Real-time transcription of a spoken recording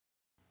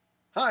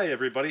Hi,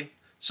 everybody.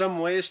 Some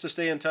ways to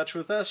stay in touch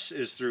with us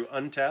is through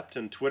Untapped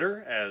and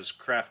Twitter as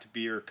Craft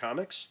Beer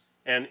Comics,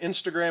 and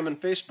Instagram and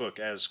Facebook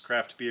as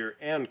Craft Beer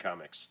and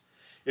Comics.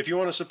 If you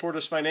want to support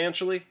us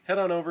financially, head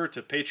on over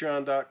to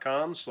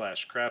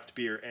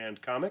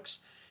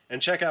patreon.com/craftbeerandcomics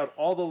and check out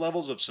all the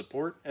levels of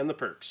support and the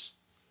perks.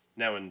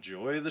 Now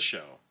enjoy the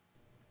show.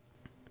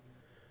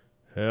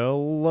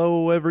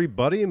 Hello,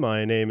 everybody.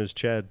 My name is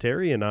Chad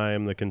Terry, and I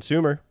am the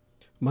consumer.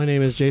 My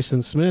name is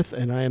Jason Smith,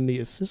 and I am the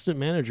assistant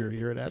manager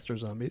here at Astro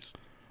Zombies.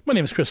 My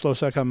name is Chris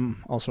Losek.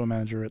 I'm also a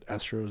manager at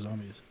Astro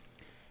Zombies.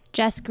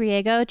 Jess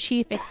Griego,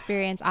 Chief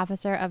Experience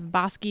Officer of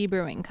Bosky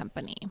Brewing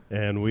Company.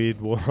 And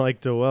we'd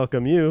like to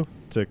welcome you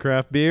to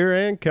Craft Beer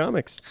and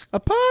Comics, a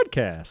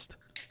podcast.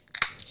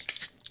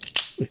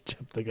 We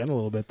jumped the gun a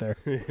little bit there.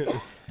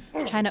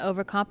 Trying to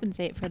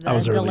overcompensate for the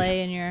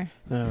delay in your...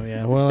 Oh,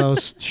 yeah. Well, I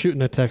was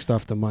shooting a text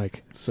off the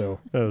mic,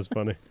 so... That was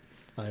funny.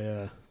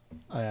 I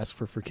asked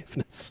for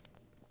forgiveness.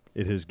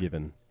 It is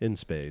given in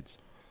spades.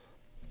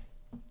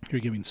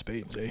 You're giving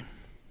spades, eh?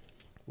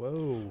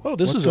 Whoa. Oh,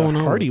 this What's is a going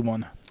on? hearty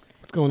one.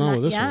 What's going on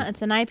with this yeah, one?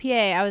 it's an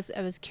IPA.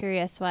 I was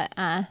curious what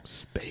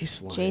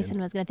Space Lion.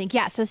 Jason was going to think.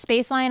 Yeah, so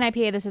Space Lion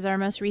IPA, this is our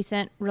most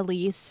recent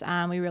release.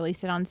 We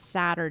released it on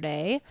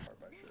Saturday.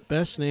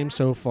 Best name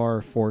so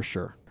far, for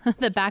sure.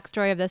 The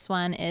backstory of this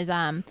one is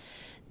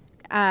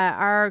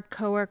our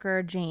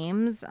coworker,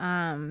 James,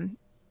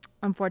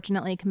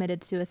 unfortunately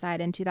committed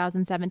suicide in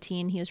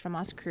 2017. He was from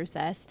Las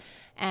Cruces,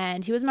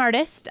 and he was an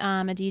artist,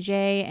 a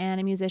DJ and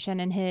a musician,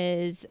 and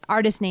his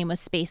artist name was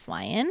Space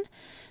Lion.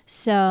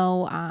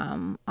 So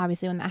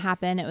obviously when that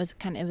happened, it was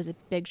a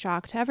big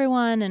shock to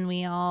everyone, and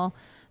we all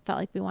felt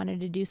like we wanted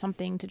to do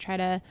something to try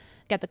to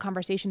get the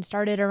conversation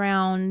started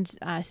around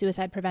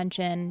suicide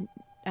prevention.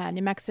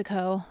 New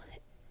Mexico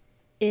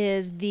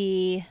is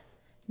the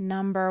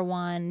number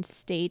one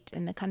state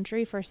in the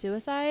country for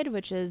suicide,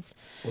 which is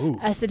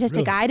a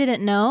statistic really? I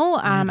didn't know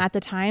at the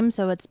time.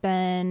 So it's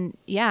been,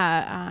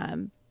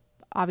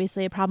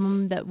 obviously a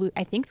problem that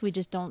I think we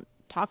just don't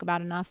talk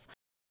about enough.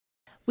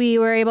 We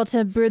were able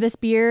to brew this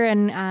beer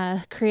and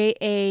create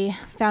a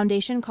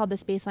foundation called the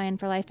Space Lion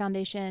for Life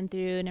Foundation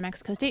through New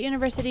Mexico State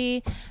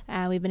University.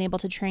 We've been able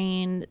to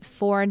train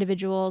 4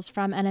 individuals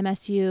from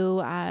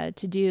NMSU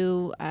to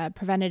do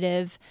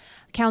preventative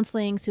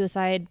counseling,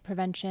 suicide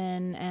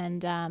prevention,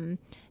 and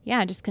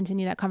just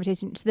continue that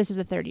conversation. So this is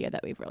the 3rd year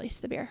that we've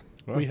released the beer.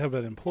 Wow. We have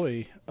an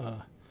employee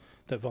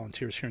that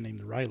volunteers here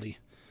named Riley,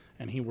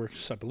 and he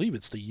works, I believe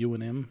it's the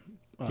UNM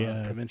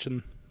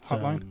prevention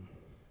hotline.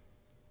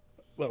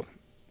 Well,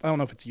 I don't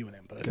know if it's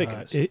UNM, but I think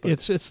it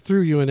is. It's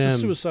through UNM. It's a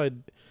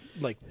suicide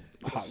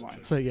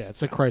hotline.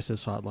 It's a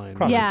crisis hotline.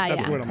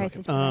 That's the word I'm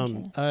crisis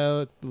looking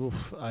prevention.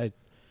 With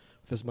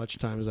as much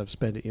time as I've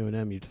spent at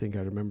UNM, you'd think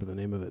I'd remember the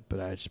name of it,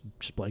 but I'm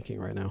just blanking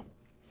right now.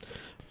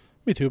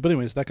 Me too. But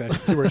anyways, that guy,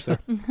 he works there.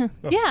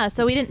 Yeah,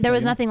 so there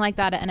was nothing like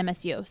that at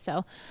NMSU.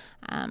 So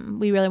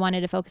we really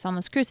wanted to focus on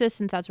Las Cruces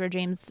since that's where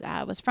James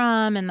was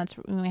from, and that's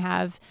when we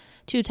have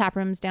 2 tap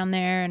rooms down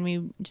there, and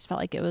we just felt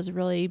like it was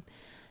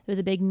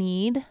a big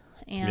need,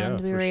 and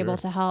we were able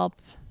to help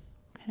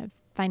kind of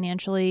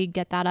financially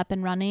get that up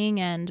and running,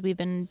 and we've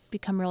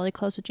become really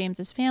close with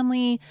James's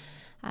family.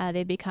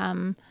 They've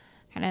become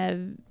kind of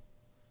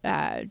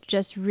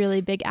just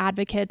really big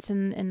advocates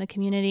in the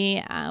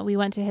community. We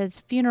went to his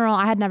funeral.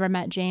 I had never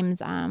met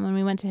James. When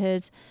we went to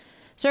his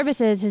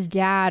services, his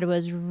dad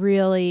was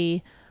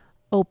really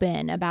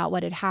open about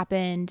what had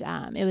happened.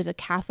 It was a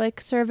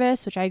Catholic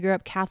service, which I grew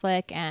up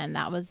Catholic, and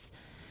that was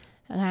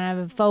kind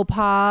of a faux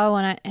pas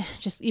when I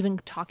just even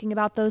talking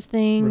about those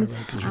things.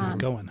 Right, because you're not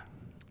going.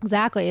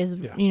 Exactly.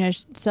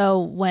 So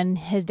when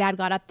his dad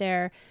got up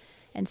there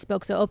and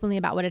spoke so openly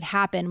about what had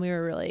happened, we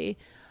were really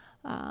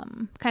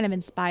kind of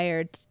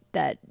inspired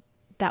that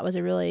was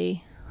a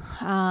really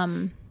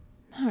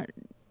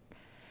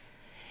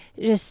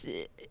just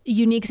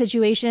unique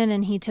situation,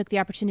 and he took the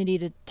opportunity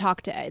to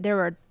talk to.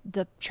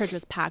 The church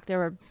was packed. There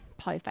were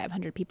probably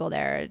 500 people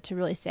there to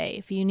really say,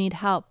 if you need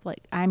help,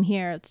 like, I'm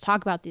here, let's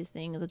talk about these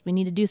things, we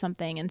need to do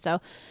something. And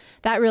so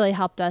that really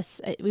helped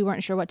us. We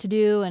weren't sure what to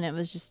do, and it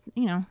was just,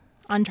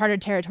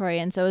 uncharted territory.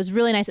 And so it was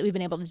really nice that we've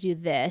been able to do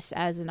this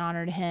as an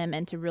honor to him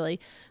and to really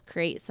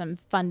create some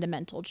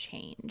fundamental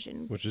change.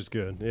 Which is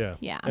good. Yeah.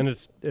 Yeah. And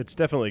it's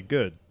definitely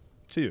good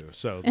too.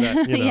 So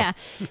that, yeah,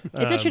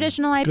 it's a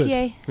traditional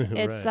IPA.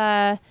 It's,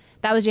 right.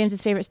 That was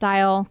James's favorite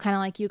style, kind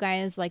of like you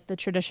guys, like the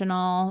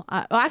traditional.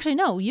 Actually,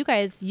 no, you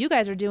guys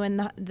are doing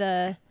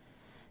the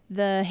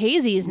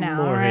hazies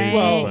now, more right?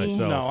 Well, myself,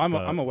 no,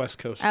 I'm a West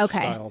Coast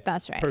style.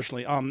 That's right.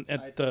 Personally,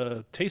 at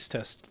the taste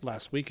test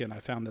last weekend, I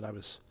found that I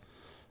was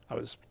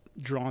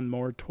drawn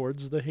more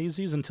towards the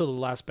hazies until the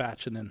last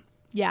batch, and then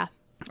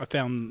I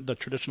found the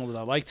traditional that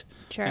I liked,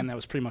 and that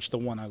was pretty much the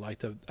one I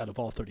liked out of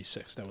all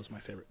 36. That was my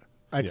favorite.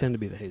 I tend to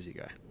be the hazy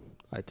guy.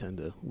 I tend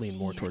to lean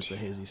more towards the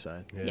hazy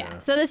side. Yeah.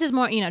 So this is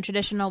more,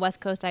 traditional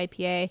West Coast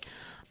IPA,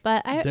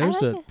 but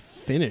there's I like a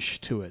finish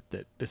to it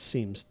that it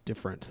seems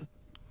different,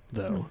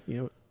 though.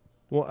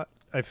 Well,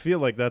 I feel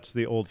like that's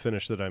the old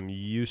finish that I'm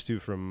used to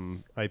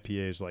from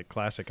IPAs, like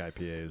classic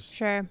IPAs.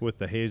 Sure. With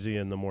the hazy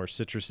and the more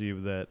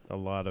citrusy that a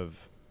lot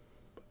of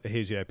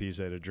hazy IPAs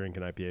that are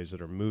drinking IPAs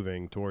that are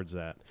moving towards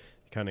that,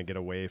 you kind of get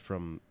away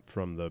from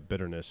the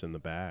bitterness in the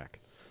back.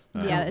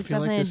 Yeah, I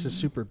feel like this is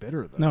super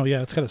bitter though. No,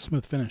 yeah, it's got a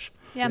smooth finish.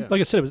 Yeah.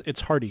 Like I said,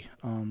 it's hearty.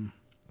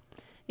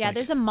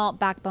 There's a malt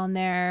backbone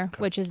there,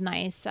 which is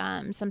nice.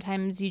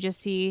 Sometimes you just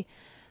see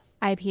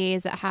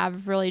IPAs that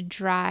have really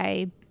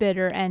dry,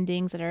 bitter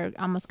endings that are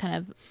almost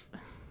kind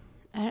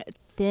of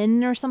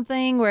thin or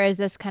something, whereas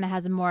this kind of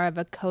has more of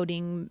a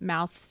coating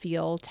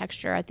mouthfeel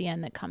texture at the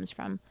end that comes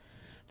from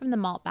the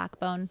malt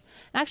backbone.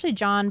 And actually,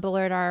 John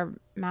Bullard, our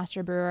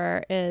master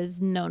brewer,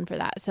 is known for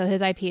that. So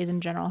his IPAs in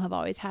general have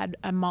always had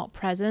a malt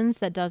presence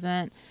that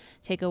doesn't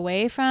take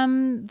away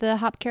from the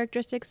hop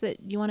characteristics that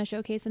you want to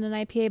showcase in an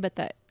IPA, but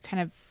that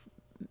kind of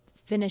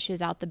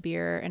finishes out the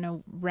beer in a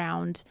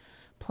round,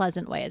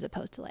 pleasant way, as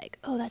opposed to like,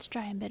 oh, that's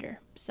dry and bitter.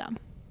 So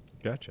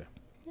Gotcha.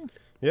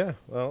 Yeah,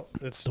 well,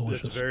 it's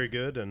very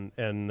good, and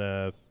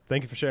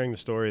thank you for sharing the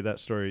story. That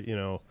story,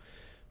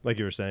 like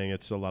you were saying,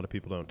 it's a lot of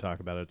people don't talk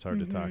about it. It's hard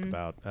to talk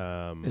about.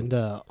 And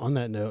on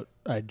that note,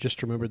 I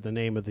just remembered the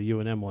name of the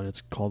UNM one.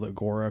 It's called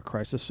Agora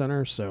Crisis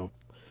Center. So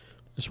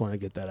just want to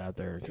get that out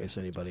there in case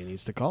anybody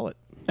needs to call it.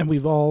 And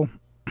we've all,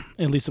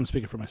 at least I'm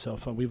speaking for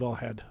myself, we've all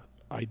had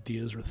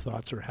ideas or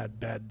thoughts or had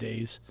bad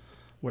days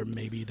where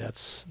maybe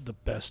that's the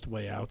best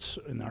way out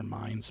in our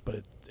minds, but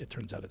it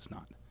turns out it's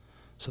not.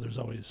 So there's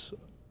always,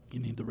 you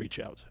need to reach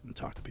out and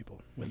talk to people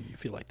when you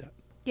feel like that.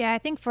 yeah, I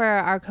think for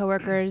our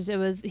coworkers,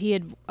 he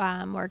had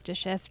worked a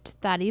shift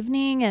that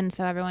evening, and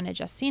so everyone had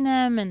just seen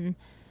him, and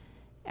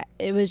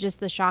it was just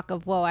the shock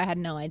of, whoa, I had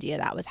no idea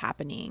that was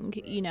happening,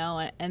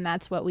 and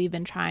that's what we've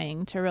been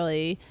trying to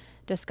really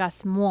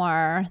discuss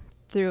more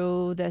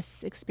through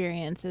this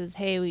experience is,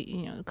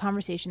 hey,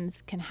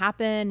 conversations can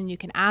happen and you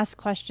can ask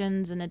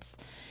questions, and it's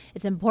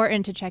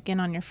important to check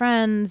in on your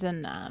friends.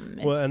 And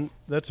and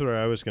that's where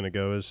I was going to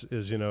go is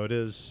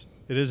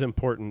it is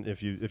important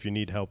if you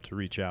need help to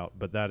reach out,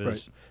 but that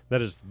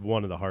is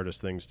one of the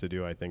hardest things to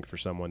do, I think, for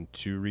someone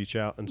to reach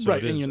out. And so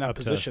right, and in that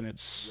position,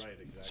 it's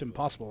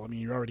impossible. I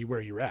mean, you're already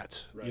where you're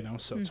at,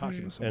 so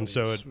talking to somebody. And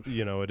so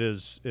it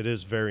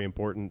is very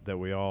important that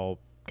we all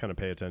kind of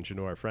pay attention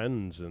to our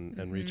friends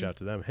and reach out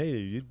to them. Hey,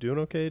 you doing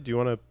okay? Do you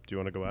want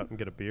to go out and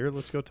get a beer?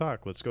 Let's go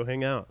talk. Let's go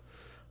hang out.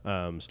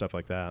 Stuff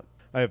like that.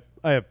 I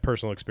have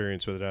personal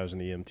experience with it. I was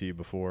an EMT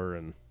before,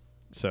 and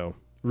so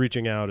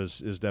reaching out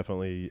is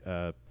definitely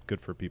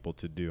good for people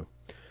to do.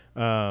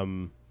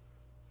 That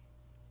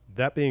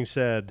being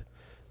said,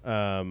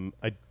 I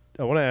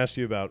want to ask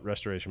you about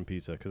Restoration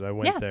Pizza because I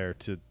went there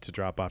to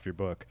drop off your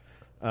book.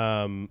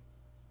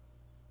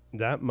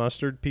 That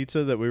mustard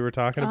pizza that we were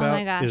talking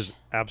about is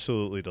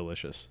absolutely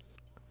delicious.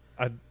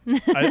 I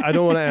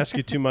don't want to ask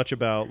you too much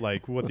about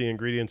like what the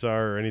ingredients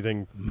are or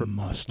anything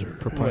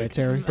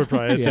proprietary.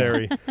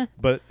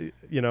 But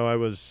I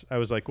was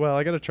like, well,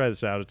 I got to try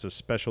this out. It's a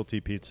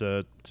specialty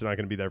pizza. It's not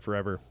going to be there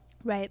forever.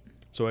 Right.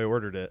 So I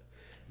ordered it,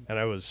 and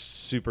I was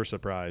super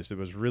surprised. It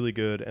was really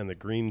good, and the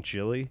green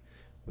chili,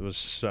 it was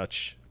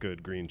such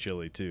good green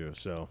chili too.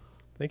 So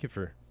thank you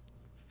for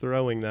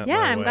throwing that. Yeah,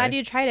 I'm glad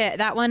you tried it.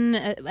 That one,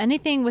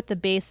 anything with the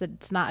base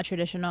that's not a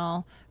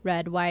traditional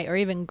red, white, or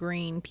even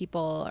green,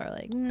 people are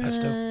like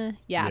pesto.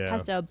 Yeah,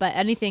 pesto. But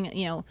anything,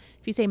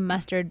 if you say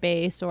mustard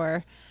base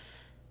or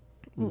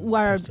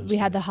where we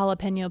had the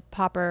jalapeno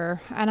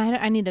popper, and I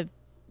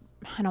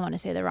don't want to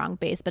say the wrong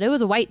base, but it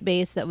was a white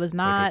base that was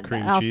not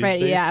like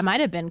Alfredo. Yeah, it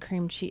might have been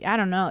cream cheese. I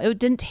don't know. It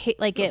didn't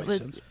taste like it was.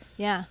 Sense.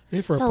 Yeah,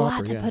 maybe for it's a popper,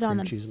 lot to put on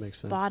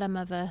the bottom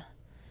of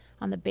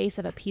on the base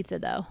of a pizza,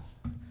 though.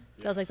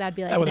 Feels like that'd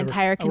be like an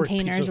entire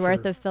container's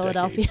worth of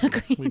Philadelphia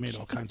cream cheese. We made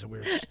all kinds of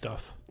weird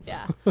stuff.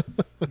 Yeah.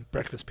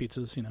 Breakfast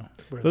pizzas,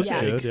 where those the are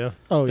egg, good, yeah.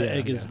 Oh, the yeah.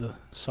 egg is the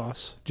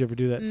sauce. Did you ever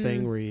do that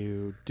thing where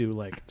you do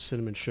like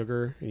cinnamon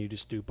sugar and you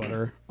just do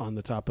butter on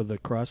the top of the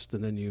crust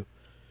and then you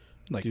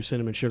do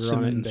cinnamon sugar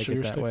on it and bake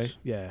it that way?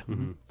 Yeah.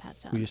 Mm-hmm. That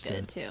sounds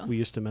good too. We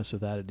used to mess with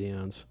that at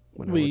Dion's.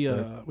 We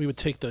would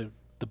take the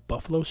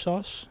buffalo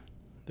sauce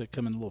that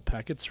come in little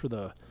packets for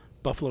the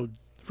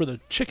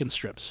chicken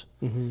strips,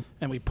 and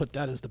we put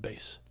that as the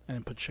base, and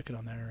then put chicken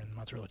on there and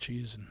mozzarella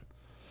cheese, and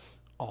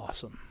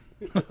awesome.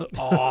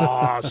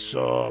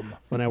 Awesome.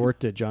 When I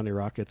worked at Johnny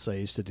Rockets, I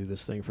used to do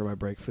this thing for my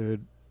break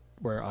food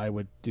where I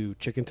would do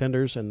chicken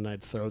tenders and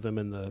I'd throw them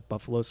in the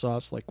buffalo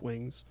sauce like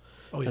wings.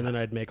 Oh, yeah. And then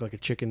I'd make like a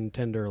chicken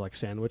tender like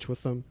sandwich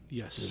with them.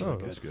 Yes. Oh,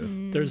 that's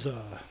good. There's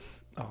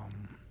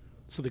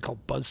something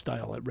called Buzz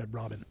Style at Red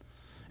Robin,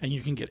 and you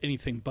can get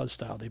anything Buzz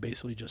Style. They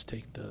basically just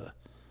take the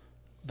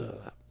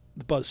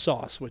Buzz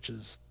sauce, which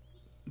is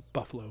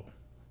buffalo,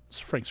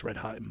 Frank's Red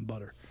Hot, and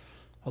butter.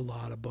 A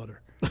lot of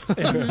butter.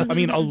 And, I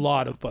mean, a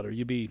lot of butter.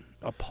 You'd be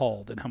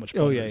appalled at how much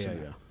butter is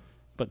in there.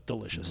 But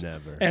delicious.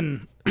 Never.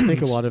 And I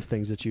think a lot of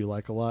things that you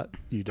like a lot,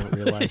 you don't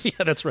realize.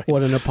 Yeah, that's right.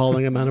 What an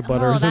appalling amount of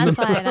butter is in them. That's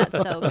why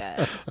that's so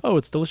good. Oh,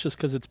 it's delicious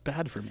because it's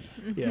bad for me.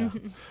 Yeah.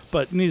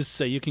 But needless to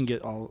say, you can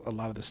get a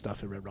lot of this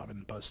stuff at Red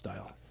Robin Buzz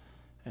Style.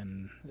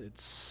 And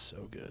it's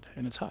so good.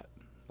 And it's hot.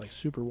 like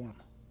super warm.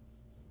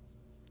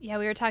 Yeah,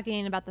 we were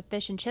talking about the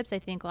fish and chips, I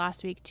think,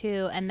 last week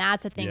too, and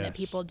that's a thing that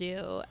people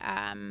do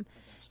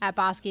at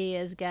Bosque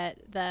is get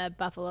the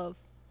buffalo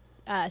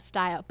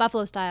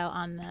style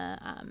on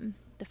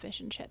the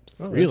fish and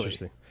chips. Oh, really?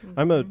 Interesting.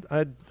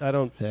 Mm-hmm. I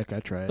don't. Heck, I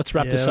try it. Let's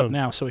wrap this up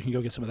now so we can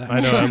go get some of that. I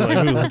know. I'm like,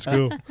 ooh, let's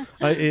go.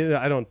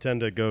 I don't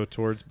tend to go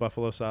towards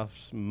buffalo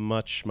sauce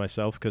much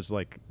myself because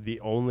like the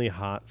only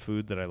hot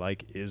food that I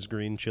like is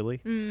green chili,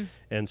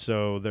 and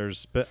so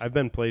I've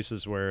been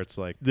places where it's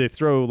like they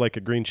throw like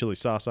a green chili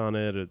sauce on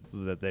it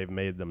that they've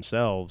made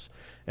themselves,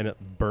 and it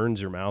burns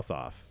your mouth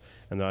off.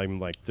 And I'm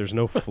like, there's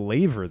no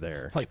flavor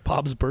there. Like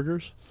Bob's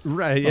Burgers?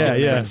 Right,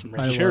 yeah.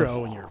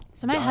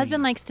 So my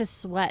husband likes to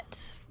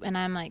sweat, and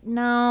I'm like,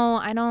 no,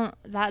 I don't.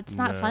 That's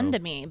not fun to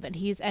me. But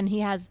he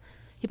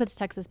puts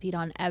Texas Pete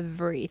on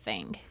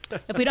everything.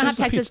 If we don't have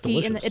Texas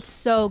Pete, it's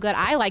so good.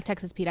 I like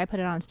Texas Pete. I put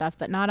it on stuff,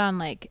 but not on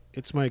like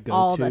it's my go-to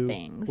all the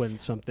things. When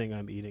something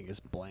I'm eating is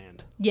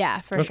bland.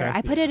 Yeah, for sure.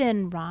 I put it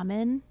in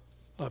ramen.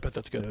 Oh, I bet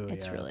that's good.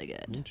 It's really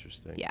good.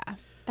 Interesting. Yeah.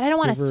 But I don't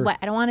want to sweat.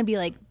 I don't want to be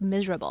like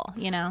miserable,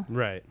 you know?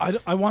 Right.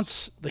 I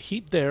want the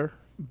heat there,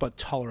 but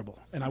tolerable.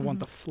 And I want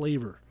the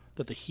flavor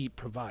that the heat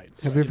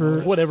provides. Have you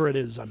ever, whatever it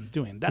is I'm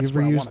doing, that's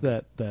where I want to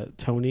use that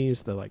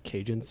Tony's, the like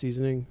Cajun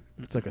seasoning?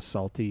 It's like a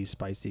salty,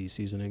 spicy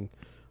seasoning.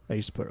 I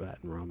used to put that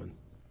in ramen.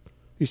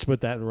 Used to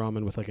put that in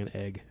ramen with like an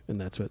egg, and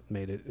that's what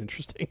made it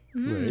interesting.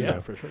 Right, yeah,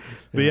 for sure.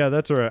 But yeah,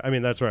 that's where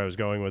I was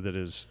going with it.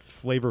 Is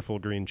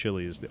flavorful green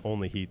chili is the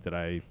only heat that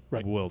I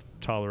will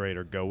tolerate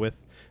or go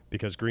with,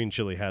 because green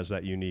chili has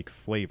that unique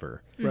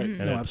flavor. Right.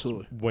 And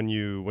absolutely. When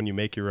you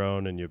make your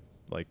own and you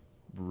like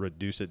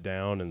reduce it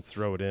down and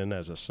throw it in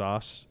as a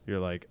sauce, you're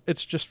like,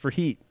 it's just for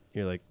heat.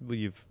 You're like, well,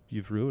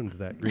 you've ruined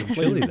that green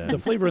chili then. The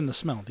flavor and the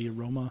smell, the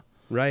aroma.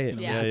 Right.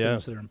 Yeah.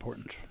 Things that are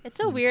important. It's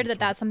so weird that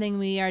that's something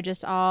we are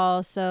just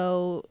all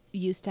so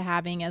used to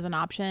having as an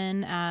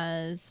option,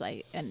 as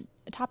like a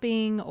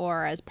topping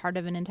or as part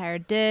of an entire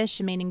dish,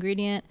 a main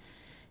ingredient.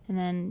 And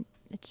then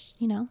it's,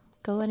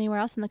 go anywhere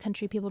else in the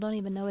country, people don't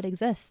even know it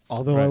exists.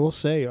 Although I will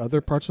say other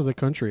parts of the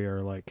country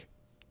are like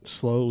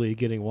slowly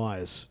getting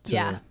wise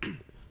to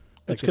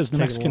It's because the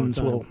Mexicans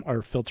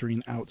are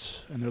filtering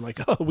out, and they're like,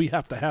 "Oh, we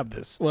have to have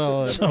this."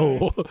 Well,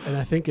 and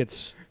I think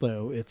it's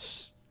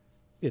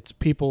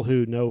people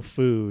who know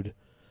food,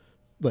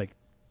 like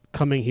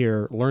coming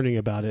here, learning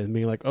about it, and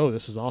being like, "Oh,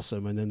 this is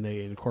awesome," and then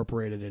they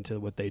incorporate it into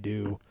what they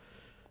do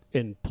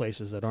in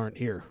places that aren't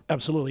here.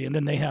 Absolutely, and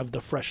then they have the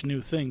fresh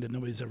new thing that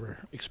nobody's ever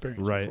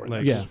experienced before.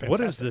 Like,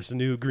 what is this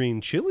new green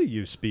chili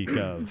you speak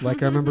of?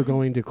 Like I remember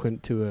going to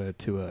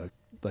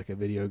a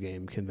video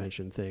game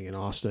convention thing in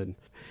Austin.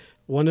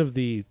 One of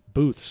the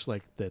booths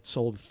like that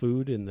sold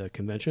food in the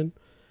convention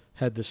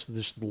had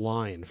this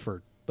line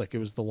for like it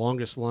was the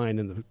longest line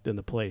in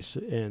the place,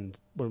 and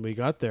when we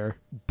got there,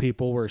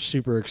 people were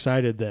super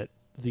excited that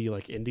the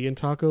like Indian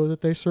taco that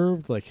they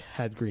served like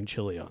had green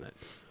chili on it.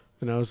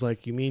 And I was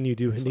like, you mean you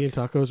do Indian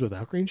tacos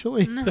without green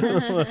chili?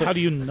 How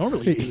do you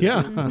normally do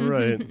that?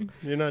 Right.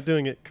 You're not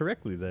doing it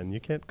correctly then. You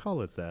can't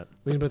call it that.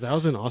 I mean, but that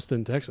was in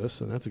Austin,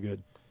 Texas, and that's a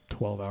good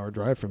 12-hour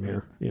drive from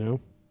here,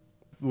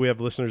 We have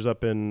listeners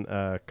up in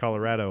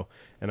Colorado,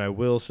 and I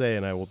will say,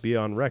 and I will be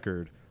on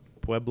record,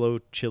 Pueblo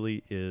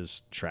chili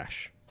is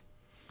trash.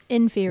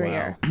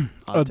 Inferior. Wow.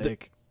 Hot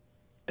take.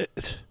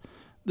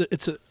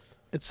 It's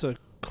a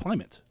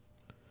climate.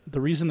 The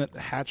reason that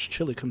Hatch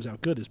chili comes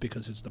out good is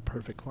because it's the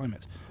perfect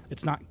climate.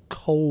 It's not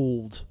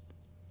cold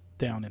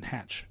down in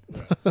Hatch.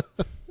 I'm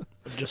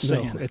just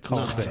saying. It's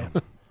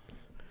not.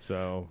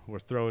 So we're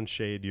throwing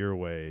shade your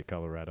way,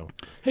 Colorado.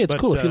 Hey, it's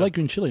cool. If you like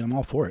green chili, I'm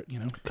all for it.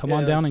 Come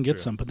on down and get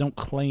some, but don't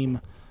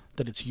claim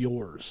that it's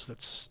yours.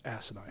 That's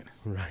asinine,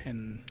 right?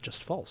 And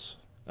just false.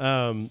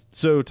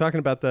 So talking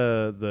about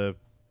the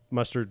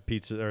mustard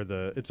pizza, or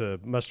it's a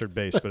mustard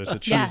base, but it's a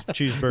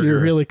cheeseburger. You're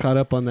really caught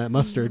up on that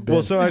mustard bit.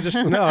 Well, so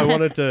I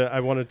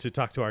wanted to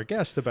talk to our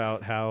guest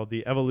about how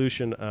the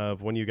evolution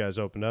of when you guys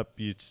opened up.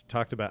 You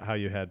talked about how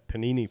you had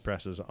panini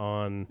presses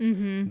on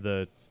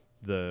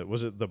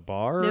was it the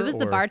bar? It was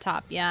the bar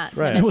top, yeah.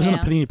 Right. It wasn't a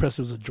panini press,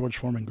 it was a George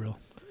Foreman grill.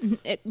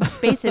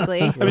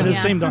 Basically. I mean, it's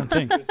the same darn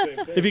thing.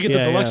 If you get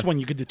the deluxe one,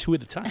 you could do 2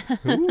 at a time.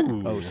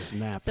 Ooh. Oh,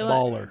 snap. So,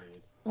 baller.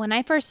 When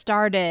I first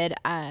started,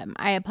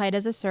 I applied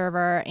as a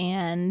server,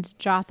 and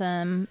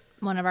Jotham,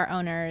 one of our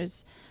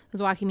owners,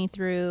 was walking me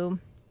through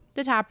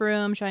the tap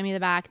room, showing me the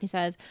back, and he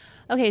says,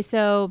 okay,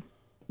 so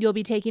you'll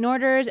be taking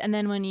orders, and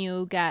then when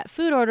you get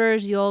food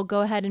orders, you'll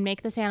go ahead and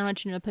make the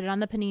sandwich, and you'll put it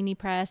on the panini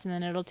press, and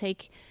then it'll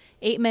take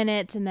 8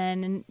 minutes, and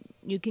then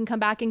you can come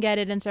back and get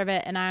it and serve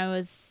it. And I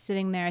was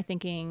sitting there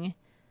thinking,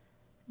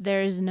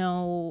 there's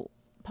no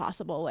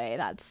possible way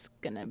that's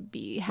gonna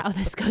be how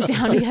this goes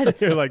down, because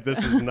you're like,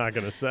 this is not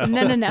gonna sell.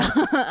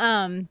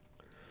 No.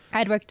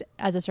 I'd worked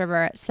as a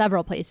server at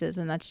several places,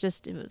 and that's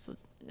just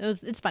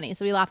it's funny.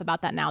 So we laugh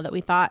about that now, that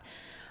we thought,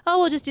 oh,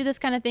 we'll just do this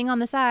kind of thing on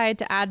the side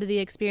to add to the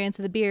experience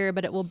of the beer,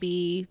 but it will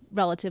be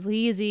relatively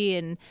easy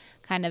and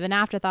kind of an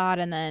afterthought.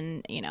 And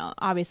then,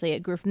 obviously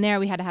it grew from there.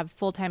 We had to have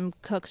full-time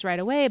cooks right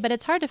away, but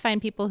it's hard to find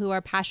people who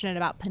are passionate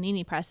about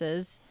panini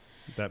presses.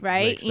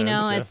 right? You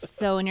know, it's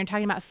so when you're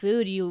talking about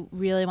food, you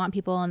really want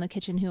people in the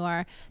kitchen who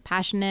are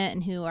passionate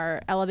and who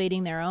are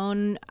elevating their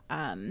own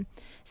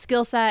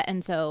skill set.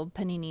 And so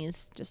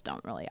paninis just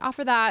don't really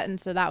offer that. And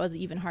so that was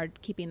even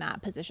hard keeping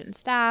that position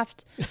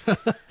staffed.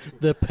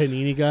 The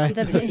panini guy.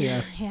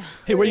 Yeah.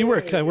 Hey, where do you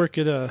work? I work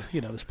at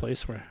this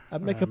place where I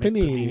make a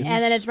panini. And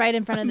then it's right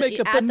in front of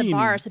the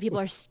bar, so people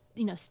are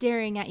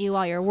staring at you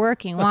while you're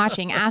working,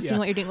 watching, asking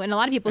what you're doing. And a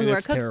lot of people who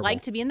are cooks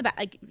like to be in the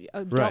back,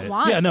 don't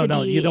want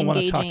to be you don't engaging. want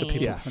to talk to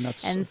people, and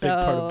that's a big part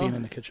of being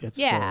in the kitchen.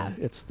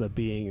 It's the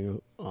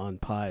being on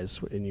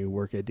pies when you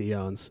work at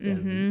Dion's,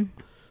 and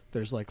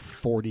there's like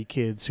 40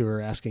 kids who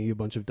are asking you a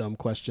bunch of dumb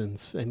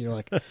questions, and you're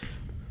like,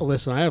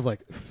 listen, I have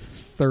like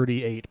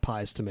 38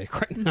 pies to make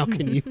right now.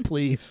 Can you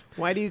please?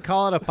 Why do you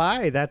call it a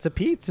pie? That's a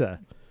pizza.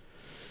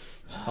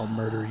 I'll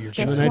murder your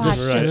child.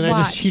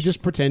 You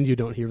just pretend you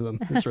don't hear them.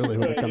 That's really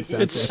what it comes down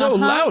to. It's so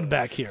loud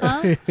back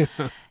here.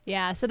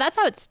 Yeah, so that's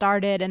how it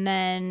started. And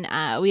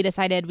then we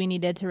decided we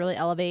needed to really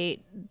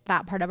elevate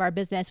that part of our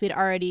business. We'd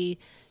already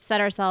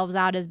set ourselves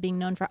out as being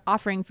known for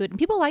offering food. And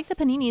people like the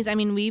paninis. I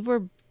mean, we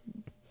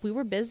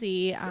were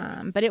busy,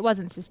 but it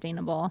wasn't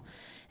sustainable.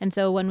 And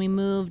so when we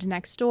moved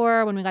next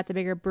door, when we got the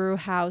bigger brew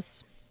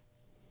house,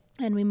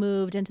 and we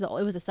moved into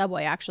it was a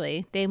Subway,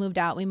 actually. They moved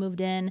out, we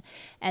moved in,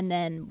 and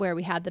then where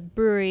we had the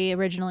brewery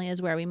originally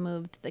is where we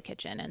moved the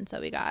kitchen, and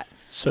so we got...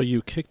 So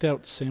you kicked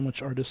out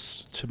sandwich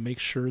artists to make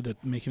sure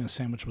that making a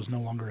sandwich was no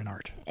longer an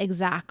art.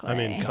 Exactly. I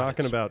mean,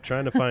 talking about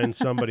trying to find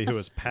somebody who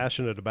is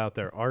passionate about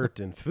their art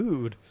and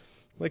food...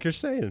 Like you're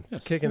saying,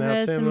 kicking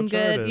out sandwich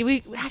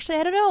artists. Actually,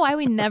 I don't know why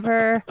we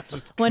never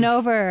went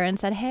over and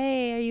said,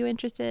 "Hey, are you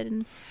interested?"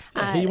 And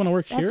hey, you want to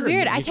work that's here? That's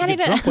weird. I can't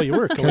even. Drunk while you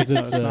work because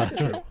it's not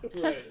true.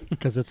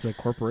 Because it's a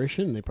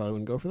corporation, they probably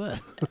wouldn't go for that.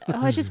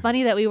 It's just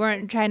funny that we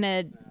weren't trying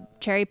to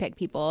cherry pick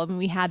people. I mean,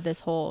 we had this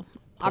whole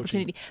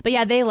opportunity, but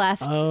yeah, they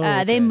left.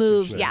 They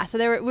moved. Yeah, so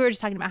we were just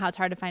talking about how it's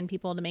hard to find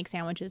people to make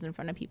sandwiches in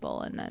front of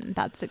people, and then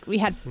we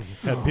had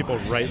people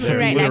right there,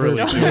 right next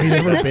door. Have you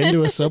never been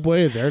to a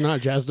Subway? They're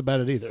not jazzed about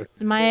it either.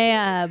 So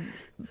my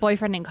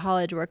boyfriend in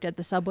college worked at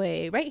the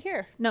Subway right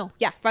here. No,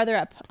 yeah, farther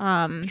up.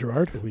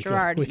 Gerard. We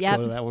yep.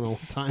 go to that one all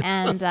the time.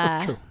 And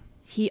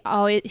he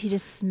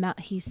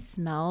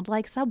smelled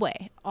like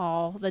Subway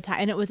all the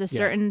time, and it was a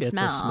certain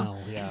smell. It's a smell.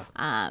 Yeah.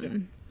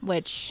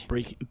 Which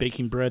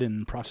baking bread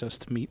and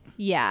processed meat.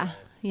 Yeah,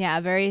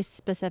 very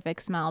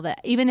specific smell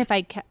that even if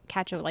I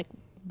catch a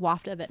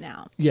waft of it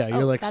now. Yeah,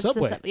 you're like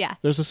Subway. Yeah,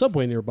 there's a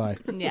Subway nearby.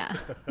 Yeah.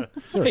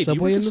 Is there a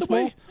Subway in this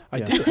mall?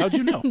 I do. How'd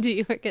you know? Do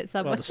you work at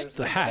Subway? Well,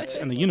 the hat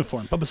and the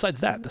uniform, but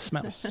besides that, the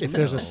smell. If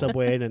there's a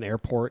Subway in an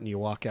airport and you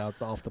walk out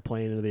off the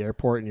plane into the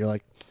airport and you're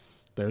like,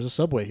 "There's a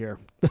Subway here."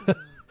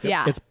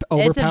 Yeah, it's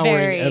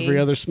overpowering every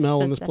other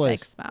smell in this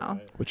place.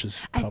 Smell. Which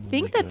is I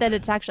think that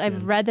it's actually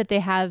I've read that they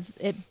have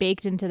it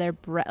baked into their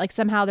bread. Like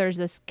somehow there's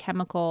this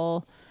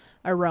chemical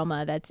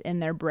aroma that's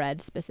in their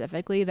bread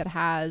specifically that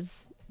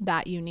has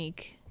that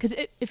unique. Because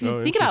if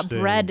you think about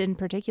bread in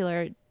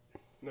particular,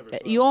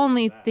 you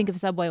only think of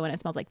Subway when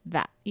it smells like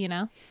that. You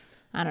know,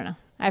 I don't know.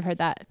 I've heard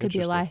that. It could be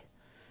a lie.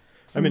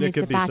 Someone it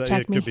could be.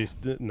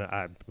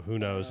 Who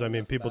knows? I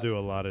mean, people do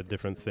a lot of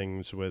different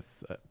things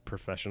with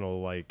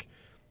professional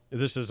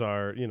This is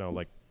our,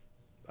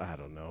 I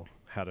don't know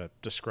how to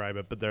describe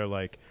it, but they're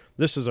like,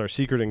 this is our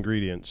secret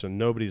ingredient, so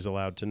nobody's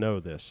allowed to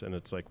know this. And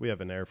it's like, we have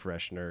an air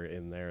freshener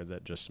in there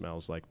that just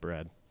smells like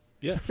bread.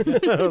 Yeah.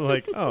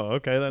 Like, oh,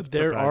 okay, that's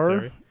there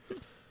are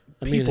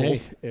people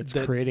it's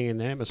creating an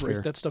atmosphere.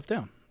 Break that stuff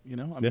down.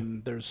 I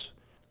mean, there's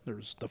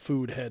the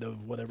food head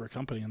of whatever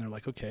company, and they're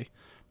like, okay,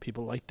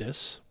 people like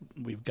this.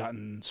 We've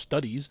gotten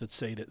studies that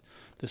say that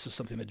this is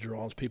something that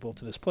draws people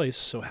to this place,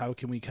 so how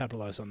can we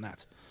capitalize on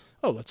that?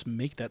 Oh, let's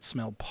make that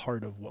smell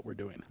part of what we're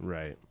doing.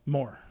 Right.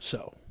 More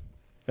so.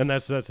 And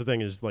that's the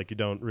thing is you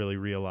don't really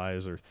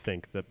realize or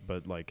think that,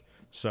 but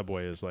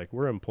Subway is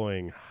we're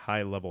employing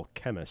high level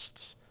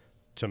chemists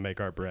to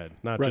make our bread,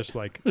 not just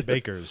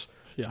bakers.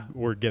 Yeah.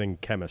 We're getting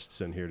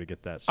chemists in here to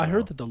get that smell. I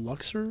heard that the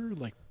Luxor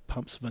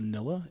pumps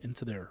vanilla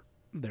into their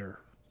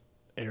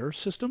air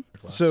system.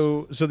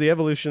 So the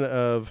evolution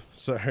of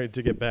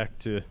to get back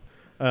to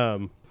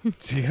to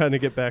kind of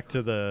get back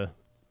to the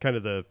kind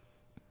of the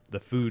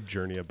food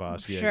journey of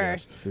Bosky, sure. I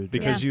guess.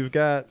 Because you've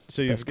got...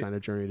 Best kind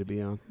of journey to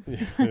be on.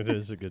 Yeah, it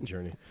is a good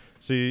journey.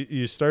 So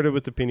you started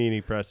with the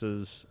panini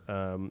presses,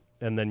 and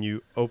then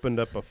you opened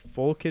up a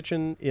full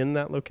kitchen in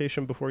that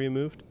location before you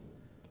moved?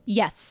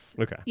 Yes.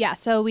 Okay. Yeah,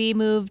 so we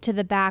moved to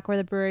the back where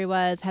the brewery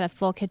was, had a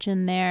full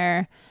kitchen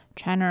there. I'm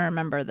trying to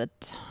remember the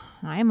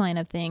timeline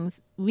of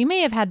things. We may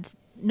have had...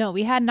 No,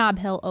 we had Nob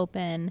Hill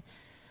open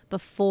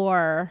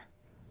before...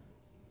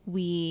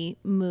 we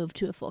moved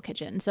to a full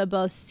kitchen. So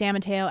both San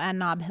Mateo and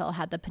Nob Hill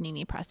had the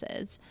panini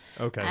presses.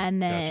 Okay.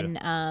 And then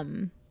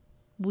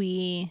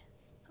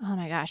oh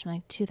my gosh,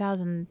 I'm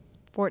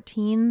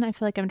 2014. I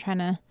feel like I'm trying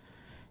to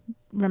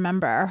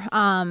remember.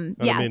 I don't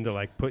mean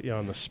to put you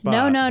on the spot.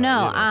 No. No,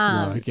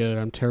 I get it.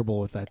 I'm terrible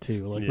with that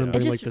too.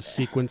 Remembering the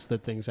sequence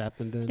that things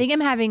happened in. I think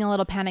I'm having a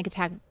little panic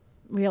attack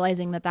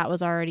realizing that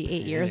was already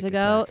 8 years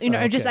ago. You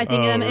know, or just I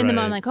think in the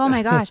moment, like, oh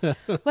my gosh,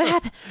 what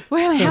happened?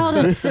 Where am I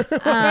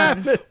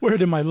held? Where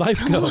did my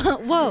life go?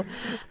 Whoa.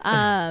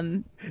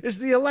 Is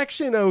the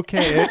election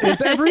okay?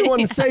 Is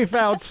everyone safe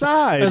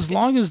outside? As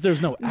long as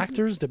there's no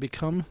actors that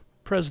become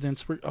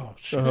presidents,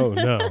 oh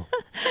no.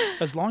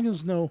 As long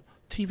as no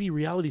TV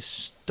reality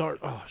start,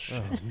 oh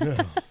no,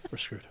 we're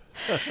screwed.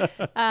 So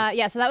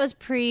that was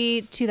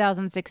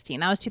pre-2016.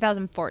 That was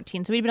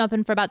 2014. So we'd been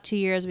open for about 2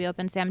 years. We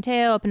opened San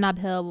Mateo, opened Nob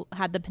Hill,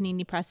 had the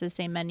panini presses,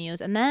 same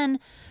menus. And then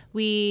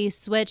we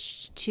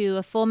switched to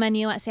a full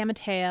menu at San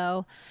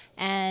Mateo,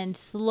 and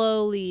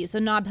slowly, so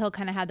Nob Hill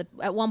kind of had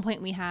at one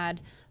point we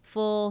had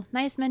full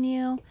nice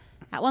menu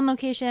at one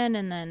location,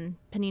 and then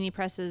panini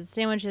presses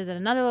sandwiches at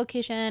another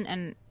location.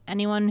 And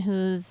anyone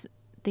who's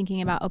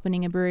thinking about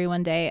opening a brewery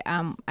one day,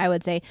 I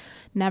would say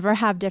never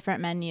have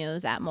different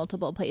menus at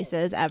multiple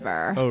places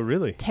ever. Oh,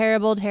 really?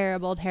 Terrible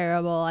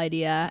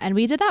idea. And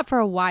we did that for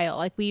a while.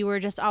 Like, we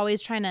were just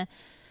always trying to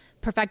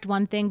perfect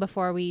one thing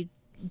before we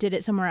did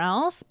it somewhere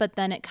else. But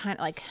then it kind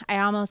of like, I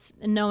almost,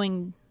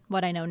 knowing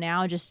what I know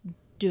now, just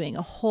doing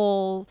a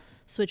whole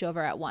switch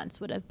over at once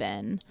would have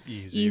been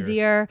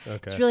easier. Okay.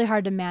 It's really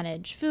hard to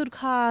manage food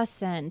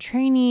costs and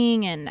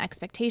training and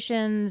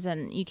expectations,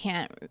 and you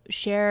can't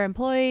share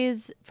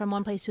employees from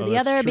one place to the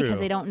other because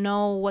they don't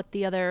know what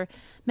the other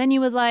menu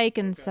was like.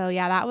 And so,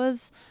 that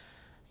was,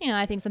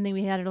 I think something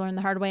we had to learn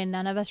the hard way, and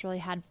none of us really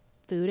had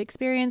food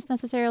experience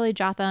necessarily.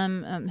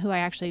 Jotham, who I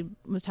actually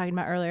was talking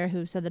about earlier,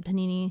 who said the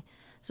paninis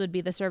would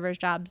be the server's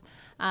jobs,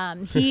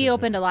 he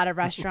opened a lot of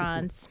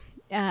restaurants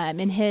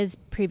in his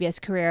previous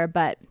career,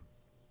 but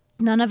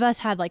none of us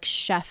had like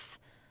chef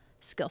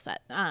skill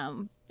set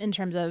in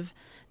terms of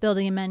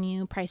building a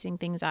menu, pricing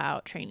things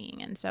out,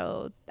 training. And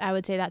so I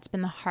would say that's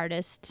been the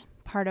hardest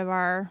part of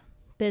our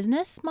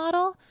business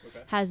model,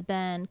 has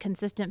been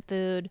consistent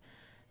food,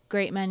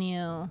 great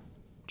menu,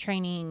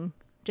 training,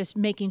 just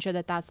making sure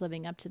that that's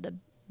living up to the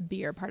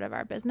beer part of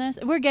our business.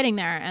 We're getting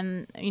there,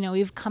 and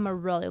we've come a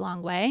really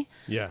long way.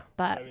 Yeah.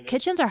 But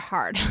kitchens are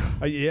hard.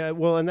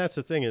 Well, and that's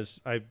the thing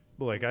is I'm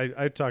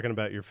talking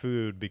about your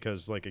food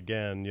because, like,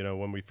 again,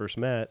 when we first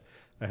met,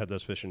 I had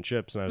those fish and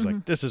chips, and I was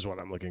like, this is what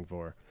I'm looking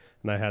for.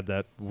 And I had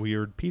that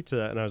weird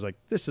pizza, and I was like,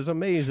 this is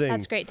amazing.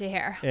 That's great to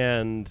hear.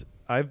 And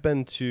I've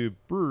been to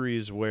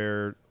breweries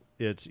where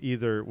it's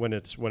either when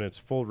it's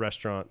full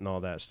restaurant and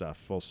all that stuff,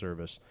 full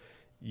service,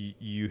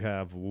 you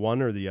have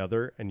one or the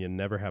other, and you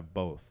never have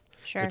both.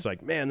 Sure. It's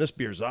like, man, this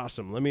beer's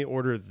awesome. Let me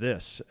order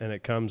this. And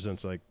it comes, and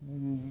it's like,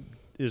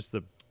 is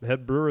the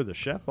head brewer the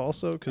chef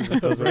also? Because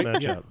it doesn't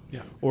match up.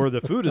 Yeah. Or the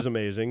food is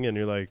amazing, and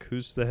you're like,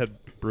 who's the head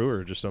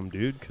brewer? Just some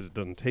dude? Because it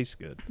doesn't taste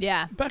good.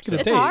 Yeah. Back in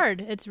the day, it's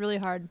hard. It's really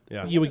hard.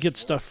 Yeah. You would get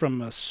stuff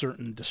from a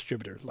certain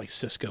distributor, like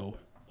Cisco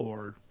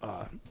or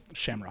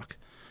Shamrock.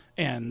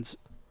 And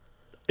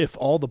if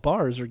all the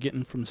bars are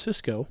getting from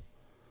Cisco,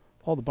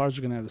 all the bars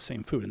are going to have the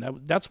same food.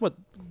 And that's what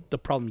the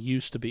problem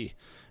used to be,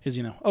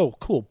 is, oh,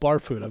 cool, bar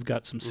food. I've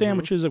got some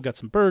sandwiches, I've got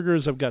some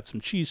burgers, I've got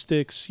some cheese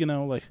sticks,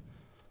 like.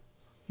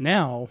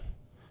 Now,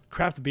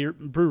 craft beer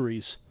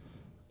breweries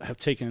have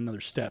taken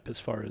another step as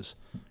far as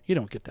you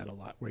don't get that a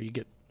lot, where you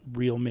get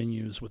real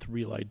menus with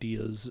real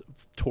ideas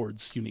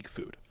towards unique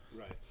food.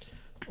 Right.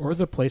 Or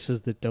the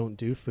places that don't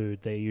do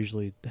food, they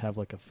usually have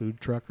like a food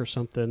truck or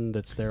something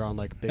that's there on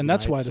like big and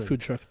that's nights, why the food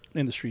truck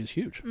industry is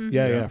huge. Mm-hmm.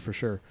 Yeah, for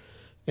sure.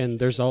 And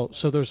there's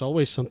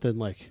always something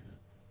like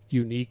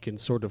unique and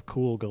sort of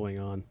cool going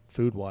on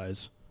food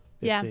wise.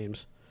 It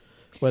seems,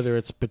 whether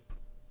it's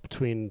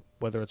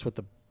whether it's what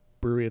the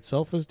brewery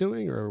itself is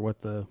doing or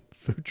what the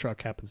food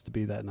truck happens to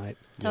be that night.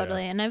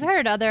 Totally. And I've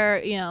heard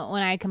other,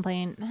 when I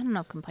complain, I don't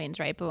know if complain's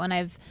right, but when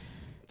I've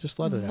just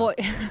let it out.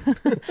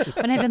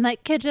 When I've been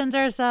like, kitchens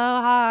are so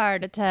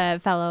hard, to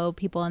fellow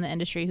people in the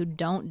industry who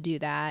don't do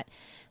that,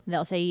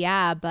 they'll say,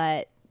 yeah,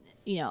 but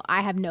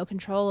I have no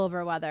control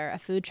over whether a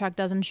food truck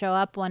doesn't show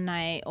up one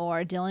night,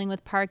 or dealing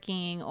with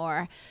parking,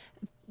 or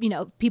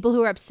people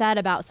who are upset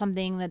about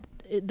something, that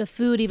the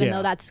food, even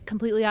though that's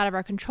completely out of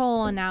our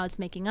control, and now it's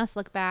making us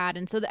look bad.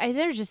 And so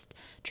there's just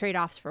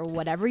trade-offs for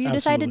whatever you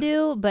decide to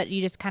do, but you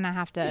just kind of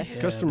have to.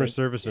 Customer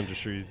service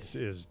industry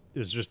is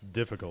just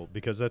difficult,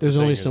 because there's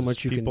only so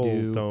much you can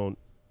do.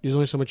 There's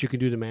only so much you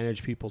can do to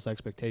manage people's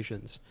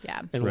expectations.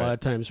 Yeah. And a lot of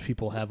times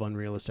people have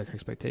unrealistic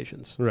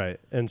expectations. Right.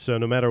 And so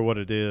no matter what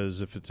it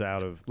is, if it's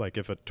out of, like,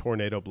 if a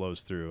tornado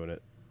blows through and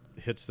it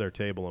hits their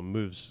table and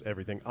moves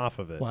everything off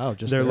of it. Wow,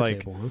 just they're their like,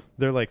 table, huh?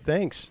 They're like,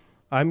 thanks.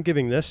 I'm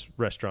giving this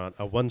restaurant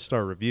a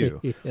 1-star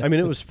review. I mean,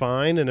 it was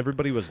fine and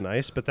everybody was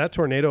nice, but that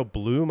tornado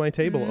blew my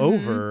table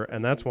over,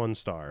 and that's 1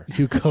 star.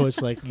 You go,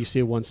 it's like you see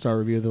a 1-star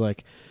review. They're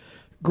like,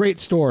 great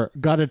store,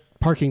 got a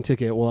parking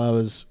ticket while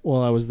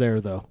I was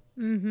there though.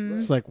 Mm-hmm.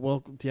 It's like,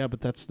 well, yeah,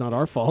 but that's not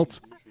our fault.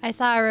 I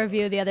saw a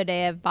review the other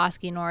day of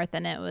Bosque North,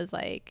 and it was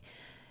like,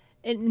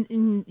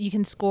 you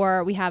can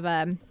score. We have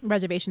a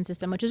reservation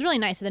system, which is really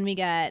nice. So then we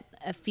get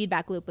a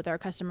feedback loop with our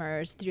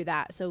customers through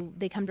that. So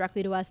they come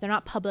directly to us. They're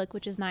not public,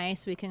 which is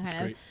nice. We can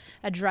kind of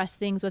address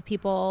things with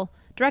people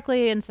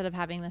directly instead of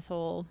having this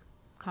whole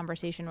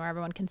conversation where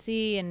everyone can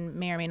see and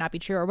may or may not be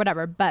true or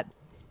whatever. But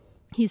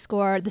this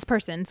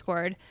person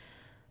scored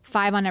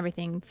 5 on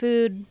everything: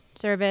 food,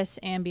 service,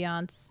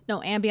 ambiance. No,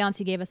 ambiance,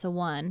 he gave us a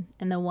 1.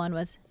 And the 1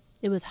 was,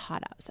 it was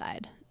hot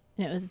outside.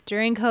 And it was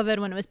during COVID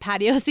when it was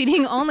patio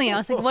seating only. I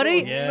was like, what are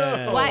you,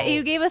 why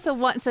you gave us a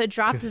 1? So it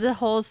dropped the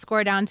whole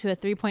score down to a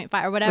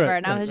 3.5 or whatever.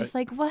 And I was just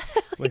like, what?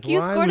 Like you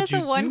scored us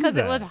a 1 because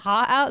it was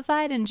hot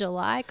outside in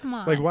July? Come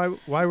on. Like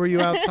why were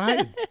you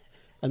outside?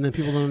 And then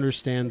people don't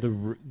understand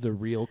the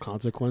real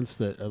consequence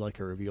that like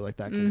a review like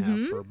that can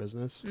have for a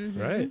business.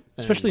 Right.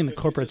 Especially in the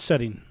corporate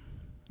setting.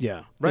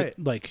 Yeah. Right.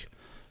 Like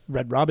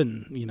Red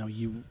Robin,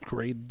 you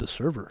grade the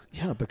server.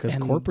 Yeah, because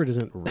corporate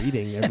isn't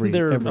reading every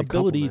their every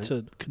ability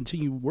compliment. to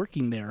continue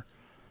working there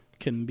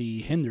can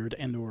be hindered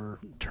and or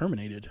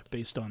terminated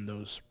based on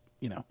those.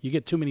 You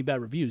get too many bad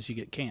reviews, you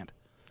get canned.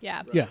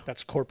 Yeah. Yeah.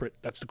 That's corporate.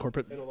 That's the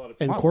corporate.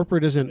 And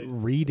corporate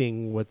isn't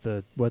reading what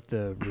the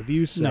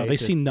reviews say. No, they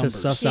see numbers. To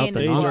suss out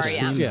the They nonsense.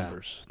 just see Yeah.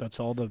 numbers. That's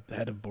all the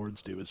head of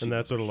boards do. And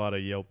that's what a lot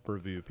of Yelp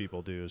review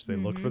people do is they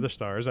look for the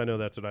stars. I know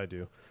that's what I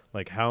do.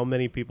 Like how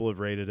many people have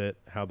rated it?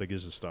 How big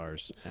is the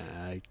stars?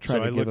 I try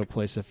to give a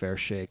place a fair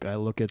shake. I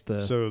look at the.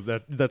 So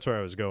that's where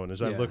I was going.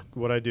 Is I look.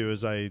 What I do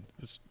is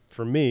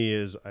for me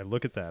is I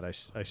look at that.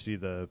 I see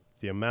the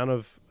amount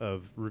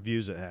of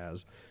reviews it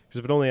has. Because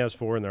if it only has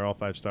 4 and they're all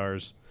 5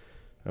 stars,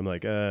 I'm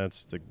like,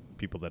 it's the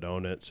people that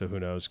own it, so who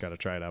knows? Got to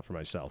try it out for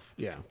myself.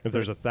 Yeah. If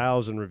there's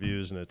 1,000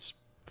 reviews and it's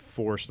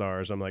 4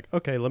 stars, I'm like,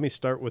 okay, let me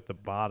start with the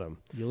bottom.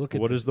 You look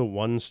at what is the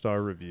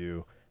 1-star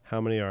review?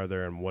 How many are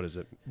there, and what does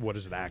it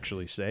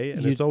actually say?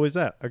 And it's always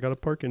that. I got a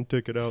parking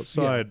ticket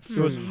outside. Yeah.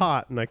 It was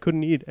hot, and I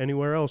couldn't eat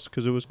anywhere else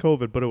because it was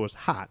COVID, but it was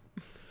hot.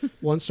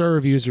 1-star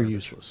reviews are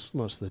useless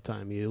most of the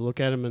time. You look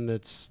at them, and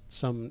it's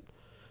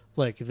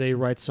they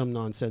write some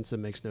nonsense that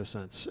makes no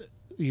sense.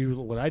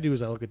 What I do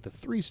is I look at the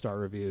 3-star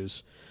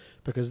reviews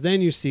because then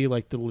you see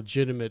like the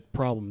legitimate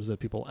problems that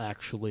people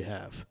actually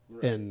have.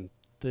 Right. And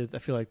I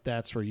feel like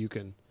that's where you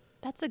can.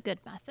 That's a good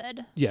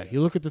method. Yeah.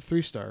 You look at the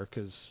 3-star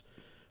because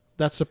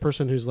that's the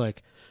person who's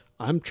like,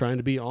 I'm trying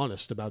to be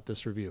honest about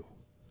this review.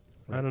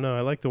 Right. I don't know.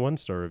 I like the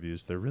 1-star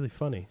reviews. They're really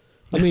funny.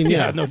 I mean,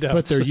 yeah, no doubt.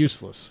 But they're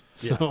useless.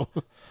 So,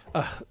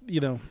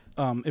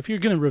 if you're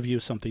going to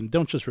review something,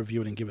 don't just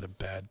review it and give it a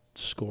bad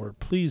score.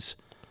 Please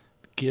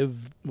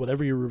give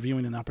whatever you're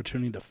reviewing an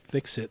opportunity to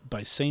fix it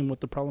by saying what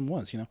the problem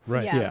was,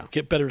 Right. Yeah.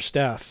 Get better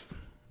staff.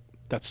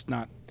 That's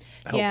not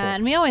helpful. Yeah,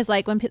 and we always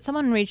like when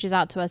someone reaches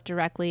out to us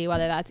directly,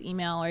 whether that's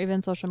email or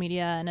even social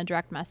media in a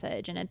direct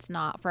message, and it's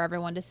not for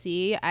everyone to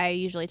see, I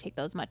usually take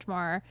those much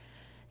more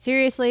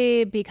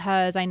seriously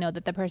because I know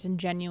that the person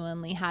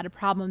genuinely had a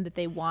problem that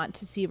they want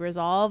to see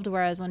resolved.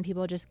 Whereas when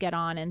people just get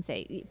on and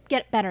say,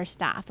 get better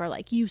staff, or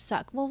like, you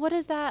suck. Well, what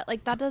is that?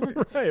 Like, that doesn't.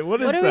 Right.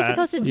 What are we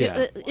supposed to do?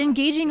 Yeah.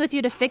 Engaging with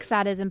you to fix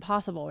that is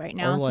impossible right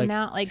now. So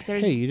now, like,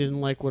 there's. Hey, you didn't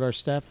like what our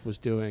staff was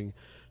doing.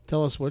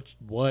 Tell us what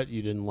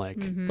you didn't like.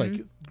 Mm-hmm.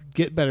 Like,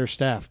 get better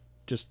staff.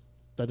 Just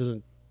that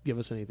doesn't give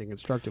us anything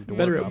constructive to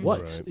better work at on.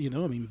 what?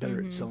 Right.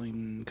 Better at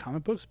selling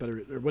comic books,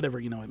 better at, or whatever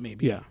it may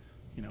be. Yeah.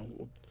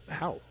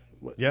 How?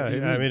 What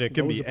it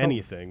can be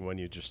anything when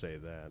you just say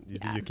that.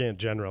 You can't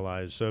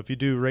generalize. So if you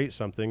do rate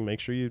something,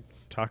 make sure you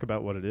talk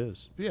about what it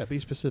is. Yeah, be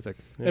specific.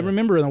 Yeah. And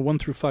remember, in a 1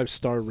 through 5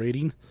 star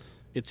rating,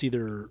 it's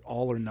either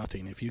all or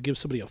nothing. If you give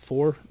somebody a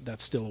 4,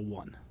 that's still a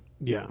 1.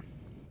 Yeah.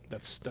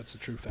 That's a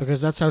true fact. Because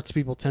that's how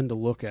people tend to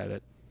look at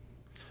it.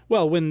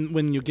 Well,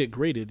 when you get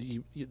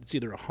graded, it's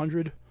either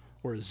 100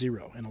 or a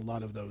 0 in a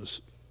lot of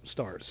those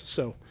stars.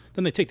 So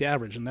then they take the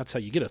average, and that's how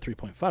you get a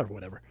 3.5 or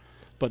whatever.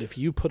 But if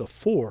you put a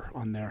 4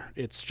 on there,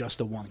 it's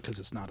just a 1 because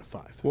it's not a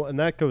 5. Well, and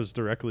that goes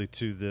directly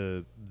to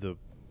the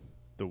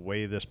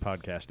way this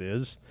podcast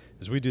is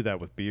we do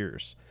that with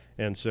beers.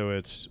 And so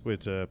it's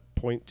a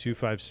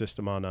 0.25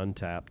 system on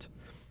Untapped,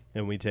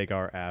 and we take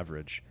our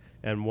average.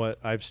 And what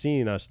I've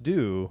seen us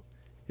do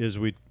is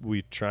we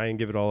try and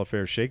give it all a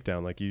fair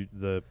shakedown. Like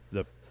the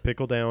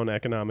Pickle Down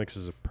Economics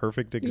is a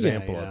perfect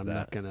example of that. I'm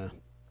not going to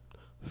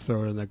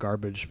throw it in the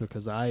garbage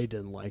because I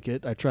didn't like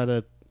it. I try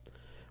to.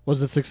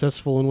 Was it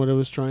successful in what it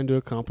was trying to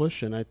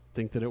accomplish? And I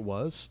think that it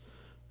was.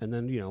 And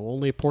then,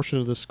 only a portion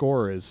of the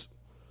score is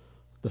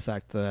the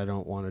fact that I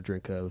don't want to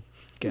drink a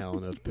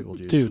gallon of pickle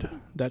juice. Dude,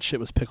 that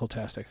shit was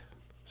pickle-tastic.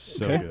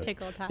 So good.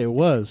 Pickle-tastic. It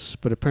was,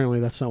 but apparently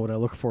that's not what I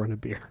look for in a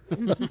beer.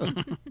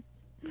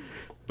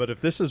 But if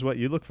this is what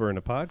you look for in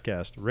a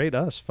podcast, rate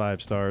us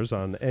 5 stars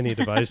on any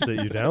device that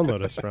you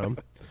download us from.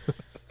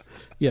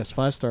 Yes,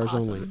 5 stars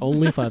only.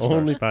 Only 5 stars.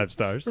 Only 5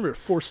 stars. Remember,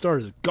 4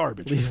 stars is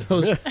garbage. Leave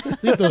those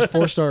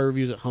 4-star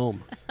reviews at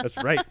home. That's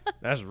right.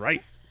 That's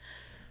right.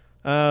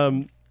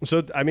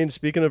 So, I mean,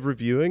 speaking of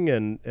reviewing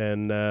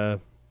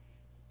and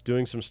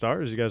doing some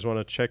stars, you guys want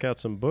to check out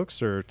some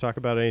books or talk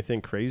about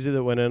anything crazy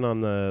that went in on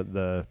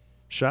the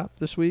shop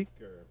this week?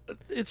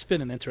 It's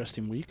been an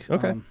interesting week.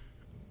 Okay.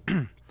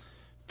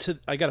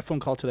 I got a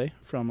phone call today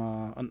from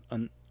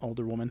an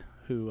older woman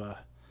who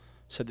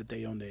said that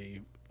they owned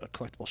a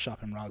collectible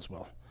shop in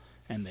Roswell,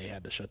 and they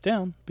had to shut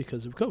down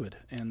because of COVID.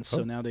 And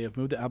so now they have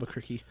moved to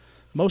Albuquerque.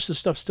 Most of the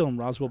stuff's still in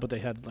Roswell, but they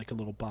had like a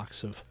little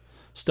box of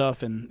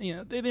stuff, and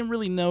they didn't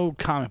really know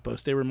comic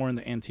books. They were more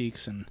into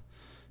antiques and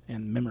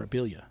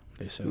memorabilia.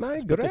 They said my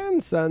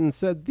grandson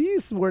said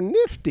these were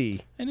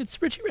nifty, and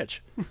it's Richie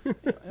Rich.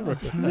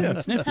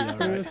 It's nifty. All right.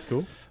 That's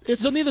cool.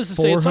 So needless to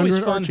say, it's always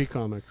fun. Archie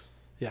comics.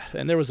 Yeah,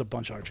 and there was a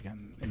bunch of Archie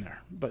in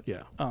there, but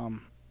yeah.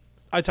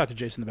 I talked to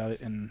Jason about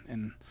it,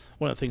 and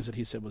one of the things that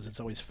he said was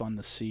it's always fun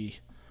to see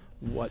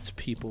what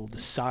people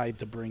decide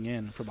to bring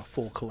in from a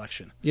full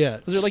collection. Yeah,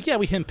 because they're like,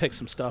 we handpicked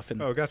some stuff, and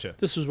gotcha.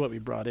 This is what we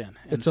brought in.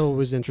 And it's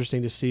always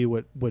interesting to see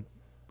what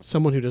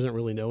someone who doesn't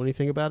really know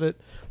anything about it,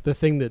 the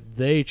thing that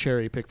they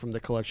cherry pick from the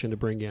collection to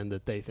bring in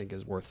that they think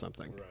is worth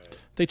something. Right.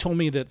 They told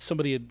me that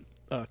somebody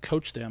had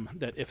coached them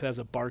that if it has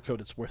a barcode,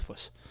 it's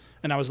worthless.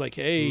 And I was like,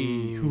 hey,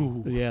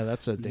 yeah,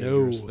 that's a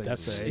dangerous thing to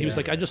say. He was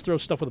like, I just throw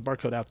stuff with a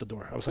barcode out the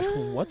door. I was like,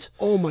 what?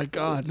 Oh my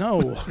God.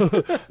 No.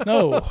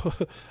 No.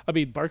 I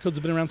mean, barcodes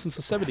have been around since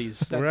the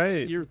 70s. That's,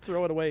 right. You're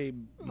throwing away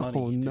money.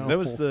 Oh, no. That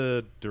was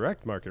the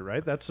direct market,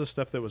 right? That's the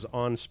stuff that was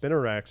on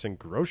spinner racks in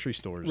grocery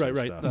stores and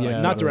stuff.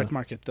 Not direct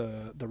market,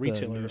 the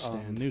retailer,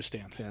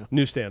 newsstand. Yeah.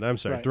 Newsstand, I'm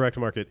sorry. Right. Direct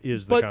market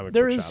is the comic book shop. But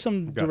there is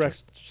some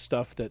direct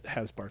stuff that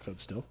has barcodes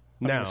still.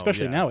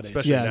 Especially nowadays.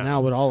 Especially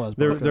now it all has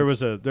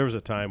barcodes. There was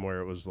a time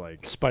where it was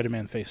like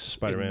Spider-Man face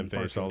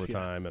all the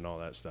time and all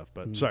that stuff.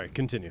 But sorry,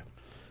 continue.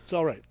 It's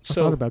all right. I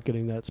thought about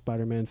getting that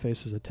Spider-Man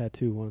face as a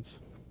tattoo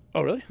once.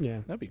 Oh, really? Yeah.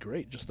 That'd be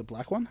great. Just the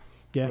black one?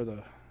 Yeah. Or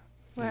the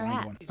where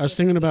at? one? I was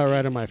thinking about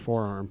right on my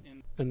forearm.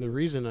 And the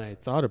reason I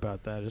thought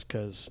about that is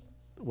because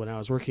when I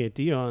was working at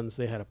Dion's,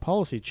 they had a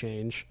policy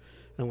change.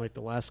 And like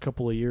the last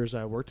couple of years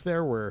I worked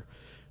there where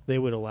they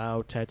would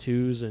allow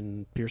tattoos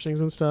and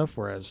piercings and stuff,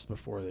 whereas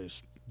before they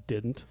just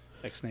didn't.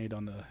 X-nade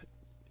on the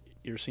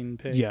ear scene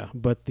page? Yeah,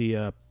 but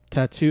the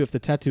tattoo, if the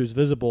tattoo is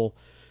visible,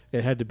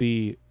 it had to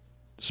be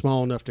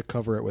small enough to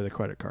cover it with a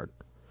credit card.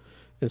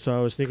 And so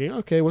I was thinking,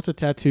 okay, what's a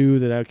tattoo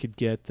that I could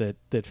get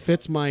that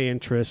fits my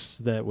interests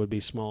that would be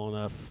small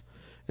enough?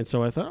 And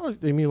so I thought,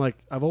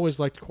 I've always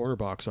liked corner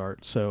box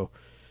art. So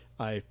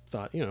I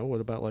thought,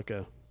 what about like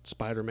a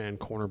Spider-Man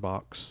corner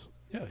box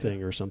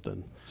thing or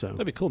something? So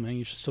that'd be cool, man.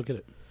 You should still get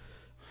it.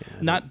 Yeah,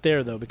 Not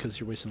there, though, because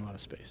you're wasting a lot of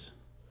space.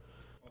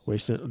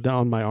 Wasting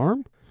down my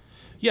arm?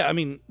 Yeah, I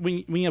mean,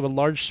 when you have a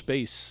large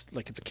space,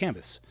 like it's a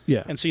canvas.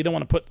 Yeah. And so you don't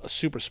want to put a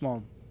super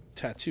small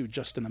tattoo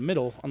just in the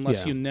middle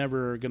unless you're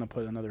never going to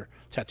put another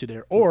tattoo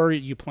there. Or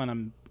you plan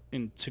on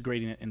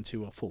integrating it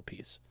into a full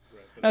piece.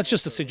 Right. That's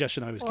just a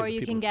suggestion I always give to people. Or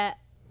you can get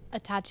a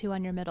tattoo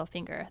on your middle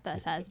finger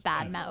that says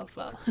bad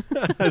mofo.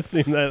 I've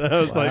seen that.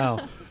 I was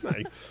like,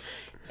 nice.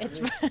 It's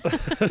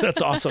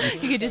That's awesome.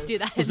 You could just do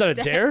that. Was that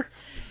a dare?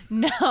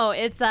 No,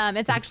 it's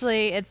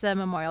actually a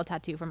memorial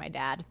tattoo for my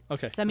dad.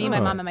 Okay. So me, my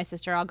mom, and my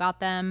sister all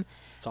got them.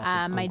 That's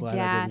awesome. I'm glad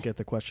I didn't get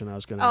the question I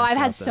was going to ask. Oh, I've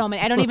had so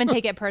many. I don't even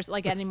take it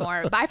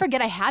anymore. But I forget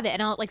I have it,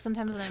 and I'll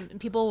sometimes when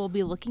people will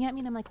be looking at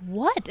me, and I'm like,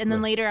 "What?" And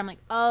then later I'm like,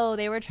 "Oh,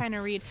 they were trying to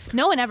read."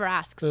 No one ever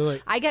asks.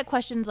 I get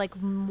questions like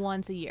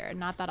once a year,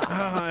 not that often.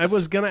 I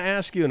was gonna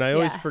ask you, and I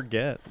always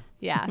forget.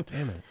 Yeah.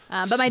 Damn it.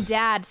 But my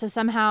dad, so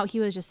somehow he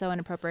was just so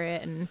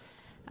inappropriate and.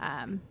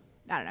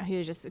 I don't know, he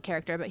was just a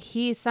character, but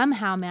he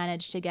somehow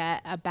managed to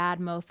get a Bad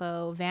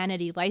Mofo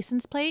vanity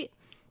license plate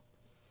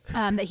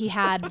that he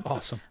had.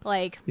 Awesome.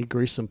 Like, he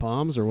greased some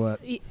palms or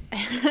what?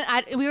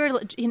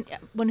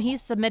 When he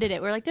submitted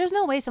it, we were like, there's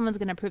no way someone's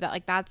going to approve that.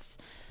 Like, that's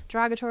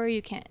derogatory.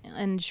 You can't.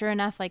 And sure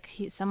enough, like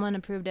someone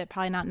approved it,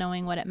 probably not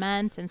knowing what it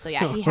meant. And so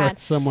he had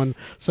someone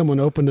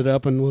opened it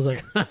up and was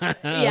like,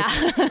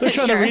 yeah. They're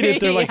trying to read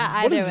it. They're like,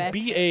 what is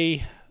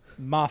BA?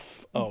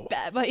 Mofo.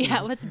 But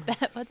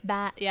what's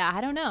bad? Yeah,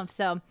 I don't know.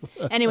 So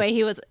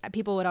anyway,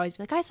 people would always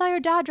be like, I saw your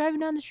dad driving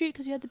down the street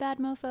because you had the Bad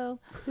Mofo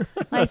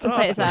license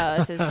plate. So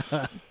this is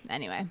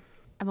anyway.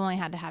 I've only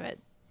had to have it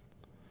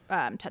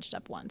touched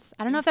up once.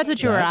 I don't know if that's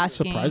what you were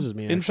asking. Surprises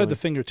me. Inside the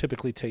finger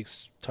typically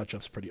takes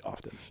touch-ups pretty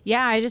often.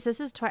 Yeah,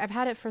 I've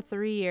had it for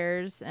 3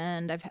 years,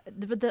 and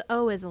the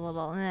O is a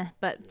little,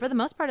 but for the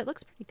most part, it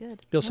looks pretty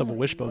good. You also have a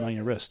wishbone on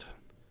your wrist.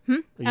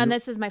 And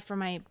this is for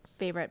my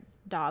favorite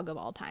dog of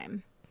all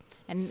time.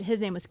 And his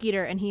name was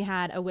Skeeter, and he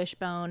had a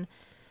wishbone.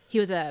 He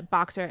was a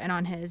boxer, and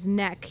on his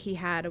neck, he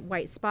had a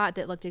white spot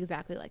that looked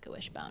exactly like a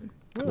wishbone.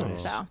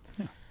 Nice. So,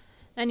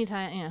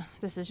 anytime,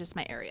 this is just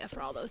my area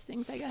for all those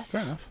things, I guess.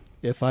 Fair enough.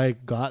 If I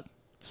got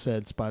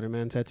said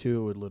Spider-Man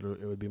tattoo,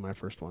 it would be my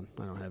first one.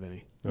 I don't have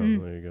any. Oh,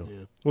 there you go.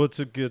 Yeah. Well, it's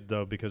a good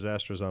though because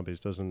Astro Zombies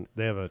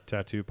they have a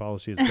tattoo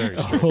policy. It's very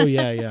strict. Oh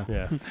yeah.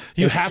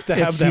 You have to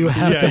have them. You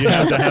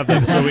have to have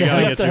them. So we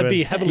gotta get you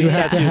be heavily tattooed. You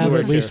have to have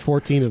at least here.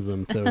 14 of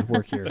them to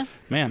work here.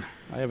 Man,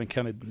 I haven't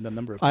counted the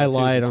number of I tattoos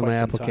lied in on quite my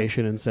some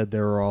application and said they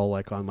were all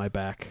like on my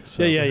back.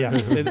 So. Yeah.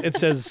 It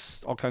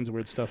says all kinds of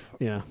weird stuff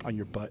on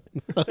your butt.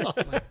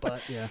 My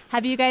butt, yeah.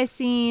 Have you guys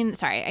seen,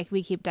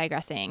 we keep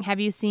digressing. Have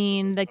you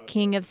seen The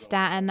King of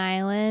Staten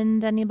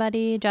Island?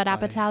 Anybody? Judd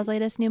Apatow's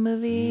latest new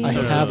movie?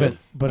 I haven't,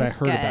 but I heard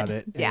good. about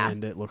it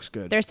and it looks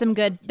good. There's some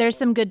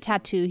good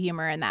tattoo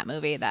humor in that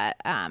movie that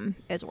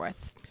is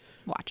worth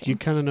watching. Do you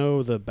kind of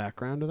know the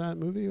background of that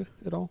movie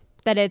at all?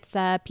 That it's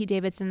Pete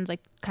Davidson's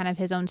kind of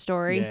his own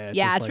story.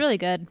 Yeah, it's really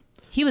good.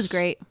 He was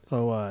great.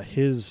 Oh,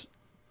 his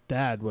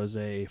dad was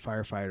a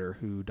firefighter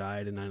who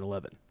died in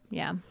 9/11.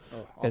 Yeah.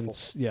 Oh, awful.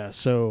 And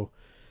so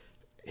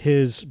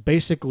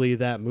basically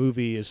that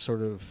movie is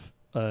sort of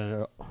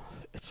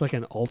it's like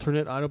an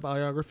alternate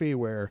autobiography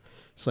where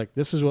it's like,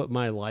 this is what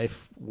my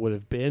life would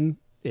have been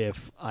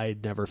if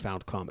I'd never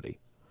found comedy.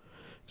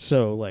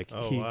 So like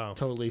he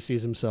totally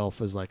sees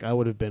himself as like, I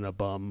would have been a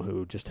bum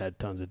who just had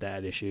tons of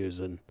dad issues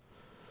and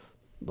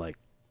like,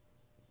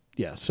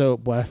 yeah. So,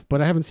 but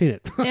I haven't seen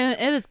it.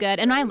 It was good,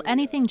 and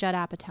anything Judd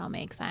Apatow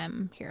makes,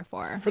 I'm here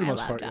for. For the most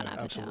love part, Judd yeah,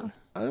 Apatow. absolutely.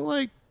 I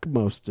like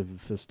most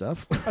of his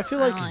stuff. I feel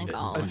like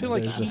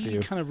There's a he few.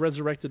 kind of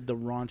resurrected the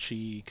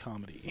raunchy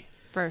comedy.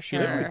 For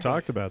sure. Yeah, we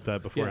talked about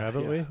that before,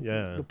 haven't we?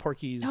 Yeah. The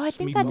Porky's. Oh, I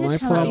think Meatballs. that did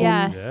come problem- up.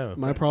 Yeah. Yeah.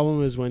 My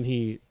problem is when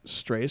he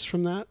strays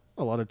from that.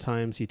 A lot of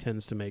times he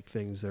tends to make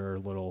things that are a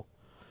little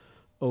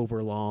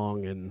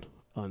overlong and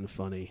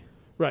unfunny.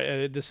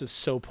 Right. This is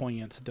so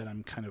poignant that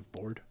I'm kind of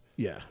bored.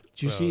 Yeah.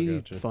 Did you see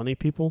gotcha. Funny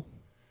People?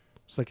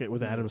 It's like it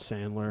with Adam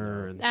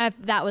Sandler and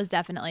That was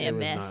definitely a It was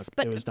miss. not-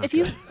 But it was not if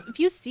you good. if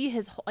you see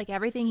his like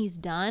everything he's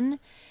done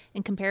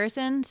in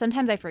comparison,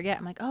 sometimes I forget.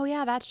 I'm like, oh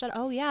yeah, that's shut.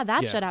 Oh yeah,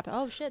 that Yeah. shut up.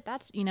 Oh shit,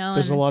 that's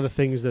there's a and- lot of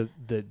things that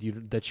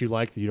you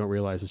like that you don't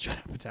realize is Judd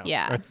Apatow.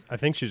 Yeah. I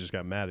think she just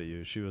got mad at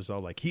you. She was all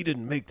like, he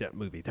didn't make that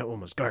movie. That one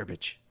was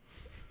garbage.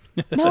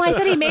 No, I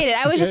said he made it.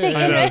 I was just saying.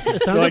 I know.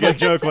 It sounded Like a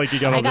joke, like you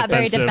got I all got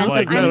very defensive. defensive.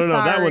 Like, no, I'm no,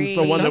 that one's the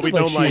sorry. one that we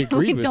Sounded don't like like. she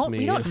agreed we with don't me.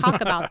 we don't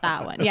talk about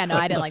that one. Yeah, no,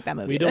 I didn't like that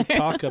movie. We don't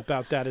talk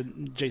about that.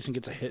 And Jason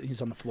gets a hit.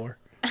 He's on the floor,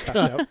 passed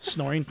out,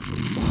 snoring.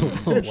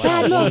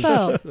 Bad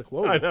mofo. Like,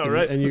 whoa. I know,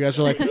 right? And you guys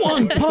are like,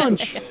 one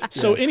punch.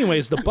 So,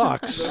 anyways, the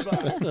box,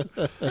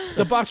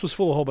 the box was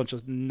full of a whole bunch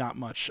of not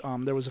much.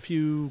 There was a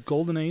few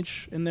Golden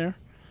Age in there,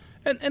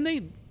 and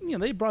they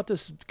they brought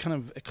this kind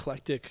of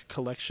eclectic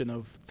collection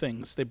of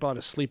things. They bought a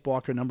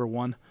Sleepwalker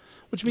 #1,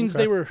 which means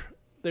they were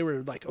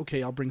like,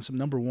 okay, I'll bring some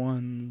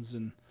 #1s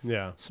and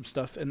Yeah. some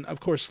stuff. And of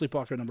course,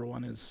 Sleepwalker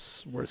 #1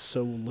 is worth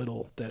so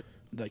little that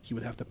like you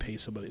would have to pay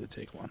somebody to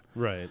take one.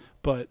 Right.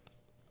 But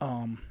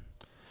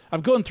I'm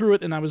going through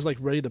it, and I was like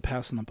ready to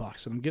pass on the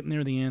box, and I'm getting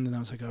near the end, and I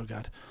was like, oh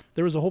god,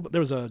 there was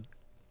a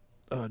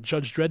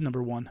Judge Dredd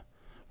 #1,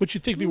 which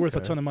you'd think would be worth a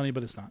ton of money,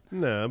 but it's not.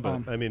 No,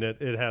 but I mean, it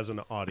has an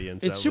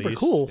audience. It's at super least.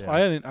 cool. Yeah.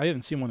 I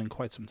hadn't seen one in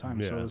quite some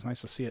time, so Yeah. it was nice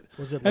to see it.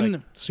 Was it And-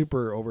 like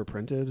super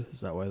overprinted?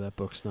 Is that why that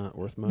book's not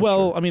worth much?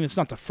 Well, or- I mean, it's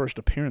not the first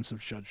appearance of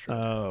Judge Dredd.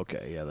 Oh,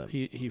 okay, yeah. That,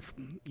 He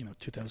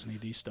 2000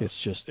 AD stuff.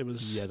 it's just it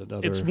was yet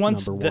another it's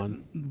once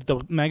 #1.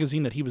 the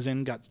magazine that he was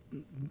in got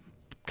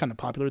kind of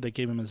popular. They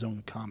gave him his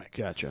own comic.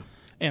 Gotcha.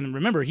 And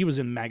remember, he was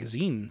in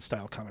magazine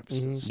style comic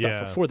stuff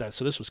Yeah. before that,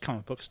 so this was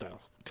comic book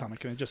style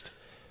comic, and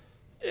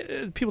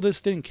people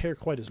just didn't care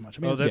quite as much.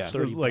 I mean, Oh, it's that's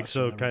 $30 like or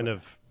so whatever, kind but-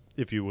 of,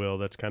 if you will,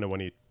 that's kind of when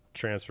he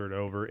transferred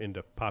over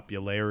into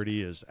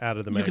popularity, is out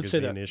of the You could say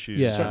magazine that. issues,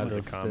 Yeah, out out of the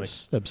of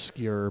comics. this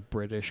obscure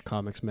British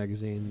comics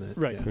magazine. That,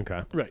 Right. yeah.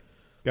 Okay, right.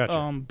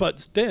 gotcha.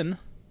 But then,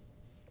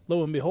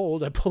 lo and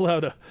behold, I pull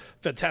out a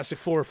Fantastic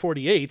Four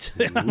 48,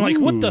 and I'm like,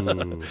 what the?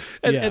 Ooh.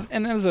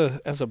 And as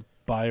a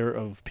buyer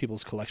of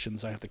people's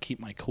collections, I have to keep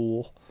my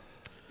cool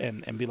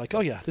and be like,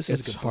 oh yeah, this is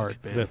It's a good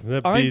hard, book.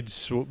 man.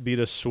 That bead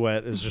of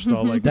sweat is just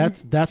all like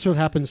That's what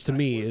happens to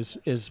me is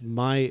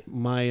my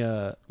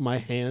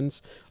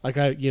hands, like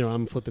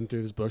I'm flipping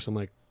through these books, I'm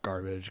like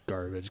garbage.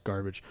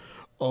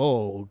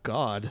 Oh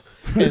God.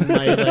 And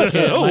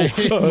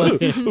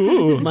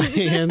my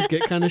hands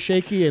get kind of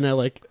shaky and I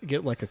like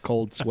get like a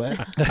cold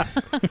sweat.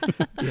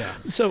 Yeah.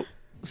 So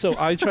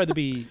I try to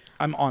be.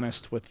 I'm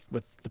honest with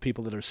the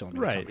people that are selling me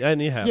the right, comics.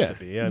 and you have Yeah. to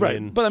be. I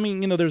right. mean, But I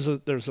mean, there's a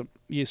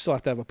you still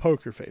have to have a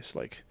poker face.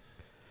 Like,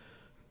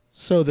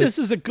 So this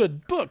is a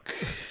good book.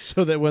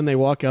 so that when they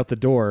walk out the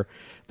door,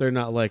 they're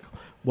not like,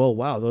 well,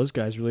 wow, those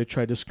guys really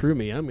tried to screw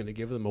me. I'm going to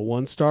give them a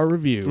 1-star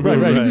review.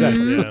 Right,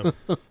 exactly.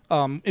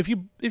 Yeah. If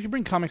you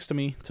bring comics to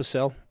me to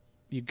sell,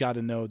 you got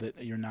to know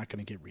that you're not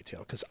going to get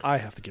retail because I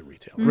have to get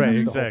retail. Right,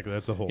 That's the whole- exactly.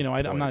 That's the whole.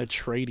 I'm point. not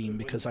trading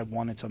because I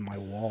want it on my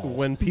wall.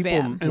 When people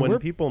Bam. And when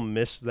we're- people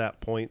miss that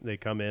point, they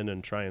come in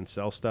and try and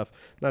sell stuff,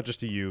 not just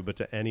to you, but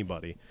to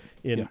anybody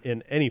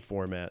in any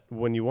format.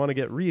 When you want to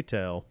get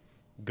retail,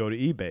 go to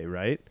eBay,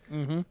 right?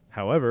 Mm-hmm.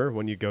 However,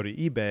 when you go to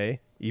eBay,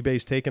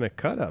 eBay's taking a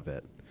cut of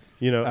it.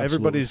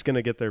 Everybody's going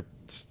to get their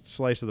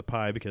slice of the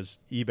pie because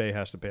eBay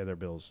has to pay their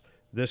bills.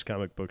 This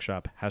comic book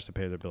shop has to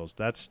pay their bills.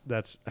 That's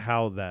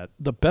how that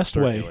The best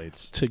way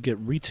circulates. to get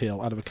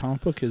retail out of a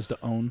comic book is to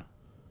own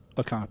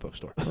a comic book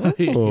store.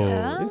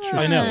 Yeah.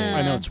 I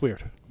know it's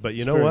weird. But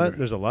you It's know very what? weird.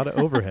 There's a lot of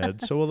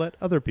overhead, so we'll let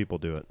other people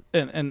do it.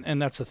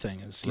 And that's the thing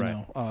is,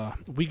 Right.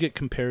 we get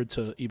compared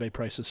to eBay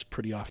prices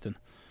pretty often,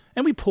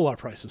 and we pull our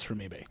prices from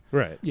eBay.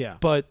 Right. Yeah.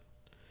 But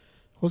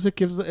Well,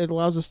 it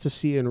allows us to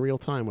see in real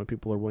time what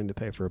people are willing to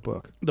pay for a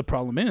book. the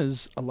problem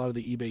is a lot of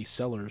the eBay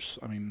sellers.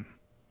 I mean,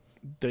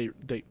 they're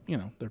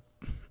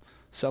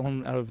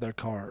selling out of their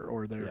car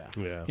or they're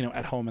Yeah.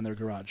 at home in their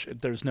garage.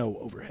 There's no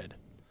overhead.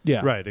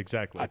 Yeah. Right,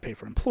 exactly. I pay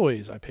for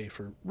employees. I pay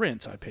for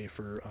rent. I pay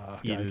for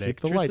keep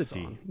the lights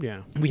on.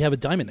 Yeah. We have a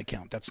diamond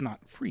account. That's not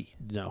free.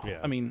 No. Yeah.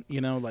 I mean,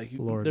 like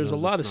Lord there's a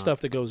knows lot it's of not. stuff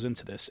that goes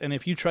into this. And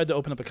if you tried to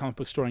open up a comic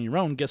book store on your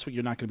own, guess what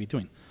you're not going to be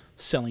doing?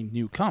 Selling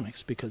new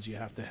comics, because you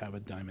have to have a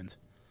diamond.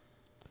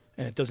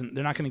 And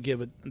they're not going to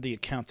give the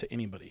account to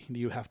anybody.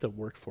 You have to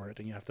work for it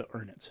and you have to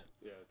earn it,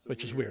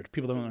 which is weird.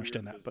 People don't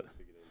understand that. But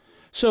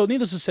so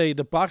needless to say,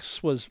 the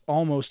box was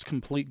almost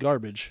complete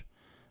garbage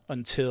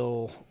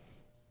until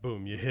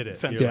boom, you hit it.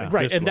 Fence. You're like,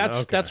 right, this and one,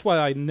 that's why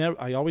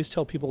I always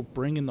tell people,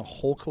 bring in the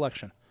whole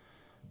collection.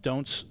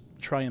 Don't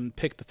try and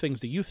pick the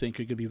things that you think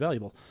are going to be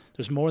valuable.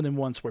 There's more than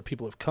once where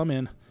people have come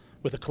in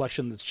with a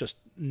collection that's just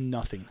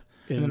nothing.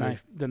 And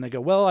then they go,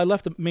 well, I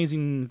left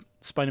Amazing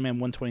Spider-Man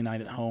 129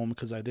 at home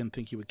because I didn't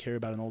think you would care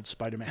about an old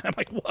Spider-Man. I'm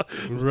like, what?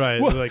 Right,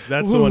 like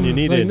that's the one you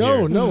need like, in no,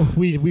 here. No,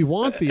 we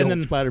want the and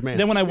old Spider-Man.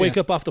 Then when I wake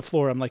up off the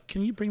floor, I'm like,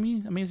 can you bring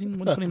me Amazing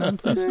 129,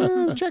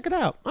 please? Check it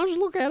out. I'll just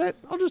look at it.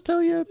 I'll just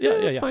tell you.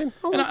 It's fine.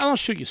 I'll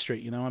shoot you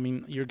straight. I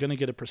mean, you're going to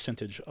get a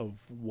percentage of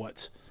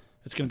what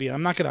it's going to be.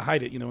 I'm not going to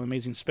hide it.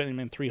 Amazing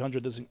Spider-Man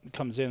 300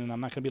 comes in, and I'm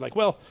not going to be like,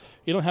 well,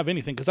 you don't have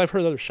anything, because I've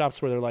heard other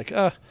shops where they're like,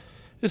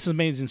 this is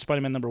Amazing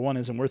Spider-Man #1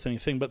 isn't worth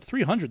anything, but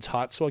 300's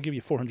hot, so I'll give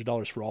you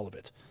 $400 for all of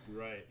it.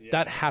 Right. Yeah.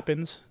 That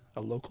happens,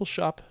 a local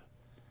shop,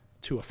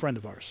 to a friend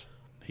of ours.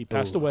 He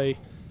passed away.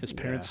 His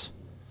parents,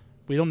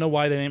 we don't know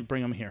why they didn't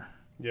bring him here.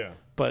 Yeah.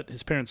 But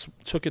his parents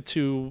took it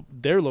to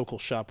their local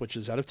shop, which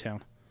is out of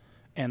town,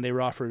 and they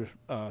were offered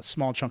a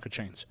small chunk of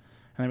change.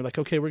 And they were like,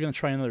 okay, we're going to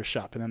try another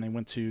shop. And then they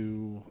went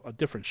to a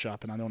different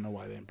shop, and I don't know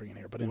why they didn't bring it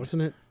here. But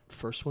wasn't it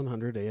First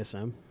 100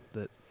 ASM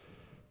that...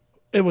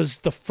 It was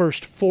the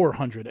first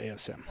 400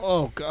 ASM.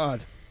 Oh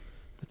God,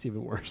 that's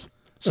even worse.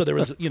 So there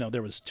was,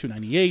 there was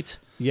 298.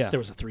 Yeah. There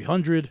was a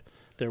 300.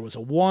 There was a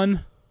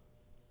 1.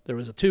 There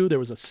was a 2. There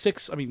was a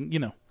 6. I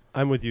mean,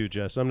 I'm with you,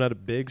 Jess. I'm not a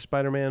big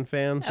Spider-Man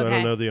fan, so I Okay.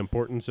 don't know the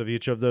importance of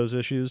each of those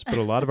issues, but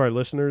a lot of our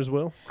listeners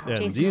will.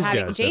 And these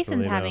guys Jason's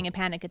definitely having know. a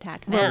panic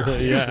attack now.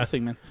 Here's the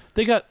thing, man.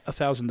 They got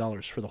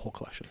 $1,000 for the whole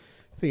collection.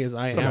 Thing is,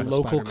 I From am a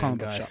local Spider-Man comic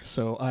book guy, shop.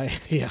 so I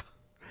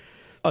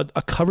A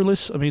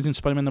coverless Amazing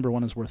Spider-Man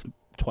 #1 is worth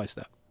twice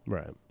that.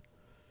 Right.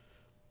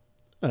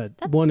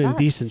 one in sucks.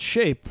 decent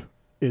shape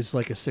is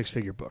like a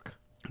 6-figure book.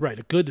 Right.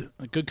 A good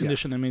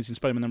condition Amazing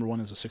Spider-Man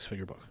 #1 is a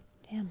 6-figure book.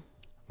 Damn.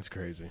 That's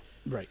crazy.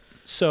 Right.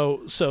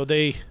 So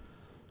they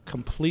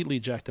completely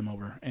jacked them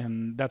over,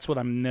 and that's what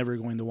I'm never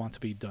going to want to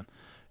be done.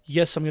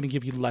 Yes, I'm going to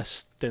give you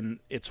less than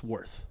it's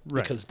worth,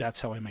 Right. because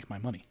that's how I make my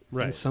money.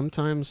 Right. And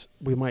sometimes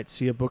we might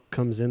see a book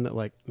comes in that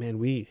like, man,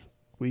 we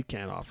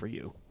can't offer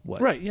you what.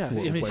 Right, yeah.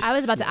 what- I mean, what- I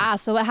was about to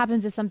ask. So what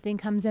happens if something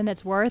comes in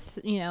that's worth,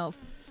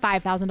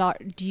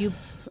 $5,000? Do you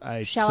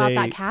I shell say,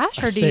 out that cash,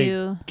 I or do say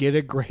you? get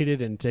it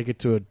graded and take it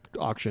to an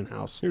auction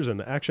house? Here's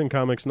an Action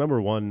Comics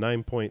 #1,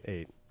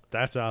 9.8.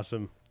 That's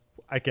awesome.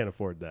 I can't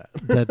afford that.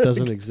 That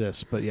doesn't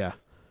exist, but yeah.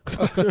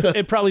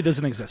 it probably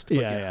doesn't exist. But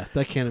Yeah.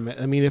 That can't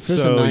imagine. I mean, if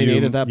there's so a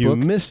 9.8 of that you book,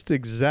 missed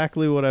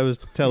exactly what I was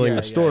telling Yeah,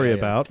 the story yeah.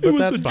 about, but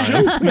that's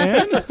fine. Joke,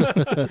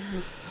 man.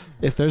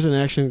 if there's an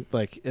action,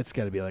 like, it's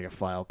got to be like a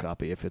file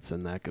copy if it's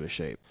in that good a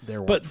shape.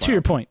 But to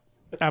your point,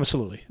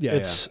 absolutely. Yeah,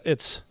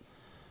 It's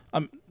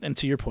and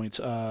to your point,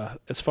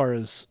 as far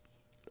as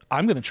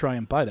I'm going to try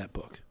and buy that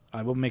book,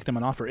 I will make them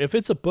an offer. If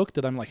it's a book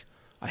that I'm like,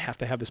 I have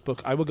to have this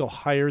book, I will go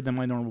higher than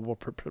my normal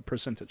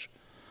percentage,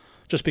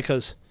 just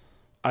because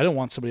I don't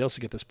want somebody else to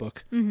get this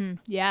book.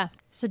 Mm-hmm. Yeah.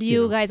 So do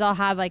you guys all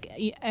have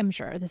I'm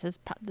sure this is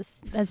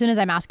this. As soon as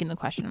I'm asking the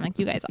question, I'm like,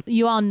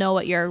 you all know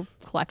what your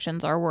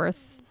collections are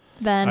worth,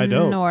 then, I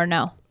don't. or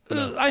no?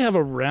 I have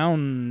a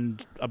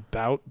round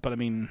about, but I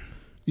mean,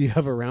 You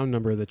have a round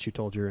number that you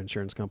told your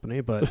insurance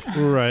company, but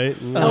Right.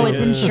 Oh, it's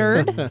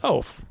insured.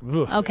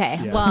 Okay.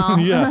 Yeah. Well.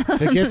 yeah.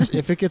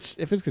 if it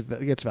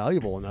gets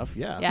valuable enough,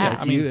 yeah. Yeah.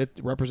 I mean, it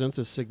represents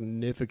a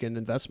significant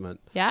investment.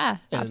 Yeah.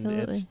 And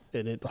Absolutely.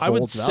 it holds I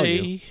would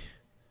value. say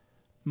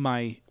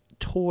my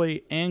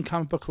toy and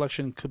comic book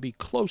collection could be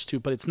close to,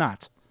 but it's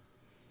not.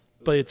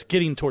 But it's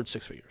getting towards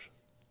 6 figures.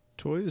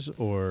 Toys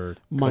or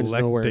Mine's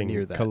nowhere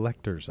near that.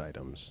 collector's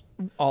items?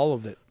 All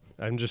of it.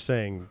 I'm just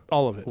saying,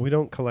 All of it. we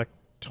don't collect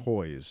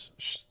toys.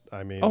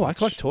 I mean, Oh, I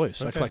collect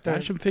toys. I Okay, collect fair.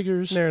 action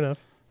figures. Fair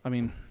enough. I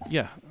mean,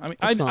 yeah. I mean,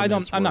 That's not I don't.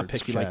 mince I'm not words,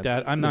 picky like Chad.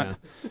 that. I'm not.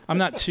 Yeah. I'm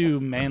not too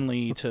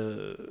manly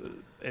to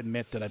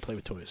admit that I play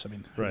with toys. I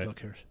mean, who the Right. hell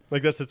cares?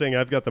 Like, that's the thing.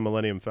 I've got the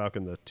Millennium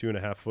Falcon, the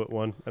 2.5-foot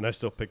one, and I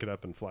still pick it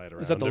up and fly it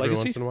around. Is that the every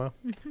Legacy? once in a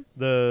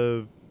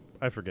while.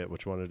 I forget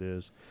which one it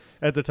is.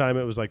 At the time,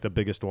 it was like the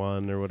biggest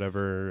one or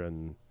whatever,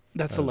 and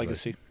That's I a was like,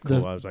 legacy.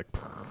 cool. I was like,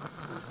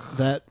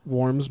 That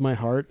warms my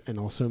heart and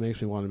also makes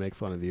me want to make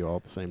fun of you all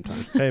at the same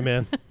time. hey,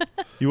 man,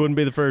 you wouldn't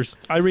be the first.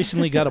 I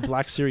recently got a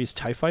Black Series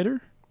TIE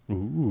Fighter.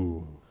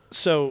 Ooh.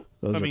 So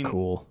Those I are mean,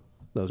 cool.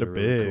 Those They're are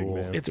really big, cool.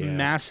 man. it's Yeah.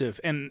 massive,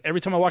 and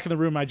every time I walk in the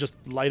room, I just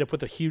light up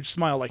with a huge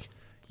smile, like,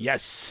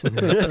 yes,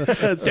 there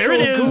That's it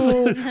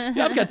is.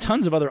 Yeah, I've got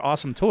tons of other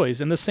awesome toys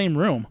in the same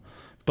room,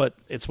 but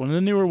it's one of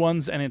the newer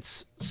ones, and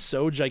it's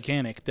so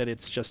gigantic that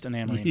it's just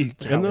enamoring. You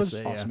how And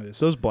those- awesome it is.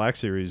 Those Black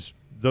Series,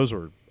 those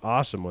were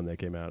awesome when they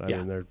came out. I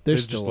mean, they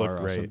still just look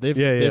awesome. great.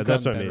 They've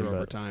that's gotten what I better mean,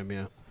 over time.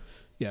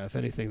 Yeah. If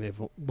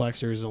anything, Black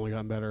Series has only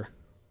gotten better.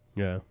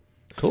 Yeah.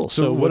 Cool.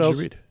 So what else?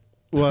 You read?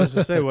 Well, I was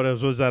going to say, what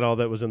else was that? All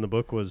that was in the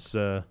book was.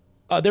 There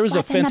was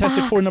a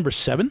Fantastic Four number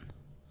 7.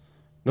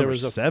 There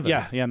was 7.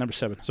 Yeah, number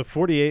 7. So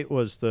 48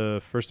 was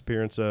the first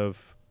appearance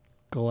of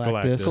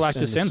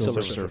Galactus and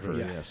Silver Surfer. Surfer.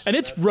 Yes. And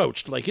it's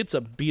roached. Like, it's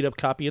a beat up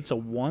copy. It's a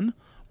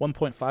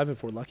 1.5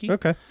 if we're lucky.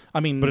 Okay. I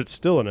mean, but it's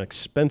still an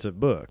expensive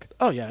book.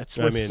 Oh yeah, it's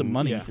worth some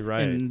money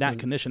in that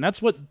condition.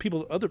 That's what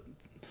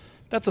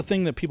that's a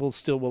thing that people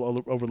still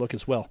will overlook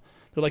as well.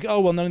 They're like,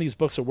 oh well, none of these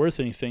books are worth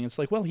anything. It's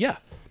like, well, yeah,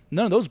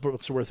 none of those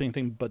books are worth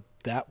anything, but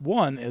that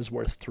one is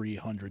worth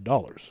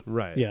 $300.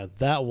 Right. Yeah,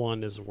 that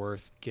one is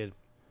worth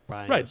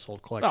buying this whole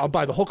collection. I'll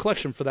buy the whole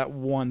collection for that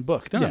one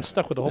book. Then I'm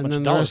stuck with a whole bunch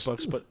of dollar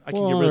books, but I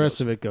can get rid of the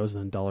rest of it goes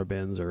in dollar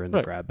bins or in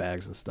the grab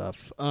bags and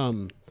stuff.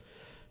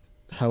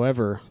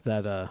 However,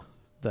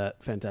 that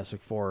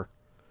Fantastic Four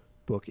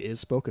book is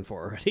spoken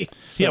for already.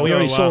 So, yeah, we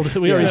already sold.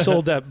 We already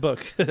sold that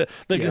book.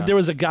 There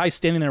was a guy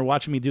standing there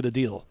watching me do the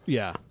deal.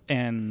 Yeah,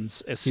 and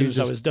as soon as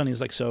I was done, he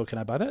was like, "So, can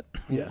I buy that?"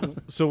 Yeah.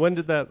 So when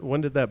did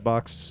that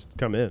box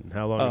come in?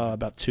 How long?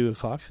 About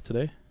 2:00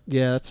 today.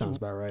 Yeah, that sounds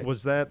about right.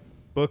 Was that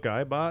book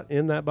I bought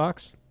in that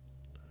box?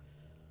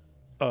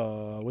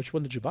 Which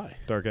one did you buy?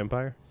 Dark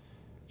Empire.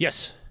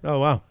 Yes. Oh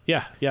wow.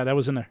 Yeah, that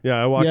was in there. Yeah,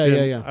 I walked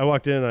in. Yeah. I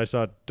walked in and I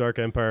saw Dark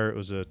Empire. It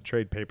was a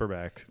trade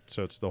paperback,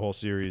 so it's the whole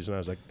series. And I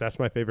was like, "That's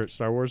my favorite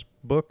Star Wars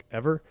book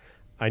ever.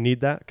 I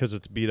need that because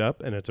it's beat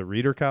up and it's a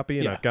reader copy,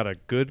 and I've got a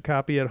good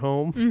copy at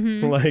home.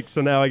 Mm-hmm.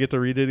 So now I get to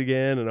read it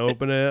again and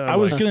open it. I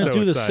was gonna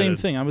do the same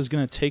thing. I was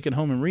gonna take it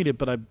home and read it,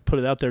 but I put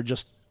it out there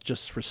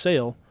just for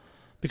sale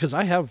because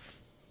I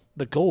have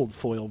the gold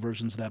foil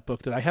versions of that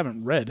book that I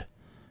haven't read.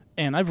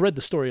 And I've read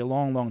the story a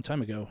long, long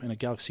time ago in a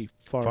galaxy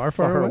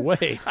far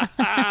away.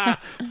 But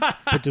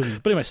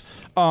anyways,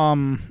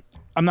 I'm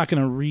not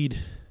going to read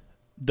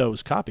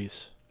those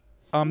copies.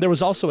 There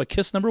was also a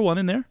Kiss number 1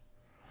 in there.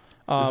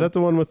 Is that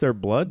the one with their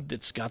blood?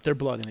 It's got their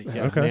blood in it,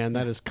 yeah. Okay. Man,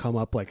 that has come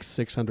up like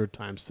 600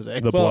 times today.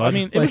 Blood? I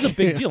mean, it was a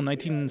big deal.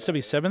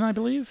 1977, I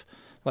believe.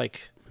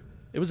 Like...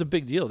 It was a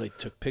big deal. They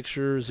took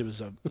pictures. It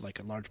was a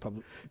large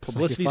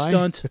publicity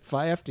stunt. If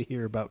I have to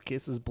hear about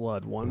Kiss's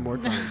blood one more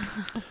time.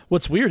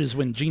 What's weird is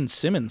when Gene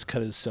Simmons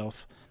cut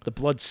himself, the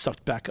blood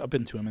sucked back up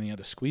into him and he had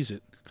to squeeze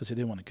it because he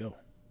didn't want to go.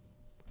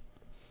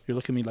 You're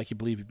looking at me like you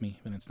believe me,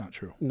 and it's not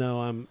true. No,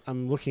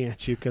 I'm looking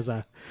at you because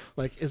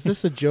is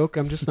this a joke?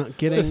 I'm just not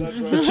getting.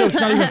 The joke's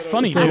not even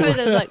funny,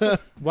 dude.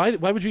 Why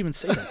would you even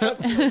say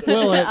that?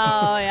 Well,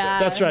 yeah.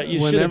 That's right. You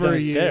should have done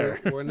it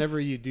there.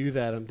 Whenever you do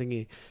that, I'm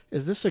thinking,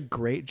 is this a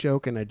great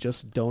joke and I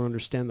just don't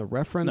understand the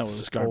reference? No, it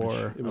was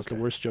garbage. It was the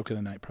worst joke of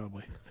the night,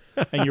 probably.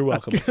 And you're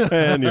welcome.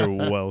 And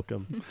you're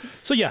welcome.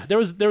 So yeah, there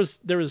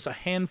was a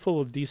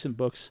handful of decent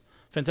books.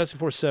 Fantastic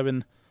Four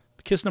 7,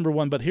 Kiss number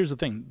 1, but here's the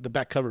thing: the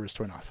back cover is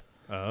torn off.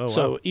 Oh,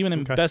 so even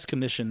in best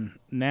condition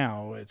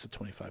now, it's a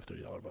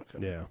 $25-$30 book.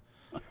 Yeah.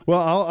 Well,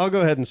 I'll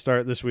go ahead and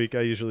start this week.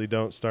 I usually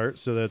don't start,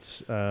 so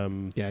that's.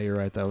 Yeah, you're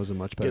right. That was a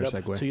much better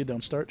segue. segue. Till you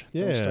don't start.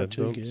 Yeah,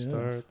 don't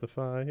start the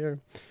fire.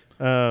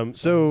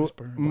 So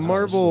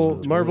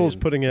Marvel's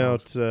putting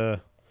out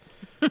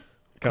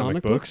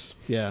comic books.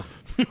 Yeah.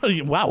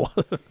 Wow.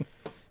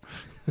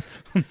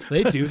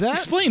 They do that?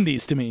 Explain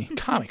these to me.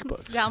 Comic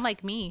books. Sound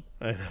like me.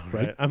 I know,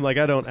 right? I'm like,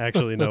 I don't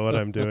actually know what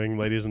I'm doing,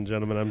 ladies and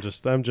gentlemen. I'm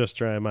just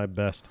trying my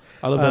best.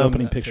 I love that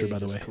opening picture, by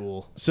the way.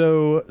 Cool.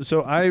 So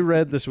I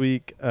read this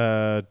week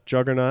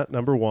Juggernaut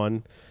number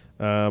 1,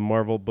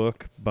 Marvel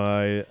book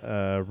by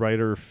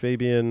writer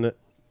Fabian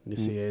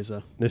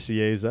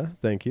Nicieza.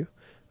 Thank you.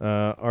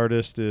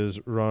 Artist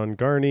is Ron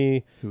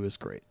Garney, who is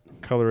great.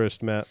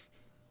 Colorist Matt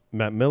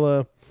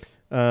Milla.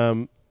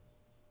 And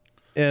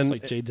it's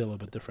like Jay Dilla,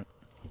 but different.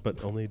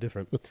 But only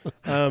different. But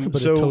a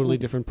totally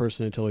different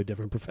person, a totally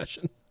different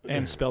profession.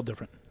 And spelled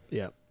different.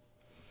 Yeah.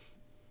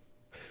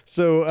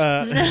 So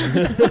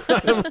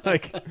I'm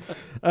like,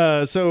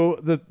 so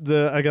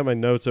I got my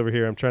notes over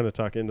here. I'm trying to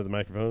talk into the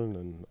microphone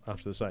and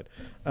off to the side.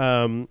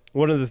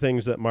 One of the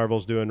things that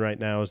Marvel's doing right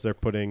now is they're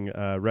putting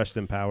Rest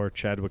in Power,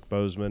 Chadwick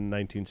Boseman,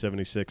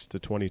 1976 to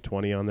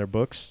 2020 on their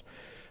books,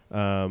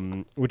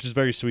 which is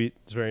very sweet.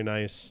 It's very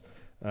nice.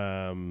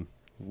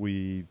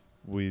 We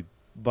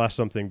lost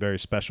something very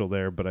special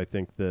there, but I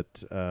think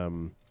that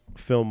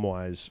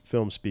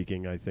film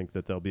speaking, I think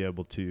that they'll be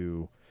able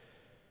to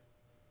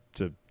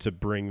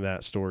bring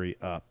that story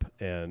up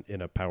and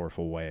in a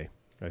powerful way.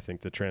 I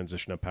think the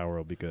transition of power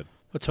will be good.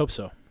 Let's hope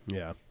so.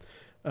 Yeah.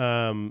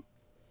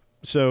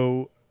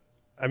 So,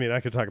 I mean,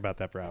 I could talk about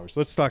that for hours.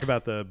 Let's talk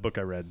about the book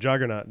I read,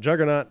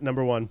 Juggernaut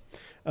number 1.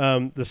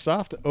 The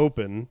soft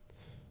open.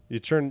 You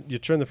turn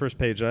the first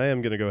page, and I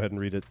am going to go ahead and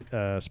read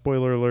it.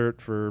 Spoiler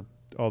alert for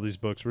all these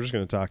books. We're just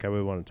going to talk how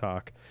we want to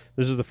talk.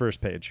 This is the first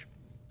page.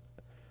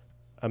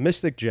 A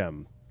mystic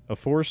gem, a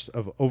force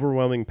of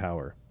overwhelming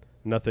power.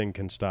 Nothing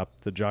can stop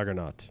the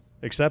Juggernaut,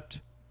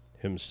 except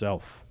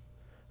himself.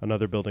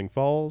 Another building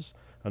falls,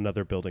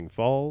 another building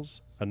falls,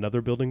 another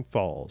building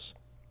falls.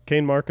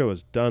 Cain Marko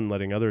is done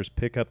letting others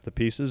pick up the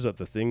pieces of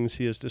the things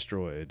he has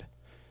destroyed.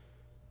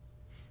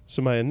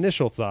 So my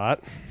initial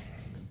thought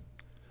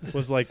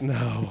was like,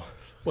 no.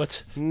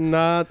 What?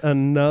 Not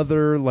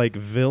another like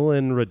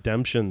villain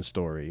redemption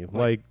story.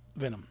 Like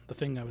Venom, the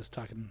thing I was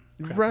talking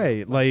crap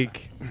right, about last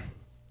like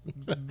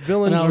time.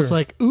 villains. And I was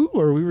like, ooh,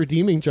 are we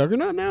redeeming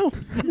Juggernaut now?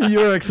 you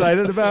were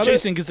excited about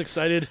Jason gets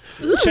excited.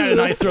 Chad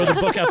and I throw the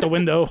book out the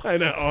window. it? I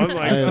know. I'm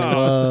like, I oh.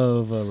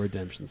 love a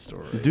redemption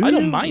story. Do I you?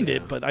 don't mind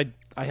it, but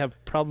I have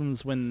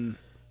problems when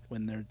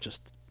they're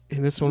just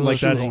And it's one of Like,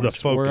 those that's the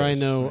things where I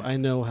focus.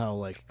 know how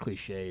like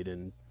cliched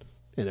and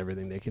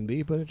everything they can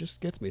be, but it just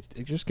gets me.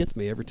 It just gets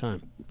me every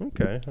time.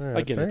 Okay, all right,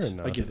 I get fair it.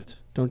 enough. I get it.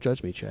 Don't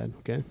judge me, Chad.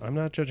 Okay. I'm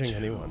not judging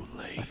anyone.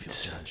 I feel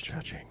judged.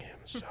 Judging him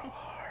so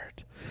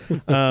hard.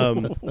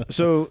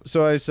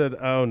 So I said,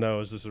 oh no,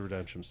 is this a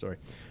redemption story?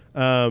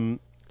 So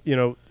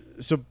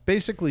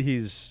basically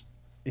he's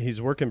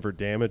working for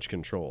Damage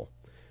Control.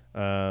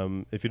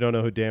 If you don't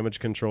know who Damage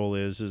Control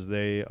is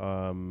they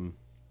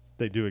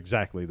do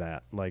exactly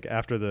that. Like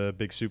after the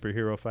big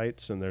superhero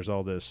fights and there's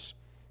all this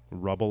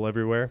rubble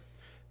everywhere,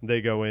 they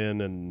go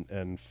in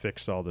and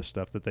fix all the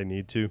stuff that they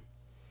need to.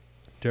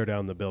 Tear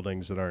down the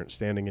buildings that aren't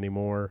standing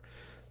anymore,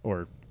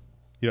 or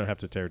you don't have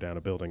to tear down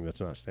a building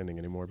that's not standing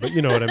anymore, but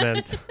you know what I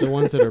meant. The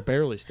ones that are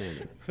barely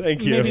standing.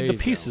 Thank you. Maybe There the you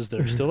pieces that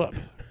are still up.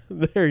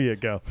 There you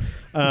go.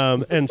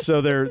 And so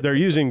they're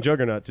using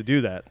Juggernaut to do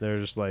that. They're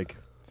just like,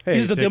 hey,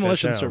 He's the take that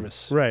demolition down.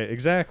 service. Right,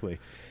 exactly.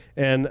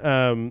 And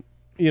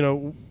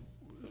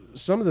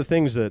some of the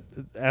things that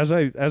as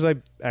I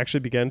actually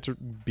began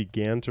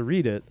to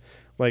read it,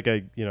 like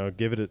I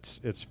give it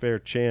its fair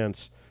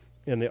chance,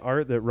 and the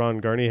art that Ron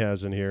Garney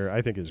has in here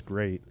I think is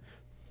great.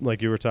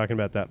 Like you were talking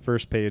about that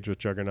first page with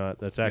Juggernaut,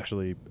 that's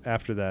actually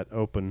after that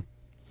open.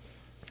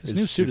 His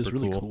new suit is super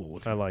really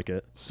cool. I like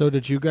it. So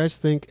did you guys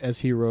think as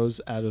he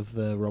rose out of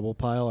the rubble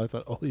pile, I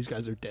thought, oh, these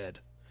guys are dead.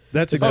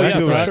 That's Oh, yeah,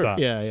 exactly for what sure. I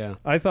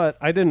thought. Yeah.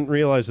 I didn't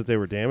realize that they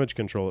were Damage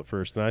Control at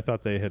first, and I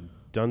thought they had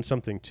done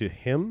something to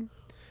him,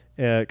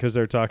 because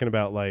they're talking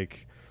about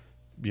like,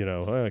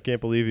 I can't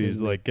believe he's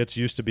Mhm. like gets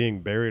used to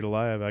being buried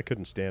alive. I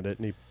couldn't stand it,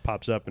 and he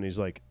pops up and he's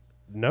like,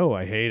 "No,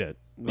 I hate it."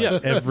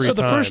 Like, every so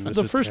the time. first This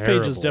the is first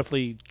page is terrible.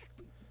 definitely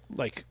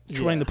like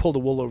trying to pull the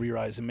wool over your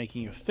eyes and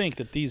making you think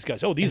that these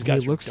guys And guys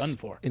he are looks, done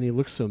for. And he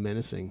looks so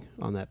menacing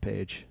on that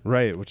page.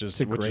 right, which is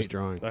It's a which great is,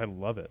 drawing. I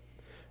love it.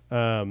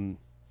 And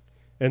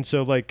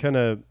so like kind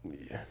of,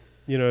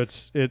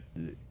 it's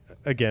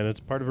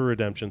part of a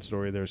redemption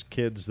story. There's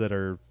kids that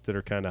are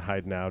kind of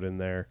hiding out in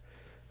there,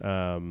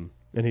 and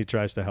he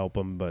tries to help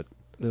them, but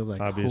They're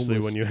like obviously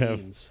homeless when you have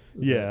teens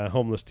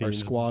homeless that are teens.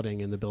 squatting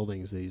in the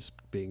buildings that he's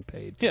being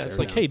paid. to Yeah, it's tear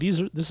like, down. hey,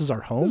 this is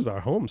our home. This is our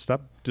home.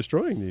 Stop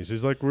destroying these.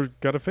 He's like, we've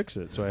got to fix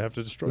it, so I have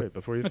to destroy it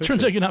before you It fix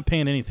turns it. out you're not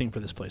paying anything for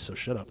this place, so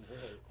shut up.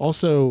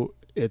 Also,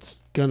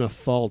 it's gonna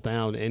fall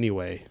down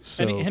anyway.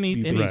 So and he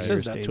you being says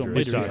here that is to him dangerous. later.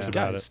 He's talks like,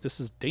 about guys, this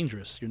is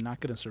dangerous. You're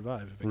not going to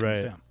survive if it Right.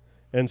 comes down.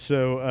 And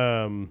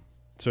so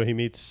he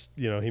meets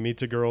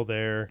a girl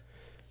there,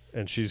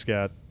 and she's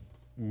got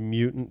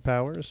mutant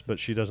powers, but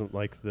she doesn't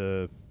like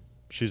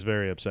she's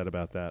very upset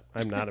about that.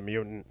 I'm not a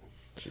mutant.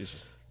 She's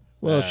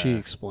Well, she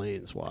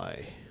explains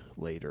why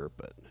later,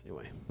 but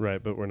anyway.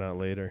 right, but we're not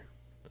later.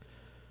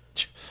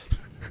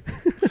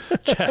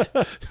 Chad,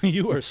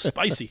 you are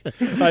spicy.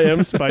 I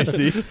am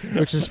spicy.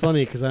 Which is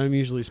funny because I'm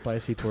usually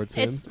spicy towards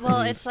him.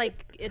 It's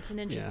an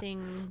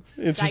interesting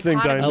Interesting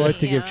I dynamic. like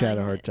to give yeah, Chad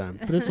a hard time,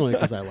 but it's only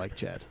because I like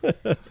Chad.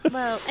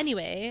 Well,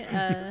 anyway,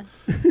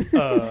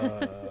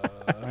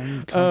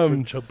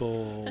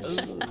 Uncomfortable.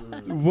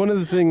 One of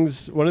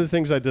the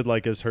things I did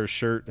like is her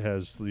shirt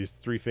has these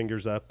 3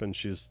 fingers up, and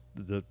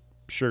the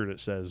shirt it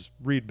says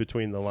 "read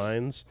between the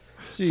lines,"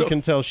 so you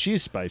can tell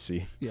she's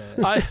spicy.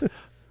 Yeah.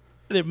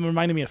 It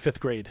reminded me of 5th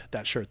grade,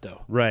 that shirt,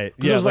 though. Right?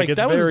 'Cause Yeah, it was like it's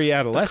that very was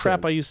adolescent. the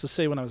crap I used to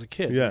say when I was a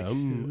kid. Yeah,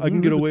 Like, I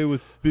can get away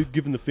with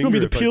giving the finger. me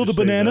to if I peel just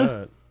the say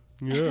banana?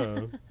 that.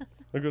 Yeah,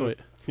 I go. Wait.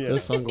 Yeah,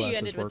 Those You sunglasses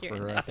ended with work your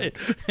for her, I index.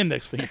 think.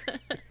 index finger.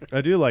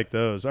 I do like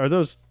those. Are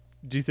those?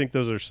 Do you think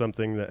those are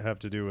something that have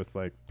to do with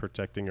like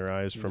protecting her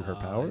eyes from her No,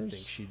 powers? I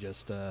think she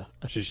just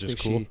She's just think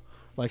cool. She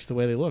likes the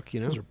way they look,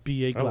 Those are BA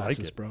I like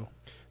glasses, it. bro.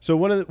 So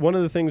one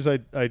of the things I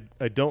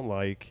don't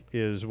like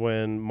is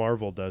when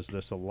Marvel does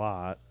this a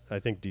lot. I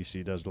think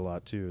DC does it a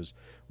lot too. Is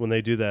when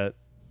they do that,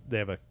 they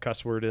have a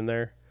cuss word in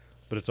there,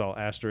 but it's all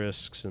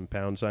asterisks and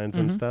pound signs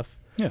and stuff.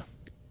 Yeah.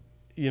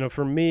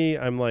 For me,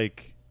 I'm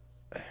like,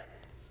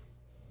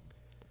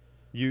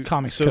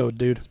 Comics code,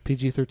 dude. It's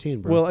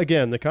PG-13, bro. Well,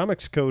 again, the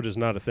comics code is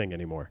not a thing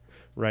anymore,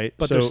 right?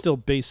 But so they're still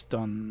based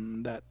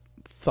on that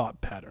thought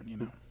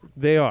pattern,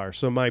 They are.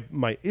 So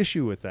my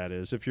issue with that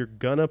is if you're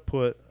gonna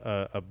put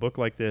a book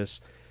like this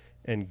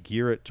and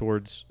gear it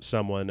towards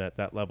someone at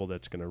that level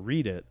that's gonna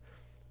read it,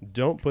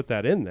 don't put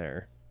that in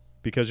there,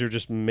 because you're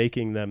just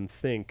making them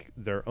think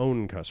their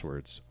own cuss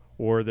words,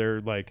 or they're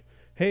like,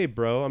 "Hey,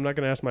 bro, I'm not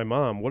gonna ask my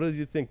mom. What do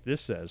you think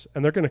this says?"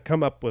 And they're gonna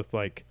come up with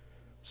like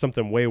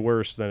something way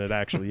worse than it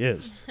actually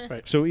is.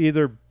 Right. So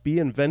either be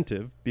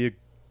inventive,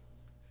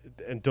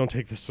 and don't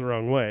take this the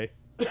wrong way.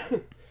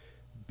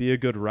 be a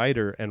good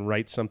writer and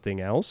write something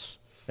else,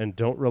 and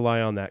don't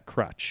rely on that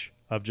crutch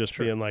of just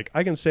being like,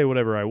 I can say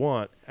whatever I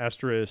want,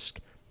 asterisk,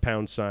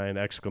 £!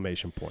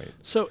 Exclamation point.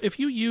 So if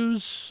you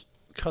use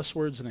cuss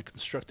words in a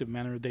constructive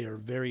manner, they are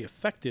very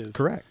effective.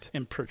 Correct.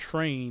 In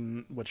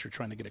portraying what you're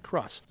trying to get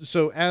across.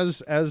 So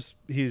as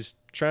he's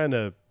trying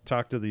to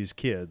talk to these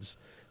kids,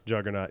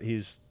 Juggernaut,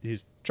 he's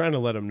trying to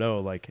let them know,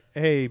 like,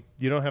 hey,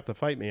 you don't have to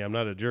fight me. I'm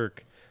not a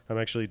jerk. I'm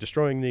actually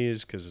destroying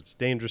these because it's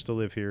dangerous to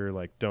live here.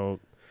 Like,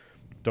 don't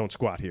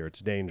squat here.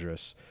 It's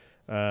dangerous.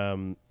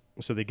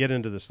 So they get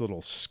into this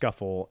little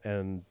scuffle,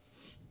 and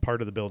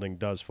part of the building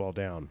does fall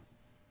down.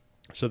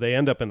 So they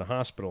end up in the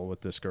hospital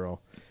with this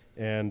girl.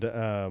 And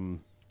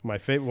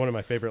one of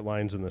my favorite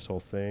lines in this whole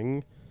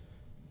thing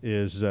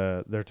is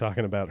they're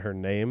talking about her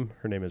name.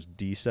 Her name is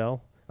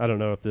D-Cell. I don't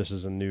know if this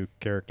is a new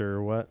character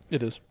or what.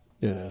 It is.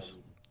 It is.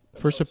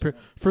 First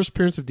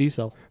appearance of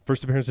D-Cell.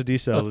 First appearance of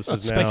D-Cell. This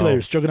is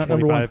Speculators, Juggernaut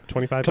number one.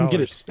 $25. Come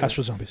get it,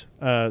 Astro Zombies.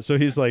 So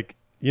he's like,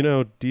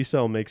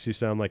 D-Cell makes you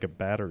sound like a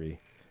battery.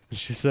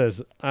 She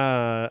says,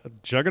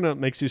 Juggernaut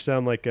makes you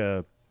sound like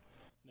a...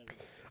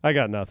 I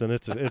got nothing.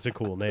 It's a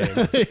cool name.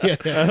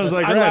 I was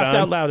like, I laughed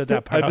out loud at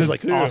that part. I was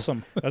like,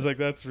 awesome. I was like,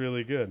 that's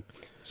really good.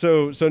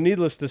 So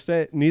needless to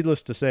say,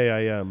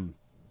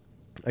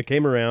 I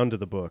came around to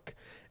the book,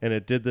 and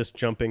it did this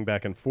jumping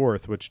back and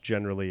forth, which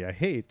generally I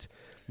hate,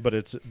 but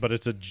it's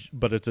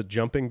a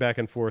jumping back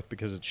and forth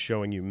because it's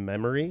showing you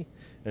memory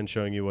and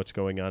showing you what's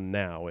going on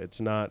now.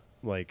 It's not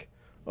like,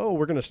 oh,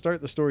 we're going to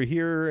start the story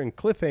here and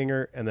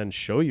cliffhanger and then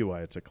show you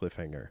why it's a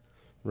cliffhanger.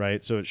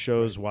 Right, so it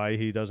shows why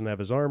he doesn't have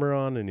his armor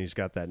on, and he's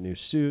got that new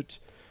suit.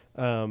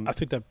 I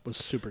think that was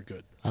super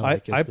good.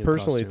 I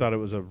personally thought it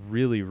was a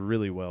really,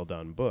 really well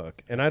done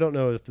book, and I don't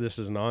know if this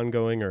is an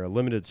ongoing or a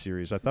limited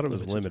series. I thought it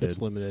was limited.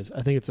 It's limited.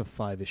 I think it's a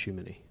 5-issue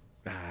mini.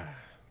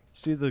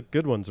 See, the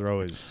good ones are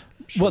always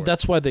short. Well,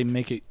 that's why they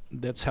make it.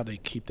 That's how they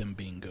keep them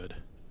being good.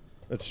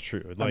 That's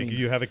true. Like,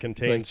 you have a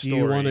contained story. Do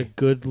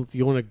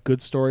you want a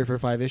good story for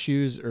 5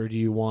 issues, or do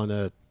you want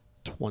a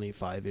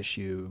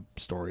 25-issue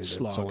story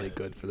that's only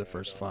good for the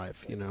first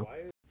 5,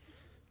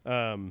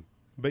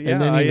 But yeah,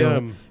 and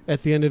then,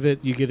 at the end of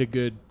it, you get a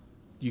good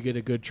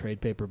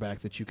trade paperback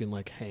that you can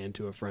like hand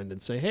to a friend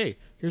and say, "Hey,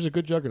 here's a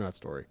good Juggernaut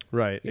story."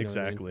 Right,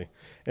 exactly.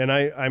 I mean? And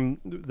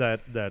I'm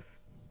that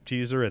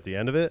teaser at the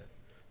end of it,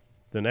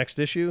 the next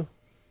issue,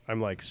 I'm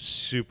like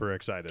super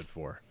excited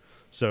for.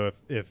 So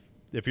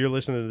if you're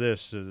listening to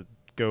this,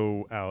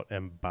 go out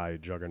and buy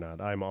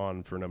Juggernaut. I'm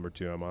on for number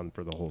 2. I'm on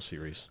for the whole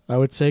series. I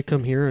would say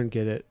come here and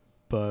get it,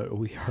 but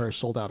we are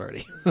sold out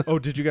already. Oh,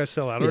 did you guys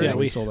sell out already? Yeah,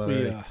 we sold out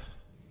already.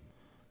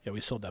 We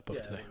sold that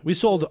book today. We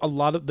sold a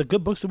lot of the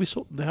good books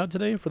that they had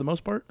today, for the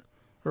most part,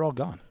 are all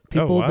gone.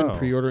 People have been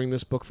pre-ordering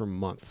this book for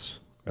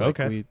months.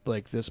 Okay.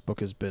 This book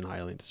has been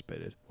highly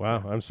anticipated.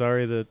 Wow. I'm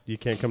sorry that you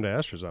can't come to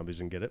Astro Zombies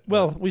and get it.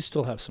 Well, we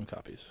still have some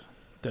copies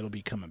that'll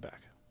be coming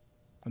back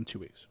in 2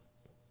 weeks.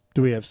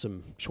 Do we have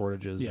some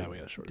shortages? Yeah, we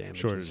have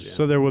shortages. Yeah.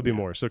 So there will be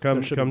more. So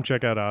come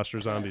check out Astro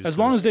Zombies. As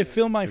long as they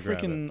fill my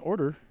freaking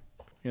order,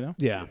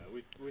 Yeah.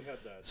 We had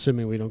that.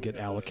 Assuming we don't get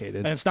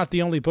allocated. And it's not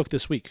the only book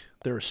this week.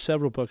 There are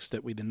several books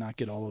that we did not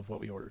get all of what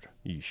we ordered.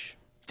 Yeesh.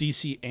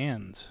 DC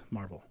and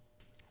Marvel.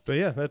 But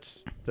yeah,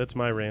 that's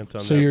my rant on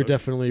that. So you're book.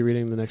 Definitely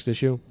reading the next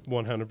issue?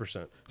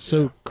 100%.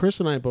 So Chris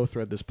and I both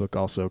read this book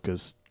also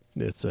because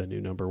it's a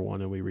new number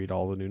 1 and we read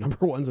all the new number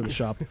 1s in the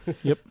shop.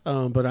 Yep.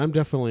 But I'm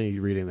definitely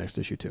reading the next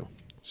issue too.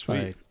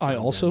 Sweet. I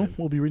also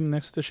will be reading the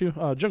next issue.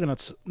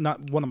 Juggernaut's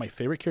not one of my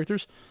favorite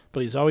characters,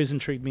 but he's always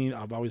intrigued me.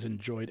 I've always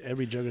enjoyed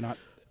every Juggernaut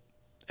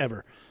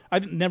ever. I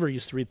never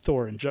used to read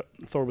Thor, and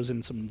Thor was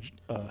in some...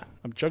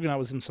 Juggernaut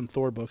was in some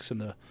Thor books in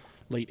the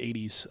late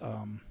 80s,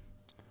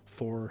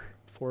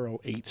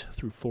 408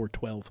 through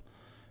 412.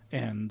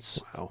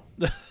 And... Wow.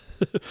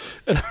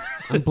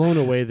 I'm blown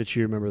away that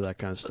you remember that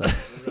kind of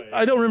stuff.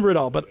 I don't remember it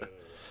all, but...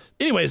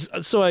 Anyways,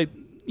 so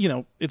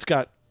it's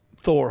got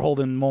Thor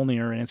holding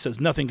Mjolnir, and it says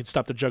nothing can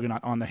stop the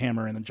Juggernaut on the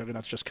hammer, and the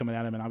Juggernaut's just coming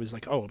at him, and I was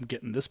like, oh, I'm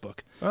getting this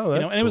book. Oh,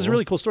 that's and it was a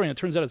really cool story, and it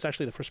turns out it's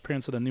actually the first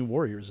appearance of the New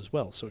Warriors as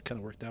well, so it kind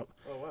of worked out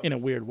in a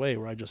weird way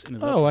where I just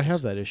ended up... Oh, I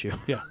have that issue.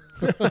 Yeah.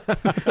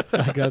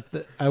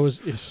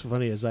 It's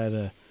funny as I had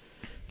a...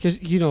 Because,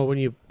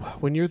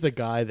 when you're the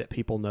guy that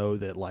people know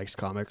that likes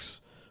comics,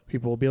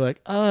 people will be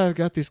like, oh, I've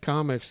got these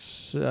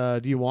comics,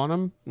 do you want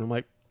them? And I'm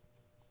like,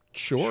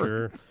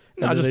 sure.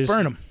 No, just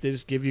burn them. They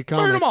just give you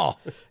comics. Burn them all.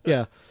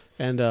 Yeah.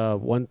 And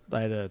I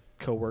had a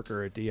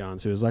coworker at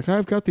Dion's who was like,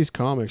 I've got these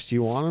comics. Do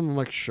you want them? I'm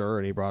like, sure.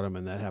 And he brought them,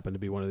 and that happened to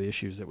be one of the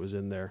issues that was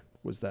in there,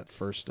 was that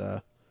first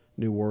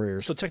New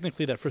Warriors. So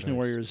technically that first New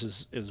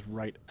Warriors is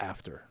right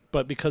after.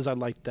 But because I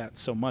liked that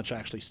so much, I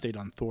actually stayed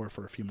on Thor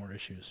for a few more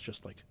issues.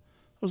 Just like,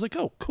 I was like,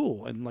 oh,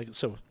 cool. And like,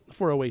 so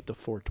 408 to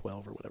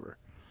 412 or whatever.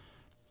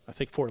 I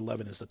think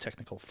 411 is the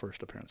technical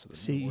first appearance of the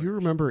See, New Warriors. You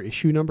remember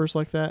issue numbers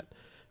like that?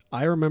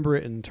 I remember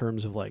it in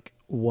terms of like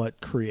what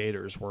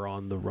creators were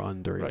on the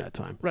run during that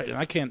time. Right, and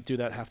I can't do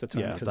that half the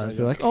time. Yeah, because I'd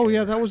be like, oh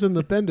yeah, that was in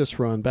the Bendis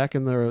run back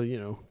in the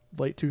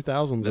late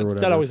 2000s or whatever.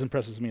 That always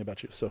impresses me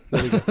about you. So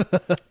there we go.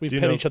 We've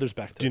paid each other's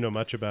back. Do you know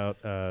much about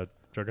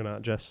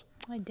Juggernaut, Jess?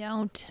 I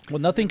don't. Well,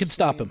 nothing can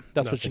stop him.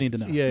 That's what you need to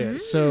know. Yeah.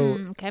 So,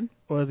 okay.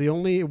 Well, the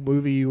only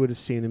movie you would have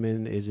seen him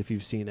in is if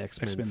you've seen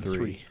X-Men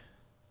 3.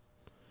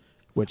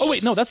 Which oh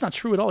wait, no, that's not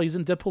true at all. He's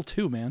in Deadpool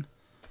 2, man.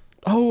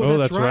 Oh,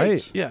 that's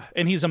right. Yeah,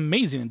 and he's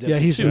amazing in Deadpool 2. Yeah,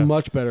 he's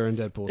much better in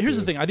Deadpool 2. Here's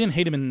the thing. I didn't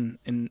hate him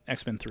in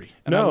X-Men 3.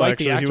 And no, I like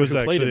actually, the actor he was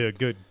who played actually him. a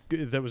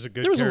good. That was a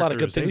good. There was a lot of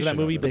good things in that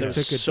movie, but They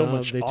there's so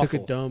much They awful. took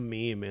a dumb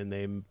meme and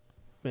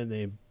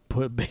they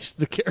based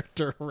the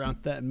character around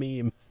that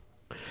meme,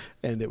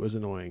 and it was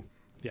annoying.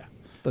 Yeah.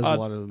 There's a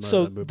lot of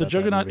so the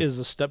Juggernaut is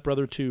a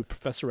stepbrother to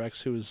Professor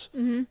X, who is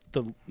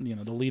the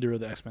leader of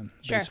the X-Men,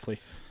 basically.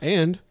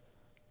 And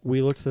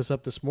we looked this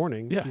up this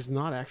morning. Yeah. He's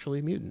not actually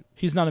a mutant.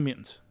 He's not a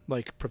mutant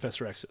like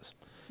Professor X is.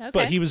 Okay.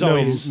 But he was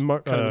always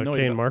kind of annoyed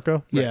Kane about Marco?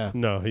 Right. Yeah.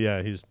 No,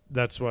 yeah,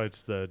 that's why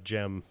it's the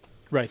gem.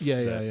 Right.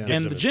 Yeah. gives And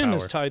him the his gem power.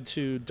 is tied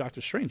to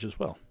Doctor Strange as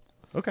well.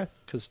 Okay.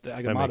 Because the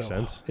That Agamotto. makes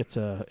sense. It's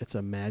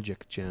a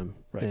magic gem,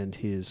 Right. and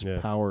his Yeah.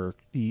 power.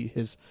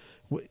 It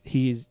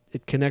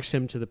connects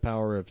him to the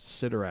power of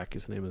Sidorak,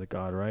 is the name of the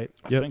god, right?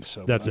 I Yep, think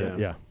so. That's but it.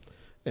 Yeah.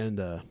 And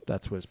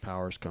that's where his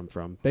powers come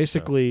from.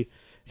 Basically,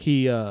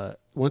 he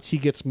once he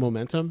gets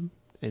momentum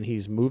and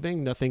he's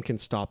moving, nothing can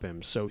stop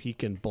him. So he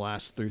can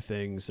blast through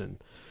things,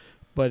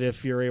 but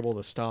if you're able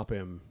to stop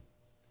him,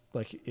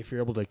 like if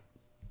you're able to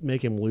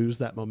make him lose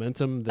that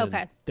momentum,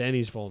 then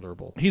he's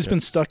vulnerable. He's been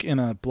stuck in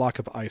a block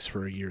of ice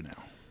for a year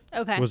now.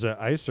 Okay. Was it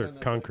ice or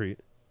concrete?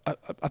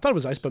 I thought it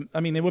was ice, but I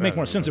mean, it would make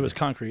more sense if it was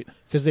concret.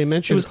 Because they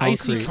mentioned was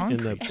icy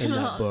concrete in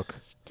that book.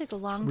 It took a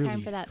long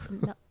time for that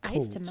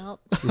ice to melt.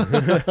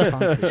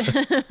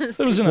 It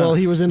was in Well,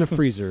 he was in a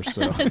freezer,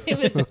 so He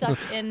was stuck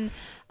in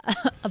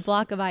a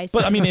block of ice.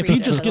 But I mean, if he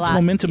freezer just for the gets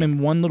last momentum year. in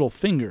one little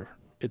finger,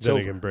 it's Then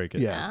over. he can break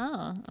it.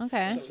 yeah. Oh,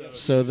 okay.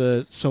 So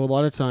a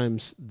lot of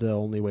times the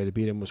only way to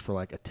beat him was for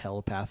like a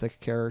telepathic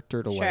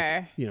character to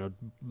Sure.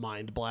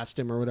 mind blast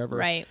him or whatever.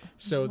 Right.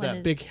 So What that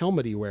is- big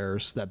helmet he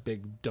wears, that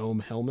big dome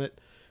helmet,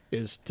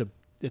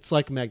 it's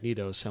like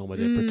Magneto's helmet.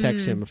 It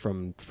protects him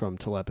from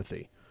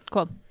telepathy.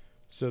 Cool.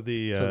 So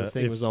the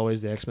thing was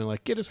always the X-Men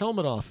like, get his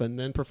helmet off, and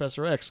then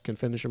Professor X can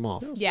finish him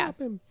off. Yeah.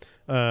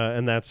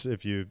 and that's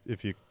if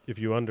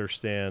you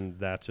understand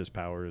that's his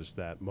power is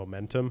that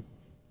momentum,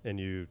 and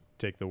you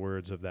take the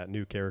words of that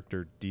new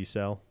character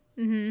D-Cell.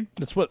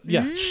 That's what.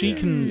 Yeah, she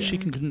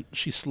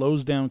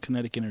slows down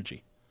kinetic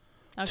energy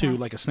to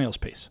like a snail's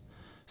pace.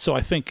 So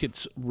I think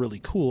it's really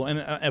cool. And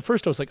at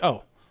first I was like,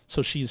 oh,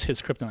 so she's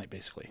his kryptonite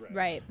basically.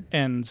 Right.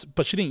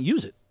 But she didn't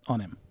use it on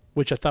him,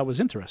 which I thought was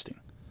interesting.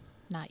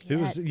 Not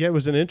yet. It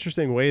was an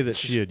interesting way that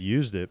she had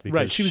used it because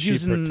Right, she was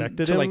using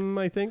protected to, him,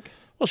 I think.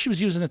 Well, she was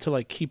using it to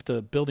like keep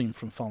the building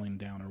from falling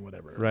down or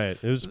whatever. Right.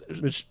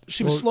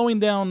 She was slowing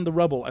down the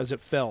rubble as it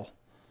fell.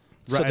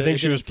 so Right. I that think it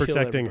she was didn't kill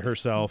protecting everybody.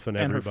 herself and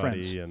and her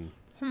everybody,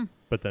 friends.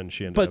 but then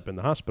she ended up in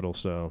the hospital.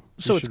 So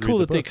it's cool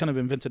that they kind of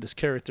invented this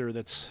character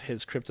that's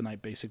his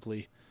kryptonite,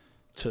 basically,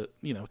 to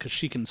because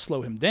she can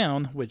slow him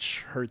down,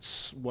 which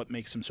hurts what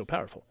makes him so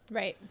powerful.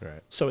 Right. Right.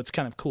 So it's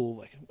kind of cool.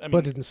 Like, I mean,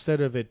 But instead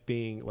of it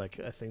being like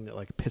a thing that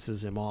like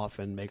pisses him off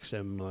and makes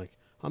him like,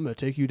 I'm gonna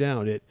take you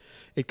down,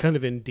 it kind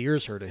of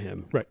endears her to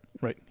him. right,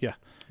 yeah.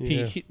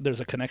 Yeah. He there's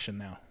a connection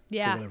now.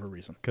 Yeah. For whatever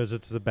reason.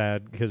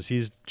 Because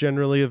he's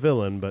generally a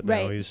villain, but now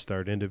Right. he's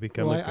starting to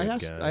become Well, a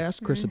good guy. I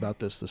asked Chris about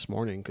this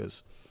morning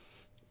because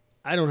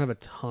I don't have a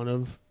ton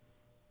of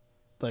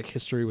like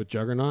history with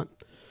Juggernaut,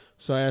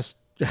 so I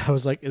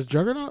was like, is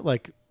Juggernaut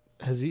like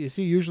is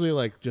he usually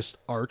like just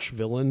arch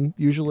villain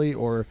usually,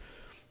 or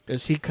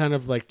is he kind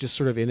of like just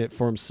sort of in it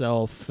for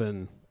himself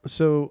and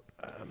So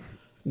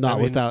not I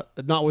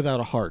mean- without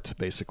a heart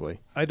basically?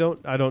 I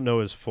don't know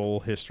his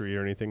full history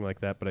or anything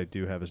like that, but I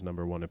do have his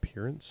number one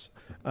appearance.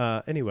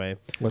 Anyway,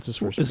 What's his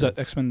first? Is that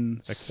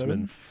appearance?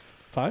 X-Men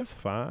 5?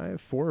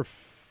 4.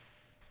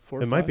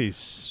 4 It might be.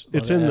 It's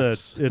in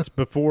Fs. the. It's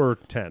before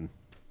 10.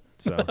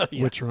 So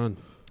Yeah. Which run?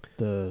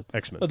 The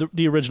X-Men.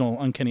 The original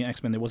Uncanny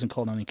X-Men. It wasn't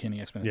called Uncanny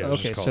X-Men. Yeah. It's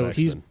okay, just called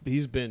so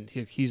X-Men.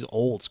 he's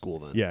old school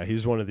then. Yeah,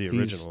 he's one of the He's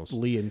originals.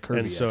 Lee and Kirby.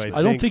 And so X-Men.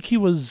 I don't think he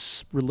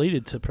was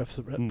related to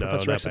Professor not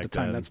X at the back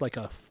time. then. That's like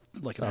an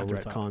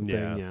afterthought. retcon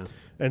Yeah. thing. Yeah.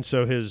 And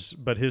so his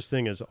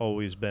thing has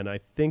always been. I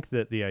think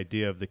that the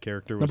idea of the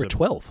character was Number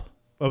 12.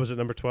 Oh, was it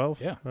number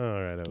 12? Yeah. All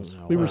right, I was.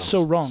 We were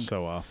so wrong.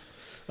 So off.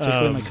 Take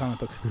away my comic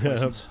book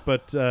license.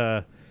 But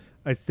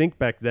I think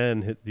back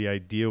then the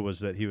idea was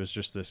that he was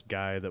just this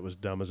guy that was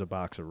dumb as a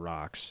box of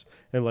rocks,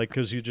 and like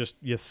because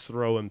you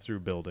throw him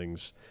through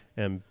buildings,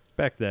 and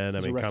back then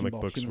He's a wrecking comic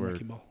ball, books human were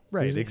wrecking ball.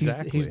 Right.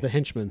 exactly He's the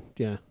henchman.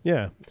 Yeah.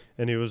 yeah,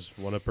 and he was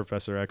one of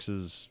Professor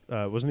X's.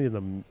 Wasn't he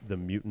in the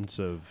mutants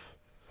of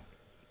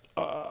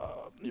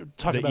You're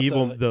talking the about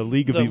evil the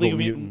League of Evil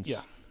Mutants? Yeah.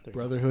 There you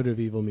go. Brotherhood of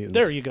Evil Mutants.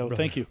 There you go.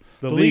 Thank you.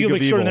 The The League of Evil.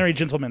 Extraordinary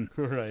Gentlemen.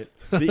 Right.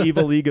 The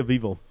Evil League of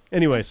Evil.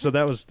 Anyway, so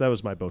that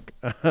was my book.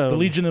 The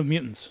Legion of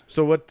Mutants.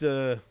 So what,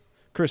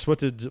 Chris? Why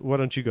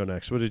don't you go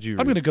next? What did you?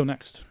 I'm going to go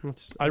next.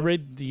 What's, I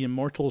read The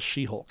Immortal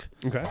She-Hulk.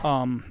 okay.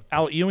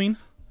 Al Ewing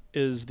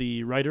is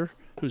the writer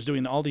who's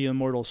doing all the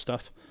Immortal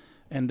stuff.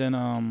 And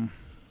then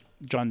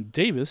John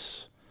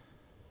Davis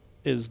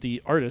is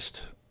the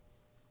artist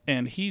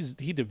and he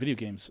did video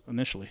games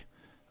initially.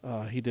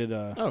 He did.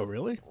 Oh,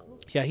 really?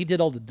 Yeah, he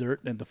did all the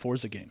Dirt and the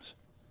Forza games.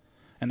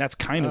 And that's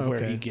kind of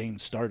where he gained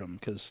stardom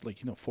because,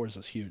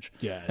 Forza's huge.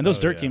 Yeah. And those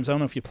Dirt games, I don't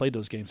know if you played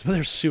those games, but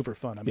they're super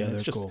fun. I mean,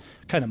 it's just cool.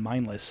 kind of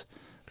mindless,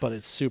 but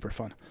it's super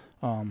fun.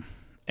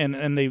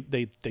 And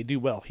they do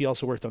well. He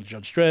also worked on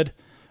Judge Dredd,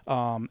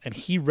 and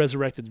he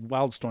resurrected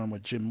Wildstorm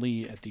with Jim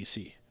Lee at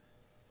DC.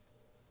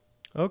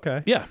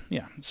 Okay. Yeah.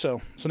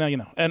 So now you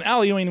know. And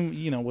Al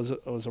Ewing,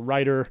 was a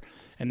writer,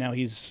 and now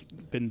he's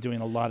been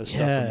doing a lot of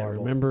stuff for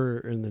Marvel. Remember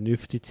in the New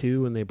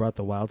 52 when they brought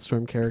the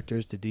Wildstorm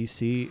characters to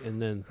DC,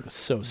 and then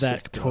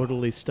sick,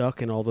 totally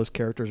stuck, and all those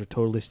characters are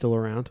totally still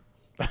around?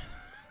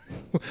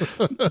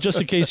 Just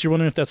in case you're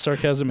wondering if that's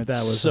sarcasm, it's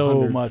that was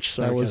so much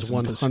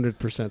sarcasm. That was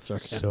 100%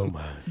 sarcasm. So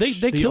much. They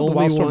killed the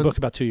Wildstorm book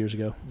about 2 years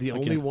ago. The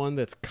only one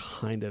that's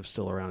kind of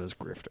still around is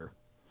Grifter.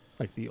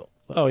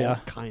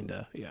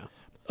 Kinda, yeah.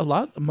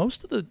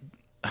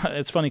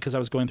 It's funny because I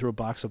was going through a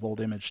box of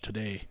old Image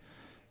today,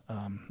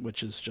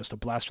 which is just a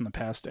blast from the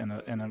past and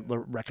a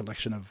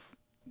recollection of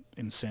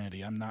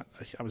insanity. I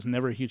was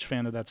never a huge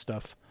fan of that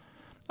stuff.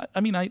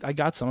 I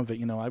got some of it.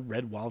 I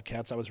read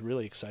Wildcats. I was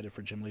really excited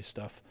for Jim Lee's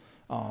stuff.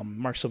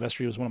 Mark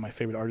Silvestri was one of my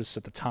favorite artists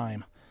at the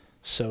time,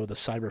 so the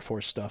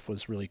Cyberforce stuff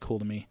was really cool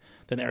to me.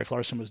 Then Eric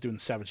Larson was doing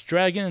Savage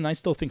Dragon, and I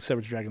still think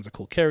Savage Dragon's a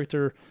cool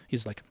character.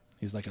 He's like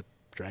a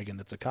dragon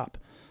that's a cop.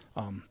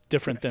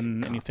 Different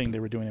than anything they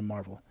were doing in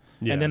Marvel.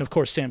 Yeah. And then, of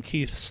course, Sam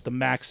Keith's The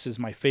Max is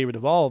my favorite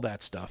of all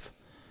that stuff,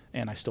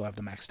 and I still have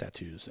the Max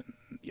tattoos. And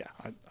yeah,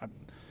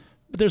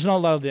 but there's not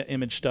a lot of the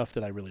Image stuff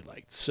that I really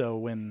liked. So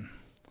when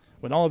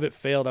all of it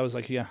failed, I was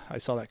like, yeah, I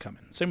saw that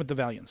coming. Same with the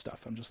Valiant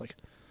stuff. I'm just like,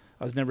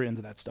 I was never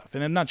into that stuff.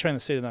 And I'm not trying to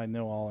say that I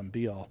know all and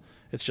be all.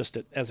 It's just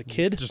that as a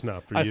kid, just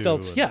not for I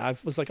felt, I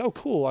was like, oh,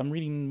 cool, I'm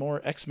reading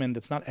more X-Men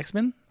that's not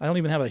X-Men. I don't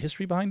even have a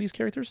history behind these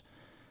characters.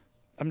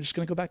 I'm just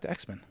going to go back to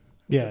X-Men.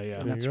 Yeah.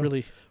 And that's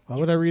really... Why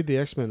would I read the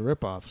X-Men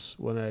ripoffs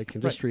when I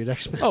can just read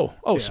X-Men? Oh,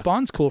 yeah.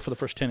 Spawn's cool for the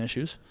first 10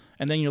 issues.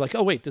 And then you're like,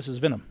 oh, wait, this is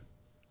Venom.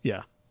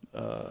 Yeah. He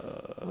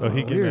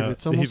came weird. out.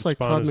 It's almost like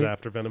Spawn is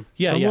after Venom.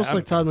 Yeah, it's almost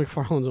like Todd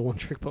McFarlane's a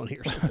one-trick pony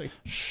or something.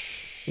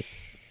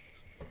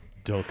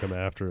 Don't come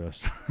after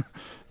us.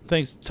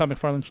 Thanks, Todd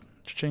McFarlane.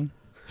 Cha-ching.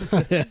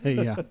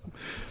 Yeah.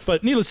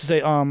 But needless to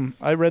say,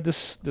 I read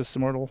this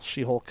Immortal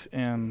She-Hulk,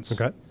 and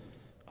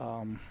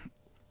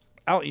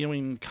Al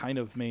Ewing kind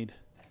of made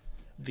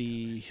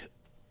the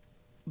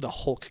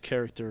Hulk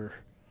character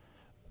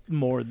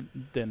more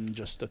than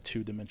just a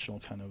two-dimensional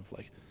kind of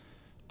like.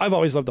 I've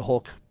always loved the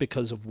Hulk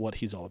because of what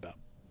he's all about.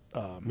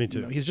 Me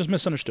too. He's just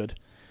misunderstood,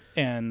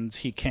 and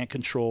he can't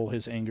control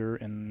his anger,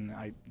 and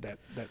that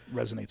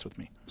resonates with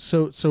me.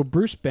 So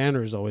Bruce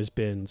Banner's always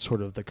been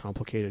sort of the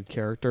complicated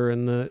character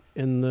in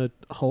the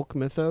Hulk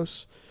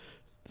mythos.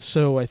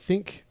 So I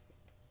think,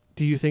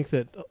 do you think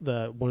that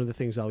one of the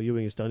things Al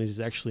Ewing has done is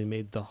he's actually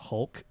made the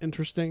Hulk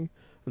interesting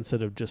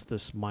instead of just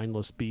this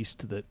mindless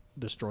beast that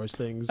destroys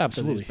things?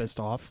 Absolutely, he's pissed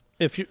off.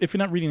 If you're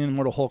not reading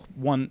Immortal Hulk,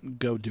 1,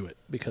 go do it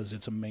because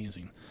it's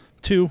amazing.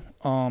 2,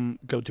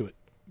 go do it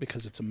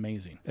because it's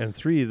amazing. And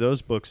 3,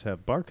 those books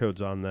have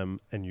barcodes on them,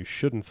 and you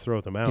shouldn't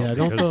throw them out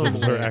because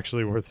those are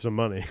actually worth some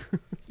money.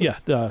 Yeah,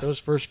 those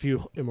first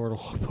few Immortal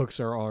Hulk books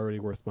are already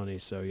worth money.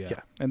 So yeah,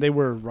 and they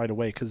were right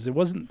away because it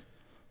wasn't.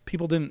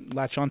 People didn't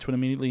latch onto it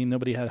immediately.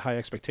 Nobody had high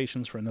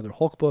expectations for another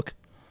Hulk book.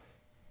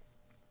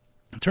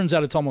 It turns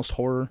out it's almost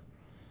horror.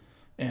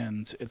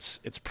 And it's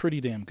pretty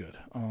damn good.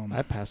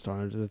 I passed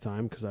on it at the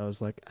time because I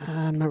was like,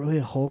 I'm not really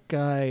a Hulk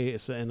guy,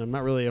 and I'm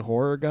not really a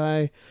horror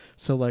guy.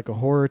 So like a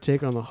horror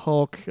take on the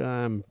Hulk,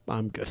 I'm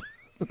good.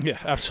 Yeah,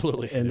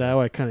 absolutely. And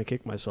now I kind of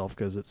kick myself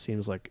because it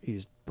seems like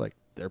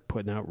they're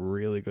putting out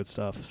really good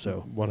stuff.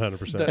 So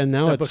 100%. And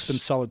now that book's been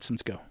solid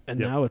since go. And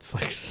now it's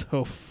like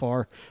so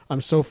far. I'm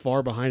so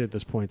far behind at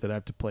this point that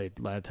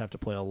I'd have to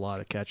play a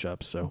lot of catch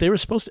up. So they were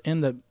supposed to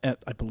end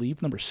at I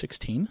believe number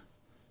 16,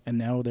 and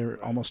now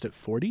they're almost at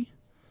 40.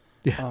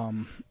 Yeah,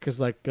 because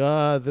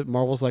the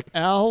Marvel's like,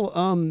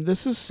 Al,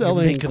 this is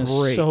selling making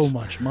great, so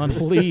much money.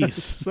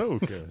 Please, so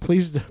good.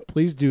 Please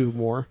do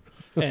more.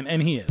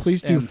 And he is.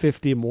 Please do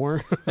 50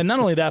 more. And not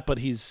only that, but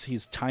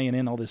he's tying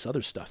in all this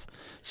other stuff.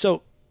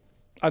 So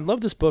I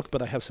love this book,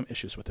 but I have some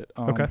issues with it.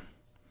 Okay.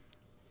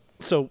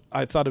 So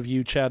I thought of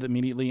you, Chad,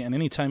 immediately, and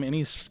anytime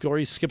any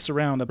story skips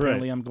around,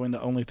 apparently I'm going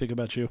to only think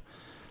about you.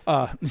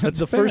 That's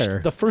the fair.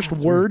 first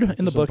word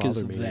in the book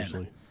is then,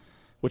 usually.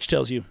 Which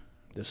tells you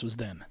this was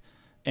then.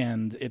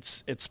 And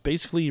it's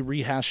basically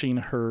rehashing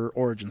her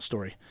origin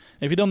story.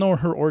 And if you don't know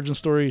her origin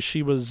story,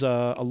 she was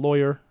a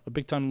lawyer, a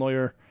big-time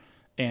lawyer,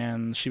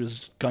 and she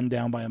was gunned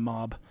down by a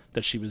mob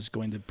that she was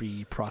going to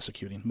be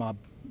prosecuting, mob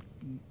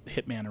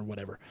hitman or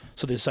whatever.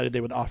 So they decided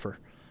they would offer.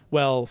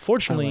 Well,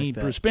 fortunately,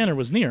 Bruce Banner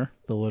was near.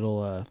 The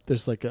little,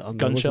 there's like a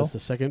gun shell. The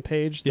second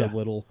page, the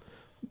little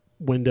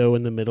window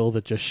in the middle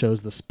that just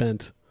shows the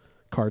spent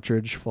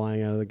cartridge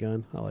flying out of the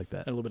gun. I like that.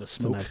 And a little bit of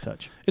smoke. It's a nice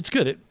touch. It's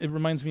good. It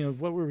reminds me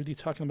of what we were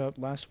talking about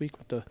last week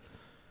with the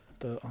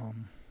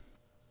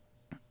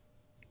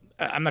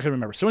I'm not going to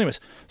remember. So anyways,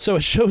 so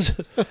it shows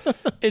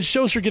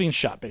her getting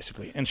shot,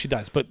 basically, and she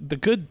dies. But the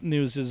good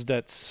news is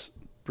that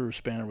Bruce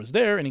Banner was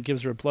there, and he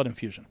gives her a blood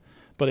infusion.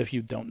 But if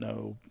you don't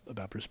know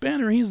about Bruce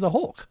Banner, he's the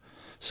Hulk.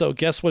 So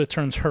guess what it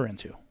turns her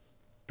into?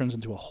 It turns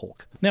into a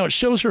Hulk. Now, it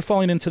shows her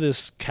falling into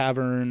this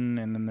cavern,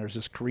 and then there's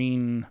this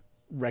green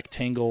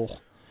rectangle,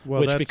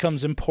 which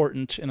becomes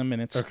important in a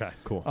minute. Okay,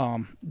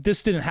 cool.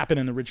 This didn't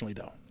happen originally,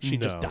 though. She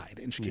just died,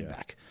 and she came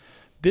back.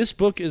 This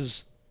book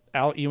is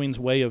Al Ewing's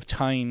way of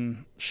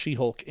tying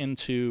She-Hulk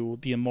into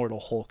the Immortal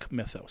Hulk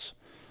mythos.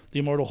 The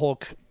Immortal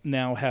Hulk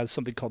now has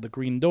something called the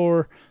Green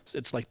Door.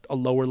 It's like a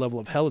lower level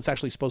of hell. It's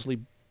actually supposedly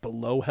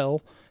below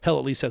hell. Hell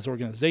at least has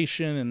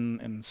organization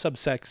and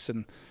subsects,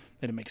 and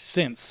it makes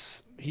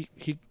sense.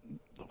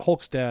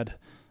 Hulk's dad,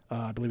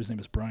 I believe his name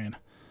is Brian,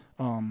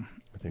 I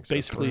think so.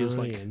 basically is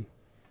like,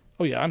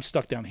 oh yeah, I'm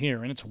stuck down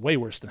here, and it's way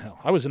worse than hell.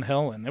 I was in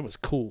hell, and it was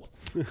cool.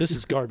 This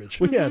is garbage.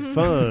 We had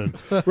fun.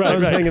 I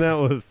was hanging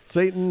out with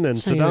Satan and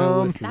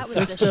Saddam. That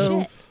was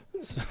the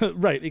shit.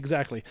 Right,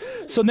 exactly.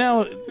 So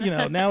now,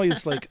 now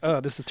he's like,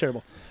 oh, this is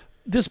terrible.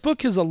 This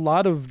book is a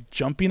lot of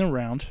jumping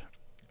around,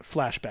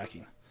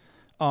 flashbacking.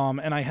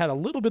 And I had a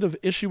little bit of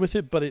issue with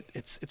it, but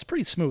it's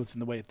pretty smooth in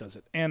the way it does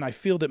it. And I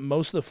feel that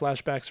most of the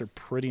flashbacks are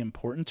pretty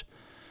important.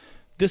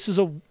 This is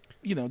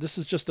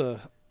just a...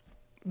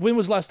 When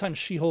was the last time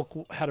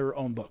She-Hulk had her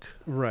own book?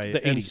 Right. The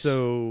 80s. And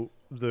so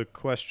the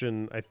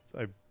question,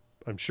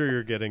 I'm sure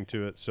you're getting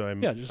to it, so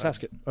just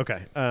ask it.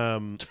 Okay.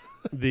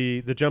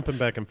 The jumping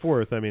back and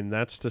forth, I mean,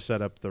 that's to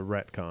set up the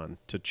retcon,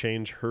 to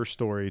change her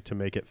story to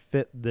make it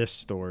fit this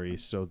story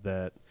so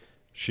that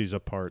she's a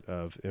part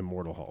of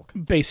Immortal Hulk.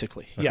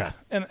 Basically, okay.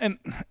 Yeah.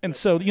 And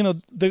so,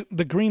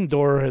 the Green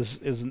Door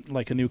is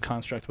like a new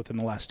construct within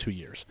the last 2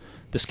 years.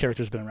 This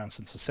character's been around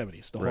since the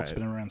 70s. The Hulk's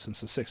been around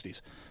since the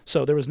 60s.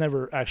 So there was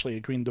never actually a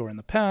Green Door in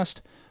the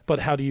past, but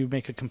how do you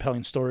make a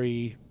compelling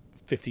story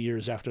 50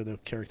 years after the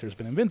character's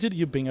been invented?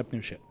 You bring up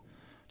new shit.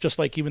 Just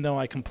like, even though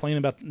I complain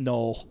about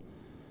Null,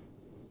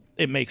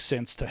 it makes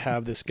sense to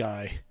have this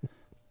guy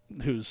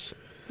who's,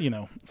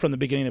 from the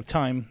beginning of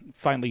time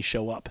finally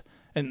show up.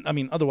 And, I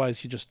mean,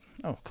 otherwise you just,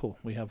 oh, cool,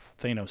 we have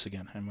Thanos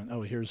again. And,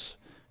 oh, here's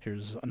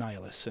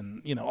Annihilus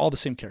and, all the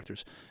same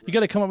characters. You got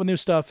to come up with new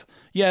stuff.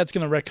 Yeah, it's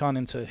going to retcon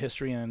into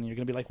history, and you're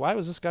going to be like, why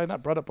was this guy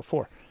not brought up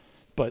before?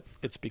 But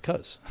it's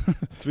because.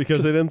 It's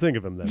because they didn't think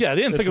of him then. Yeah,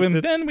 they didn't think of him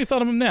then, we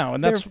thought of him now.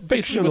 And that's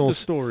basically what this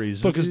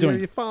stories. book is doing. Are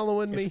you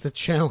following me? It's the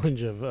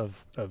challenge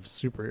of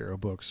superhero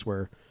books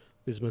where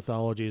these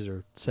mythologies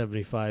are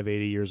 75,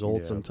 80 years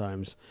old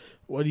sometimes.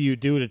 What do you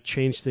do to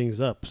change things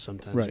up?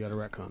 Sometimes you got to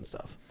retcon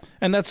stuff.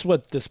 And that's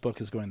what this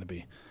book is going to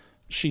be.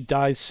 She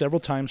dies several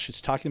times. She's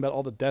talking about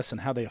all the deaths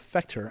and how they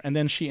affect her. And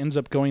then she ends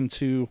up going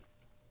to...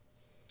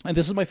 And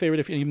this is my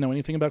favorite, if you even know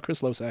anything about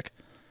Chris Losak.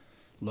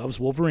 Loves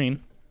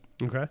Wolverine.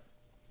 Okay.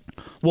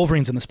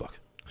 Wolverine's in this book.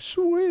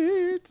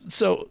 Sweet.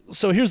 So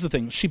here's the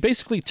thing. She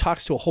basically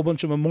talks to a whole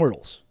bunch of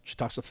immortals. She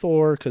talks to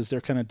Thor because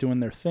they're kind of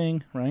doing their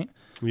thing, right?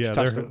 Yeah,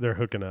 they're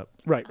hooking up.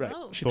 Right.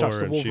 Oh. She talks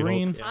to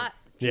Wolverine.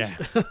 Yeah.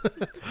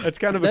 That's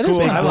kind of that a cool...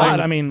 Kind of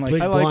I mean, like,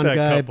 big I like blonde that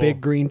guy, couple. big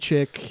green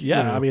chick.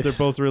 Yeah, I mean, they're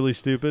both really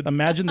stupid.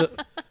 Imagine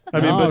the... I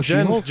mean, but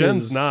She-Hulk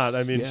Jen's is, not.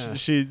 I mean,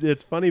 she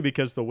it's funny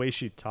because the way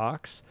she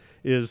talks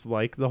is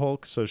like the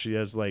Hulk, so she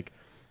has like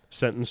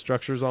sentence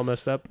structures all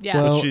messed up. Yeah.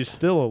 But she's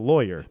still a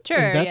lawyer. Sure.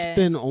 And that's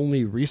been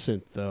only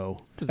recent, though.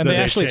 And they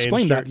actually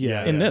explain that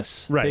in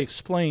this. Right. They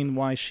explain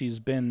why she's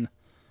been...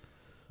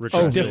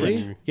 She's different.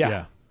 Really?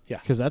 Yeah.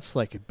 Because that's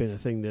like been a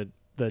thing that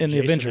in Jason the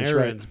Avengers,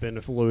 Aaron's been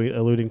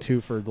alluding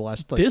to for the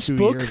last this 2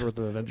 book years worth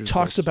of Avengers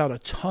talks books. about a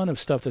ton of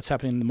stuff that's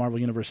happening in the Marvel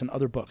Universe and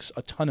other books.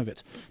 A ton of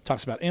it.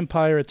 Talks about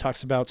Empire. It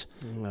talks about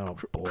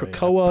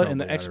Krakoa and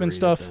the X-Men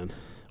stuff.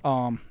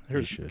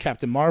 Here's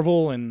Captain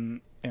Marvel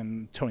and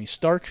Tony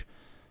Stark.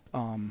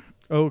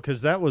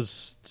 Because that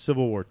was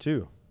Civil War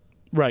II.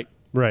 Right.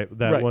 Right.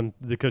 That one,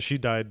 because she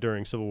died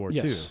during Civil War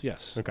II.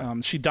 Yes.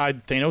 Okay. She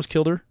died. Thanos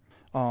killed her.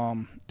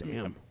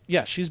 Damn.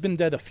 Yeah, she's been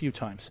dead a few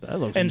times.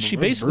 And she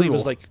basically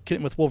was like,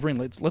 getting with Wolverine,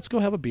 let's go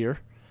have a beer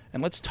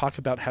and let's talk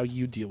about how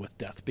you deal with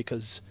death,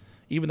 because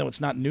even though it's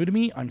not new to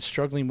me, I'm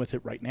struggling with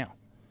it right now.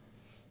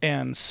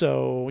 And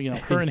so,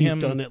 her and him...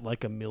 He's done it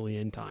like a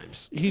million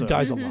times. He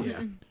dies a lot.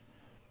 Yeah.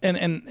 And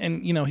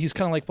he's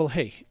kind of like, well,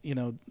 hey,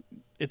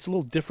 it's a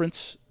little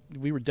different.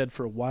 We were dead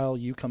for a while.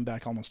 You come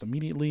back almost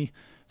immediately.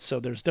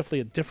 So there's definitely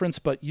a difference,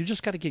 but you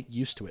just got to get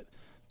used to it.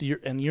 You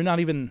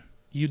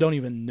don't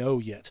even know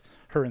yet.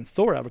 Her and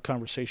Thor have a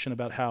conversation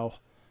about how,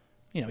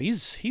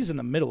 he's in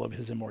the middle of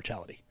his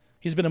immortality.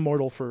 He's been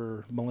immortal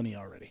for millennia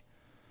already.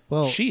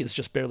 Well, she is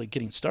just barely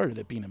getting started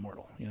at being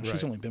immortal.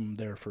 She's only been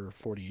there for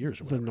 40 years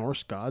or whatever. The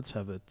Norse gods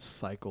have a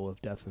cycle of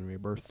death and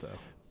rebirth, though.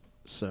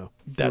 So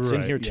that's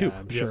in here too. Yeah,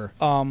 I'm sure.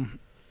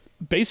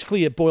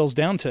 Basically, it boils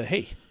down to,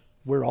 hey,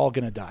 we're all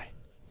going to die.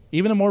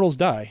 Even immortals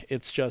die.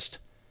 It's just,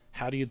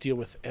 how do you deal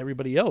with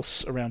everybody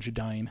else around you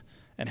dying?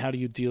 And how do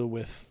you deal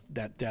with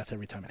that death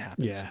every time it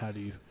happens? Yeah, how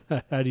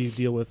do you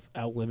deal with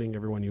outliving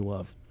everyone you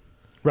love?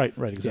 Right,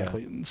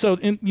 exactly. Yeah. So,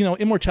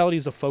 immortality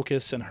is a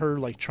focus, and her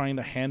like trying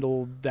to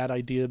handle that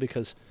idea,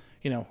 because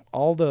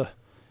all the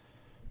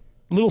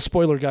little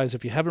spoiler, guys.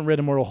 If you haven't read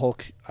Immortal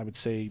Hulk, I would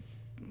say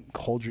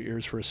hold your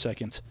ears for a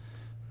second.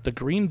 The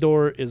green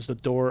door is the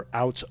door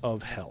out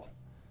of hell,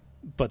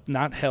 but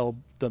not hell,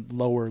 the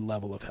lower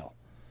level of hell.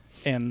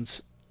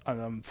 And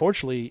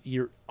unfortunately,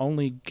 your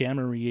only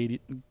gamma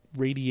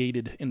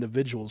radiated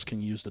individuals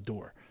can use the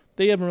door.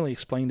 They haven't really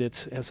explained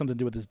it. It has something to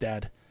do with his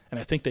dad, and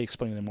I think they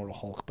explained it in Immortal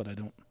Hulk, but I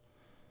don't.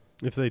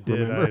 If they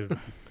did,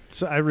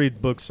 so I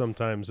read books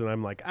sometimes, and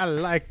I'm like, I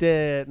liked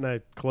it, and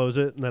I close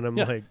it, and then I'm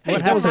like, hey,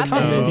 what happened?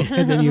 No.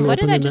 And then you what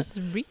open did I just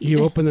read? You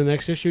open the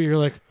next issue, you're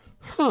like,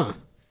 huh.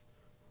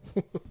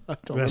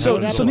 So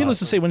needless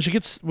to say, when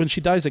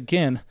she dies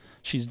again,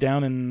 she's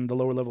down in the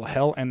lower level of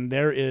hell, and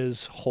there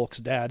is Hulk's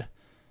dad,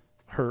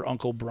 her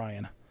Uncle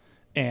Brian,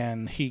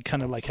 and he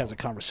kind of like has a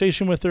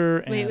conversation with her.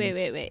 And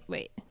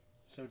Wait.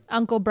 So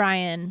Uncle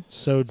Brian,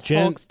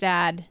 Hulk's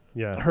dad.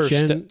 Yeah, her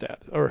stepdad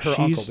or her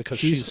uncle, because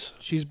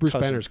she's Bruce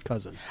cousin. Banner's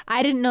cousin.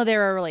 I didn't know they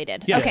were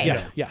related. Yeah, okay.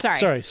 Yeah.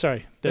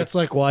 Sorry. That's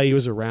like why he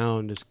was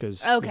around, is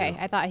because. Okay,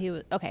 I thought he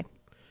was. Okay,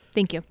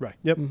 thank you. Right.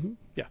 Yep. Mm-hmm.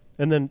 Yeah.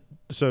 And then,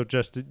 so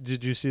Jess,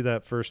 did you see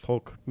that first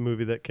Hulk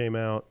movie that came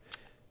out?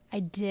 I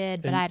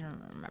did, but I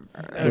don't remember.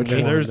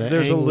 Okay.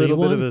 There's a little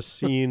bit of a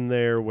scene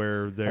there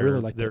where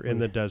they're in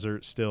the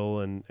desert still,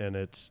 and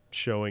it's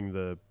showing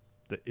the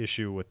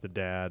issue with the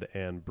dad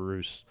and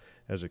Bruce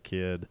as a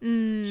kid.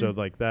 So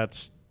like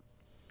that's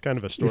kind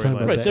of a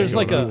storyline. Right. There's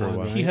like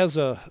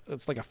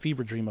it's like a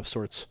fever dream of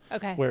sorts.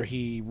 Okay. Where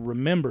he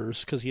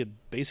remembers, because he had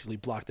basically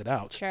blocked it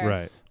out. Sure.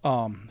 Right.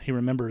 He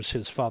remembers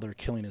his father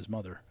killing his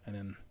mother,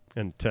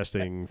 and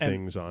testing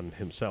things on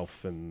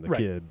himself and the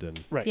kid,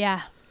 and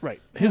Yeah.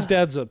 Right. His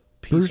dad's a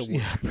piece of work.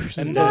 Yeah, Bruce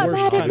And is Not the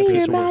mad worst at kind of me, piece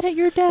you're of work. mad at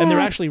your dad. And they're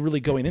actually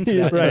really going into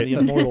that Right. in the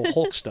Immortal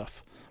Hulk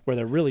stuff, where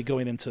they're really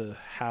going into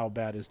how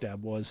bad his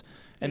dad was.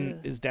 And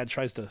his dad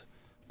tries to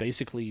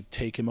basically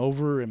take him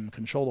over and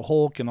control the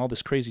Hulk and all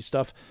this crazy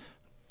stuff.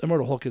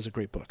 Immortal Hulk is a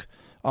great book.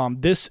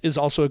 This is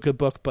also a good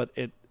book, but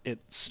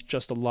it's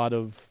just a lot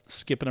of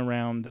skipping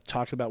around,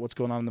 talking about what's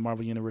going on in the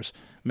Marvel Universe,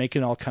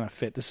 making it all kind of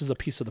fit. This is a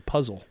piece of the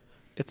puzzle.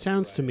 It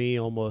sounds to me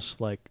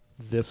almost like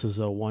this is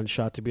a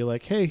one-shot to be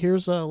like, hey,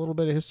 here's a little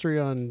bit of history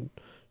on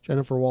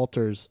Jennifer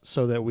Walters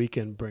so that we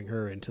can bring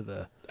her into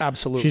the...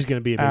 Absolutely. She's going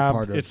to be a big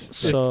part of...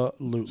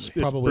 Absolutely. It's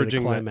probably the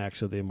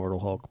climax of the Immortal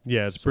Hulk.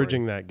 Yeah, it's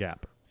bridging that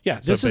gap. Yeah,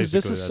 So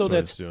this is so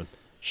that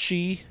she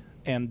she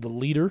and the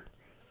leader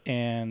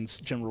and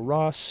General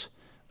Ross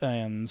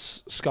and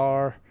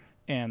Scar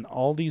and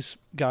all these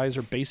guys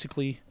are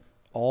basically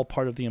all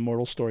part of the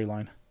Immortal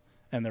storyline,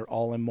 and they're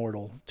all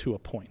immortal to a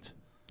point.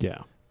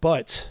 Yeah.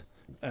 But,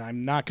 and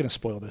I'm not going to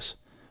spoil this,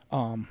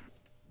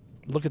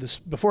 look at this.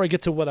 Before I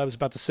get to what I was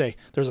about to say,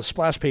 there's a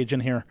splash page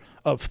in here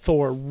of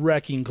Thor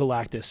wrecking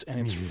Galactus, and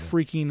it's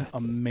freaking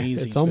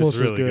amazing. It's almost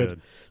really as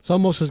good. It's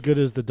almost as good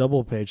as the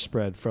double page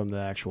spread from the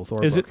actual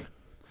Thor Is book. it?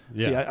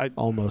 Yeah. See, I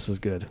Almost as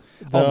good.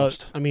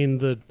 Almost. I mean,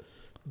 the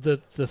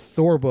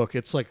Thor book,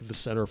 it's like the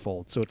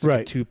centerfold, so it's like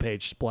Right. a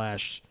 2-page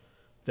splash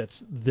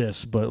that's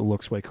this, but it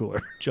looks way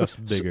cooler.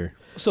 just bigger.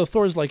 So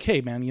Thor's like,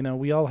 hey, man,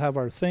 we all have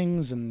our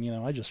things, and,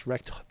 I just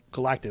wrecked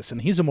Galactus,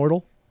 and he's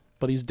immortal,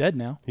 but he's dead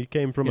now. He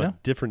came from a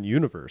different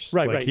universe.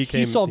 Right, like right.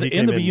 He saw the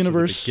end of a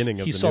universe. The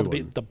beginning of he the saw new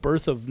one. the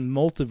birth of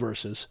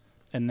multiverses,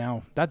 and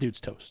now that dude's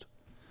toast.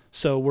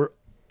 So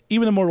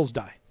even immortals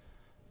die.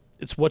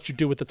 It's what you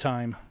do with the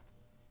time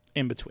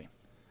in between,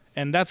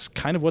 and that's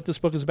kind of what this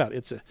book is about.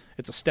 It's a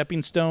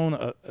stepping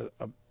stone,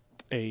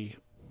 a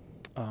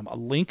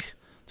link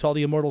to all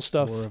the immortal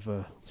stuff. More of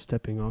a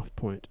stepping off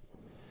point.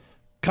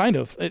 Kind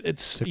of.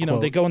 It's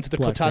they go into the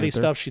Black Kotati Panther.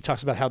 stuff. She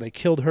talks about how they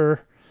killed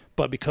her,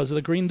 but because of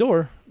the green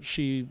door,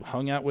 she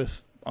hung out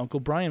with Uncle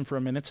Brian for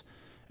a minute,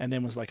 and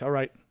then was like, "All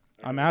right,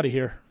 I'm out of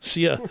here.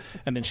 See ya."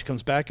 And then she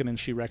comes back, and then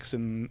she wrecks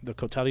in the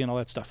Kotati and all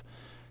that stuff.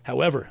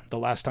 However, the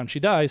last time she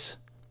dies,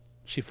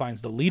 she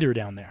finds the leader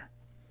down there,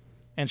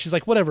 and she's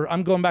like, "Whatever,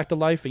 I'm going back to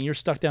life, and you're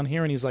stuck down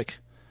here." And he's like,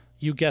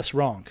 "You guess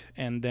wrong,"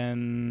 and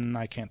then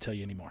I can't tell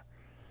you anymore.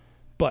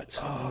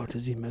 But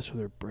does he mess with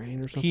her brain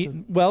or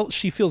something?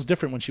 she feels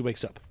different when she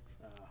wakes up.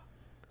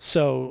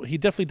 So he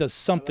definitely does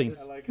something.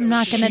 I'm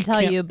not going to She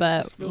tell can't- you,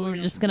 but we're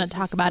just going to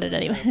talk about it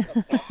anyway.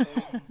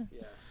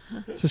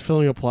 It's just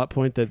filling a plot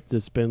point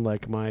that's been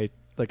like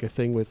a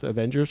thing with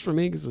Avengers for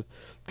me,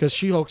 because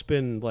She-Hulk's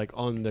been like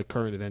on the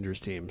current Avengers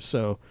team.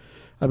 So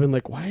I've been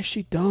like, why is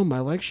she dumb? I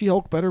like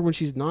She-Hulk better when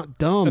she's not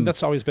dumb. And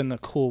that's always been the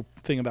cool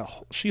thing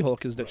about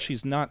She-Hulk, is that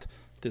she's not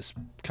this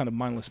kind of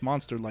mindless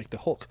monster like the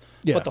Hulk.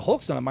 Yeah. But the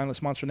Hulk's not a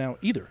mindless monster now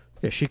either.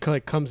 Yeah, she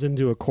like comes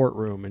into a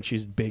courtroom and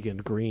she's big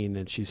and green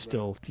and she's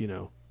still,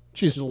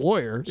 she's a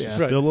lawyer. Yeah.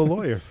 Still a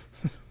lawyer.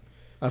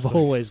 I've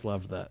always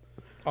loved that.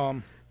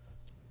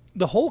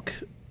 The Hulk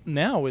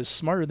now is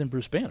smarter than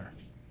Bruce Banner.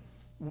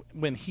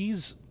 When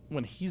he's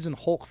in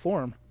Hulk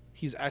form,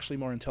 he's actually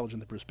more intelligent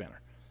than Bruce Banner.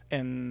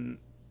 And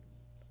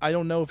I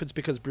don't know if it's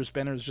because Bruce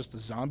Banner is just a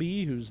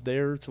zombie who's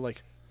there to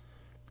like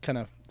kind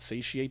of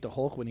satiate the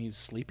Hulk when he's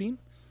sleeping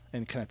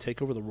and kind of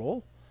take over the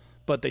role.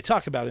 But they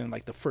talk about it in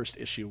like the first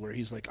issue where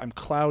he's like, I'm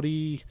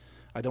cloudy,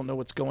 I don't know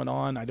what's going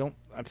on, I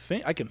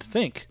can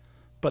think,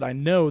 but I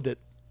know that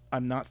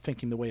I'm not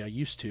thinking the way I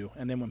used to.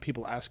 And then when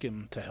people ask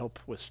him to help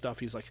with stuff,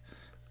 he's like,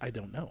 I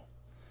don't know.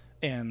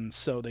 And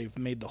so they've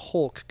made the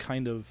Hulk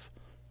kind of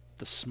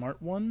the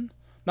smart one.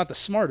 Not the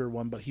smarter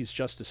one, but he's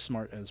just as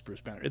smart as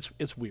Bruce Banner.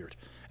 It's weird.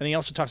 And he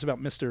also talks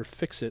about Mr.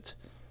 Fix-It.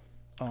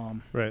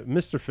 Right.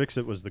 Mr.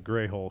 Fix-It was the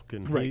Gray Hulk,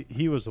 and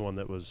he was the one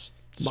that was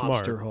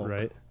smart, Hulk.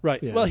 right?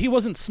 Right. Yeah. Well, he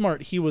wasn't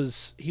smart. He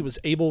was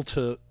able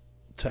to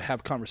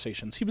have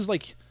conversations. He was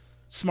like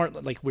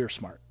smart, like we're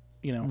smart.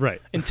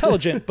 Right.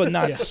 Intelligent, but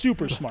not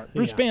super smart.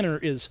 Bruce Banner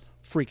is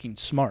freaking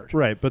smart.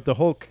 Right, but the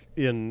Hulk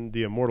in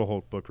the Immortal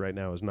Hulk book right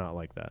now is not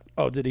like that.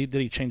 Oh, did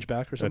he change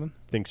back or something?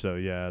 I think so,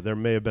 yeah. There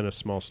may have been a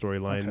small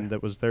storyline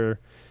that was there,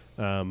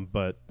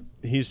 but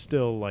he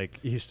still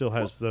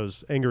has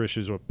those anger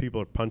issues where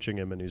people are punching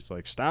him and he's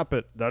like, stop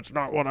it, that's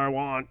not what I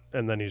want.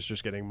 And then he's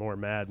just getting more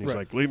mad and he's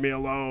like, leave me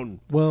alone.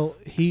 Well,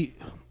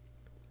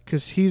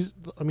 because the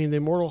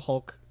Immortal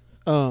Hulk,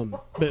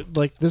 but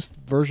like this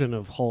version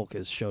of Hulk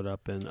has showed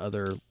up in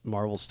other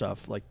Marvel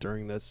stuff, like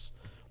during this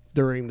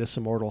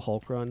Immortal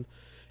Hulk run,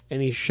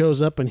 and he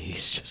shows up and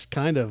he's just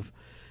kind of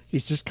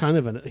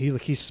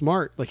he's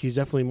smart, like he's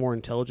definitely more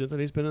intelligent than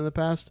he's been in the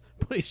past,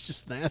 but he's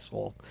just an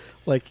asshole.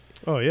 Like,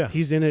 oh yeah,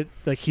 he's in it,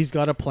 like he's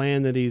got a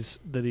plan that he's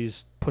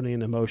putting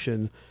into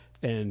motion,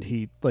 and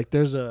he like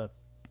there's a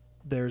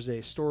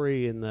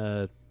story in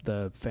the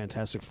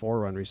Fantastic Four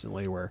run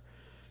recently where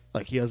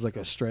like he has like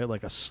a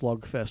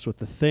slugfest with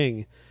the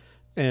Thing,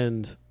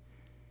 and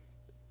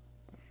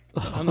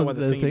I don't know why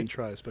the Thing even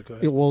tries, but go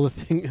ahead. Well,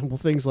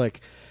 Thing's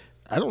like,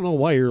 I don't know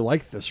why you're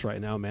like this right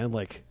now, man.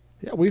 Like,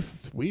 yeah,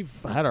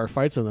 we've had our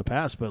fights in the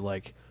past, but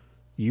like,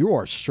 you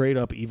are straight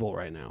up evil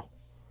right now,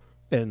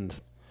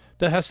 and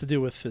that has to do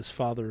with his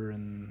father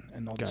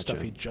and all the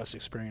stuff he just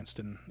experienced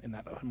in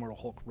that Immortal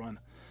Hulk run.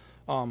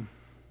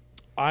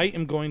 I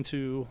am going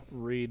to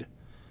read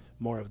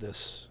more of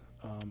this.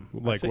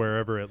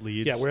 Wherever it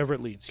leads? Yeah, wherever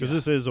it leads. Because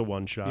this is a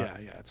one-shot.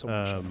 Yeah, it's a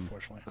one-shot,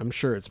 unfortunately. I'm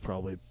sure it's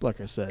probably,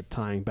 like I said,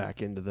 tying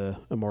back into the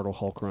Immortal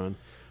Hulk run.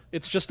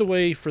 It's just a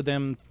way for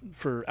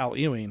Al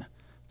Ewing,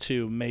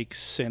 to make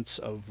sense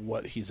of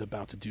what he's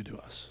about to do to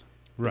us.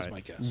 Right. Is my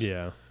guess.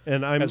 Yeah.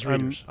 And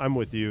I'm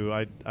with you.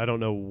 I don't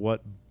know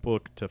what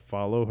book to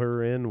follow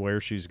her in, where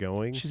she's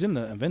going. She's in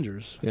the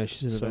Avengers. Yeah,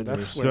 she's in the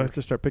Avengers. Do I have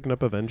to start picking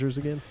up Avengers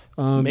again?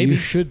 Maybe. You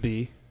should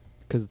be,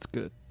 because it's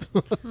good.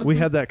 We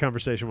had that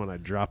conversation when I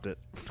dropped it.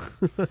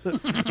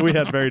 We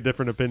had very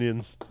different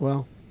opinions.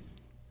 Well,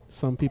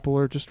 some people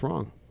are just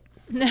wrong.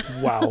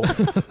 Wow.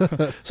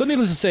 So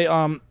needless to say,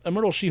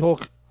 Immortal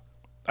She-Hulk,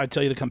 I'd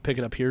tell you to come pick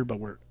it up here, but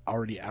we're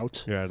already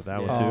out. You're out of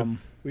that one too.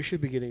 We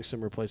should be getting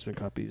some replacement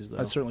copies, though.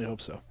 I certainly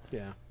hope so.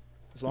 Yeah.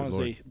 As long as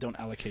they don't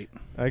allocate.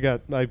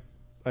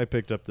 I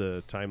picked up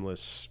the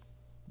Timeless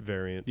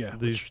variant. Yeah.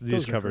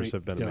 These covers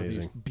have been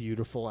amazing. These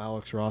beautiful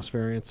Alex Ross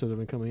variants that have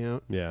been coming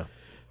out. Yeah.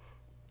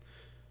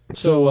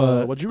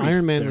 So what'd you read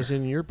Iron Man there? was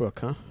in your book,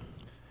 huh?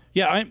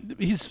 Yeah,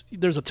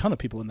 there's a ton of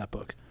people in that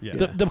book. Yeah.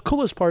 The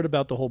coolest part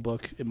about the whole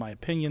book, in my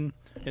opinion,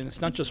 and it's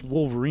not just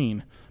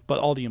Wolverine, but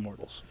all the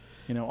Immortals.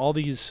 All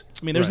these.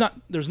 I mean,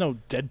 there's no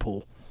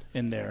Deadpool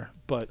in there,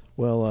 but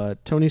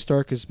Tony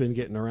Stark has been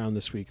getting around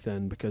this week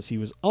then, because he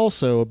was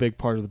also a big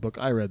part of the book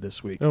I read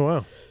this week. Oh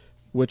wow!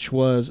 Which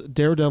was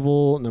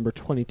Daredevil number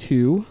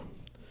 22,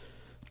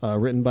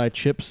 written by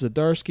Chip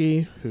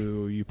Zdarsky,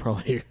 who you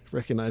probably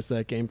recognize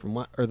that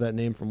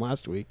name from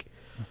last week,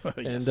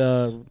 yes.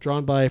 And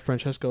drawn by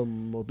Francesco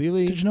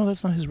Mobili. Did you know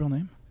that's not his real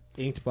name?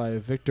 Inked by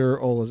Victor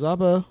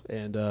Olazaba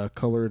and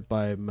colored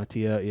by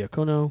Mattia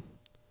Iacono.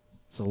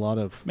 It's a lot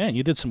of... Man,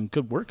 you did some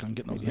good work on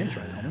getting those names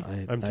right,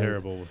 homie. I'm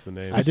terrible with the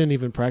names. I didn't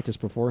even practice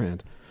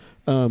beforehand.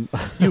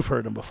 You've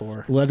heard them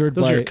before.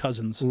 Those are your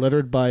cousins.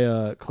 Lettered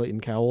by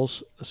Clayton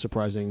Cowles,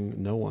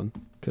 surprising no one,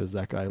 because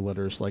that guy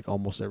letters like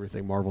almost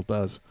everything Marvel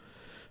does.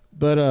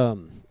 But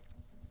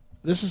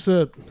this is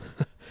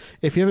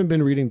if you haven't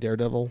been reading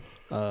Daredevil,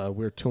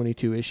 we're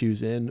 22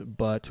 issues in,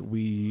 but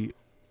you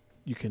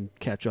can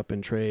catch up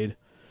in trade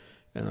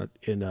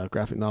in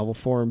graphic novel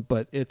form,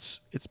 but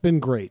it's been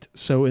great.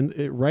 So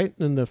right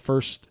in the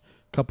first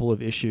couple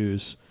of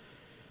issues,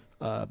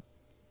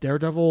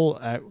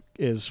 Daredevil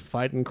is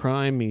fighting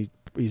crime.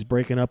 He's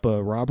breaking up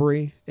a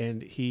robbery,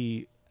 and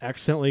he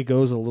accidentally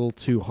goes a little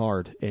too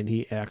hard, and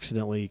he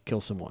accidentally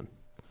kills someone.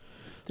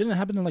 Didn't it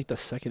happen in like the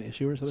second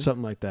issue or something?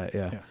 Something like that,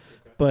 yeah.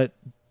 But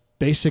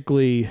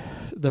basically,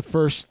 the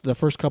first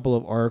couple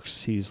of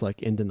arcs, he's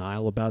like in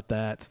denial about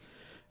that,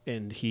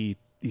 and he's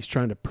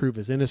trying to prove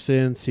his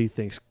innocence. He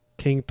thinks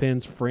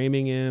Kingpin's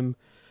framing him,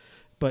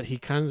 but he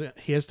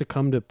has to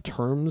come to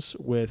terms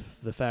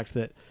with the fact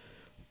that,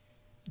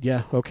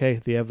 yeah, okay,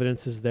 the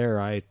evidence is there.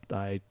 I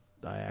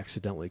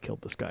accidentally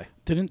killed this guy.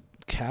 Didn't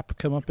Cap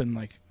come up and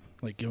like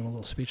give him a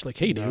little speech like,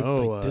 "Hey, dude,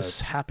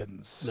 this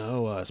happens"?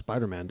 No,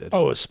 Spider-Man did.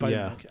 Oh, it was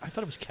Spider-Man. Yeah. Okay. I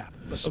thought it was Cap.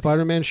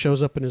 Spider-Man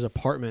shows up in his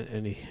apartment,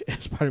 and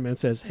Spider-Man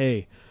says,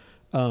 "Hey,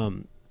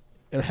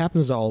 it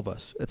happens to all of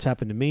us. It's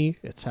happened to me.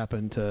 It's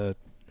happened to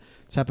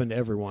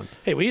everyone."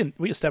 Hey,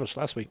 we established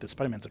last week that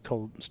Spider-Man's a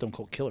stone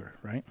cold killer,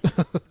 right?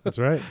 That's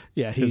right.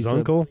 Yeah, his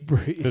uncle,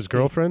 his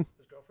girlfriend.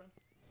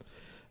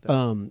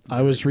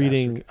 I was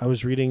reading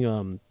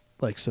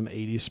like some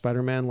 80s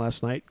Spider-Man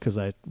last night because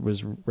I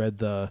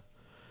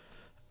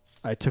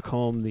took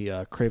home the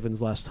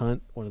Kraven's Last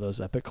Hunt, one of those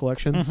epic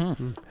collections.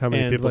 Mm-hmm. How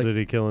many people did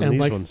he kill in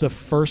these ones? The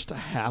first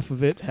half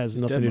of it has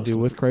nothing to do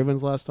with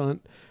Kraven's Last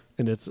Hunt,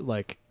 and it's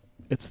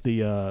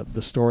the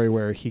story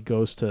where he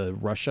goes to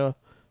Russia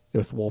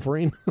with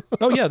Wolverine.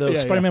 Oh yeah, the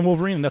Spider-Man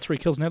Wolverine, and that's where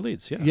he kills Ned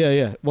Leeds.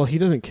 Yeah. Well, he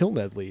doesn't kill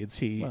Ned Leeds.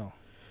 He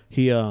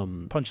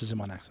punches him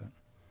on accident.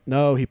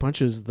 No, he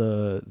punches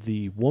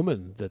the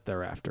woman that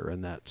they're after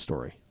in that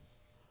story.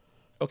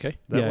 Okay.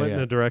 That went in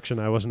a direction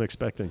I wasn't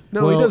expecting.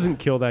 No, he doesn't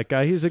kill that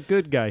guy. He's a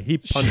good guy. He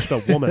punched a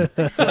woman.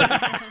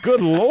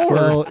 Good Lord.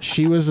 Well,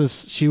 she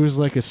was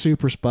like a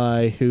super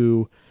spy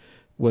who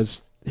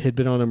had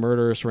been on a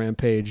murderous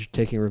rampage,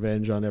 taking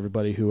revenge on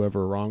everybody who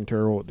ever wronged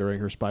her during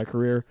her spy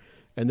career,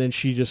 and then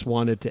she just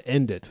wanted to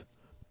end it,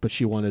 but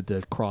she wanted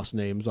to cross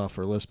names off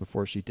her list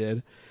before she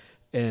did,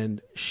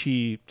 and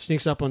she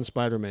sneaks up on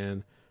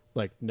Spider-Man,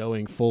 like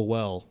knowing full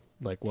well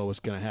like what was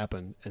going to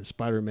happen, and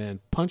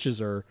Spider-Man punches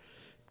her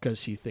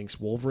because he thinks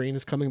Wolverine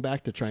is coming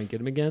back to try and get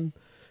him again,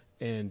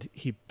 and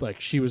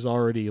she was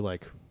already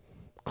like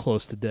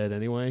close to dead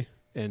anyway,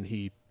 and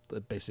he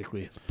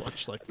basically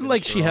punched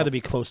like she had to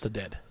be close to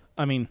dead.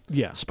 I mean,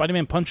 yeah,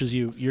 Spider-Man punches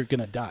you, you're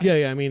gonna die.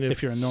 Yeah. I mean,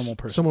 if you're a normal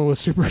person, someone with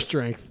super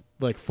strength,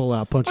 like full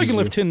out punches. I can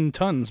lift 10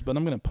 tons, but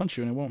I'm gonna punch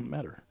you, and it won't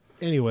matter.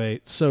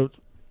 Anyway, so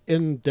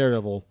in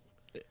Daredevil,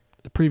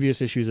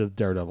 previous issues of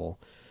Daredevil,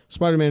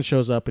 Spider-Man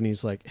shows up and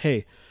he's like,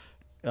 "Hey,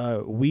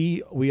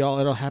 we all,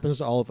 it all happens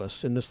to all of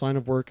us in this line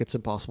of work. It's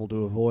impossible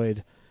to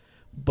avoid,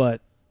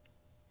 but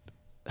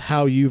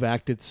how you've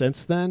acted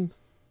since then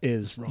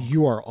is wrong.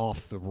 You are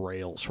off the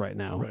rails right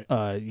now.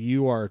 Right.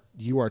 You are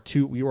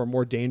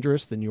more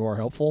dangerous than you are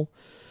helpful,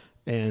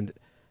 and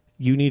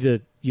you need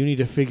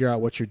to figure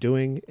out what you're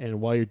doing.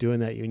 And while you're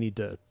doing that, you need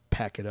to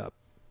pack it up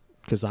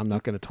because I'm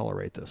not going to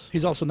tolerate this."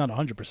 He's also not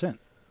 100%.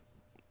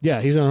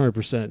 Yeah, he's not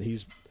 100%.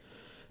 He's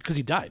because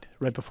he died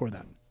right before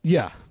that.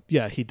 Yeah,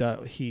 he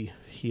died. He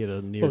had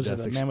a near death. What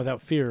was it? Man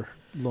Without Fear,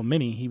 little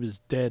mini. He was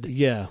dead.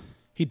 Yeah.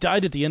 He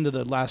died at the end of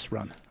the last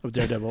run of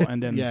Daredevil,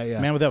 and then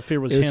Man Without Fear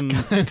was him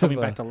coming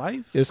back to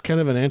life. It's kind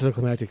of an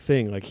anticlimactic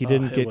thing. Like he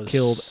didn't get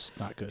killed.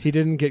 Not good. He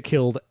didn't get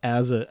killed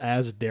as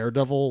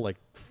Daredevil, like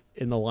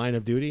in the line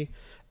of duty.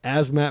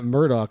 As Matt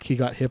Murdock, he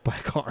got hit by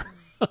a car,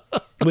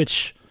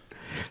 which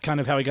is kind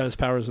of how he got his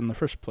powers in the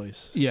first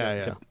place.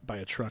 Yeah. Hit by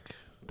a truck.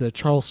 The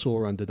Charles Soule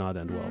run did not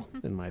end well,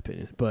 in my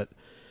opinion. But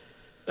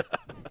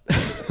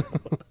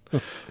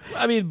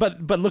I mean,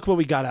 but look what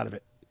we got out of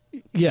it.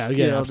 Yeah,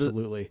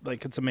 absolutely.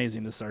 It's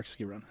amazing, this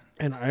Zarksky run.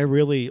 And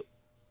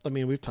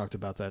we've talked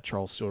about that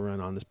Charles Soule run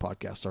on this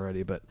podcast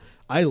already, but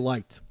I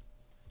liked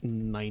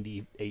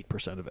 98%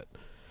 of it.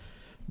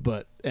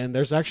 And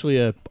there's actually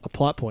a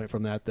plot point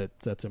from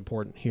that's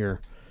important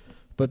here.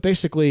 But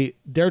basically,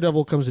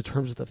 Daredevil comes to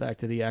terms with the fact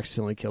that he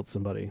accidentally killed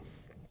somebody.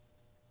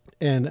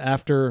 And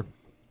after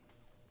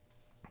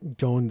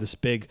going this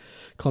big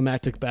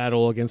climactic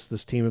battle against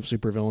this team of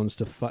supervillains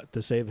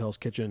to save Hell's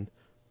Kitchen,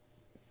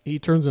 he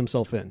turns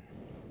himself in.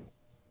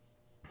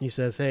 He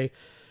says, "Hey,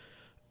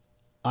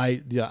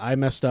 I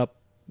messed up.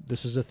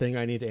 This is a thing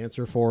I need to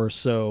answer for,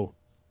 so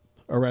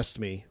arrest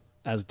me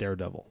as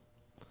Daredevil."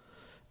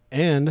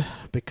 And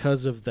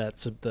because of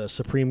that, the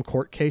Supreme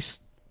Court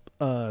case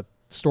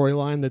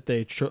storyline that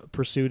they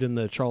pursued in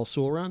the Charles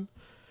Soule run,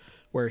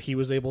 where he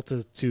was able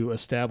to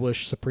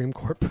establish Supreme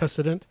Court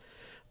precedent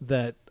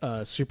that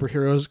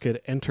superheroes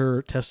could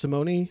enter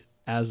testimony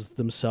as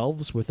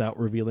themselves without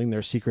revealing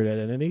their secret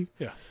identity.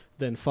 Yeah.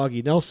 Then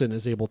Foggy Nelson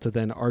is able to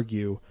then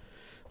argue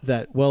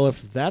that, well,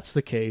 if that's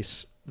the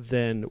case,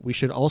 then we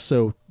should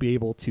also be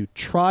able to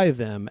try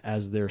them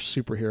as their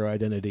superhero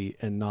identity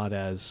and not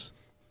as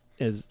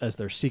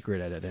their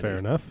secret identity. Fair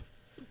enough.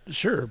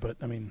 Sure, but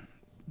I mean,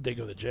 they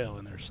go to jail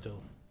and they're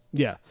still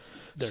their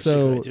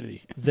secret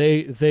identity.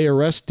 they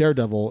arrest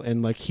Daredevil,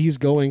 and like he's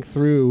going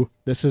through.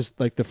 This is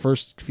like the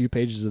first few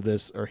pages of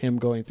this are him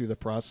going through the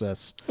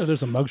process. Oh,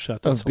 there's a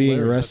mugshot of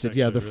being arrested.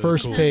 Yeah, the really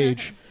first cool.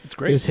 page it's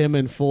great. Is him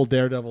in full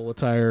Daredevil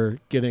attire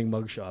getting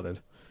mugshotted.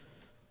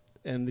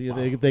 And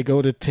they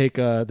go to take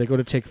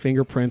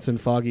fingerprints, and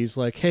Foggy's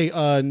like, "Hey,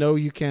 no,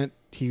 you can't.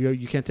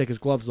 You can't take his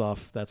gloves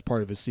off. That's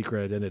part of his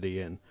secret identity,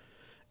 and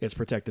it's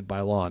protected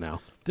by law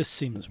now." This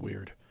seems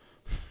weird.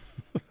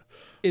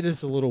 It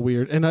is a little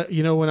weird, and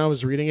when I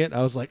was reading it,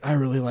 I was like, "I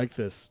really like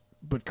this,"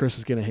 but Chris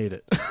is gonna hate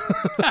it.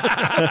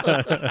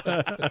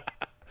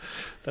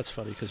 That's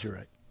funny because you're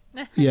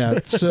right. Yeah.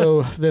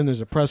 So then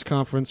there's a press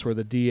conference where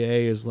the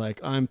DA is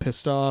like, "I'm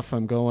pissed off.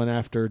 I'm going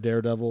after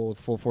Daredevil with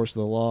full force of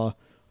the law."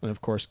 And, of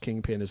course,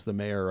 Kingpin is the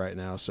mayor right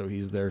now, so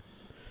he's there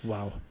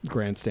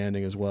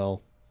grandstanding as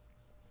well.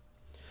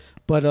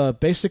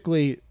 But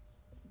basically,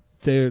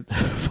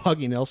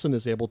 Foggy Nelson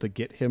is able to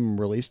get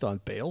him released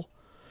on bail.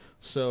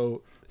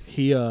 So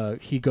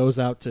he goes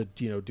out to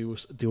do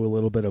a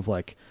little bit of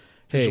like,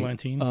 hey,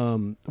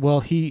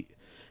 well, he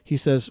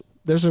says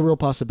there's a real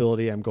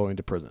possibility I'm going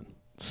to prison,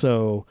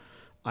 so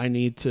I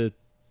need to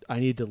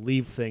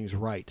leave things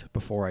right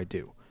before I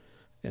do.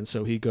 And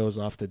so he goes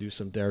off to do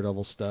some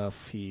Daredevil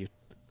stuff. He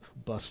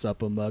busts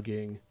up a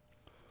mugging.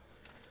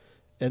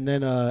 And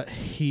then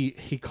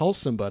he calls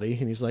somebody,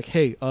 and he's like,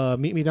 hey,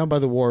 meet me down by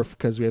the wharf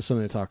because we have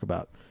something to talk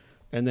about.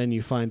 And then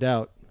you find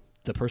out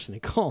the person he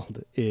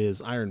called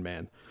is Iron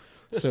Man.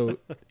 So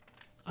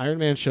Iron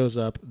Man shows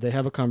up. They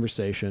have a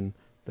conversation.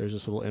 There's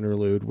this little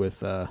interlude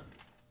with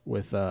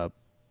what's her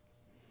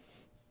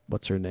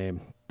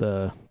name?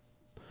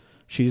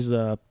 She's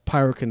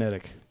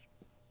pyrokinetic.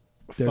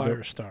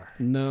 Firestar.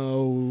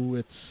 No,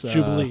 it's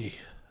Jubilee.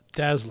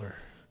 Dazzler.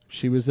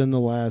 She was in the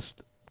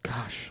last.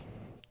 Gosh,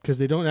 because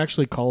they don't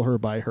actually call her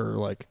by her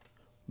like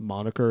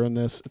moniker in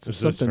this. It's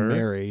something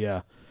Mary.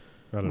 Yeah.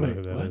 I don't know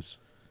who that is.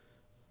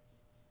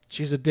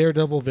 She's a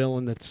Daredevil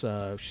villain that's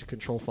she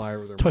control fire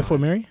with her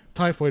Typhoid Mary?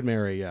 Typhoid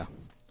Mary, yeah.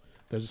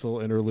 There's this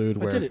little interlude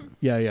where did it.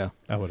 Yeah.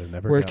 I would have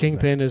never where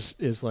Kingpin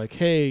is like,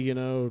 hey, you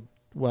know,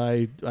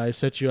 why I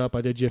set you up,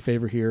 I did you a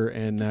favor here,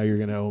 and now you're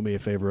gonna owe me a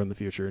favor in the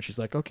future. And she's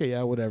like, okay,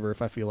 yeah, whatever,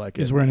 if I feel like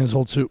it. He's wearing his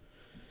old suit.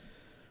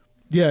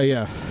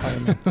 Yeah.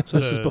 So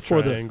this is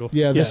before triangle.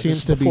 This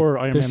seems to be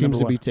Iron this Man seems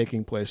to #1. be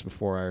taking place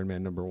before Iron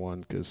Man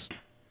 #1 because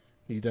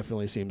he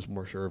definitely seems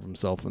more sure of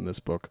himself in this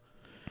book.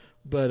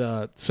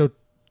 But so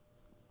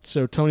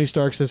Tony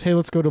Stark says, "Hey,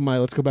 let's go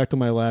back to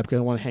my lab because I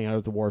don't want to hang out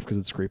at the wharf because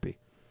it's creepy."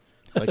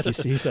 Like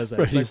he says that.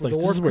 Right, he's like, the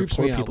wharf creeps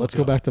me out. Let's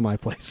go back to my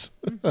place.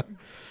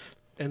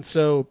 And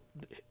so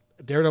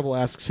Daredevil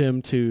asks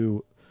him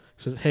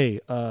says, "Hey,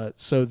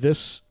 so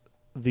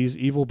these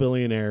evil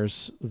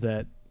billionaires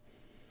that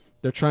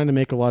they're trying to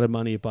make a lot of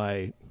money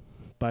by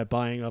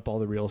buying up all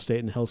the real estate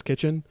in Hell's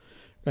Kitchen,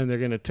 and they're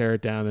going to tear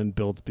it down and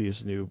build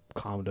these new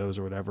condos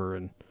or whatever,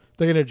 and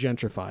they're going to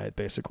gentrify it,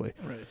 basically."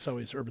 Right. It's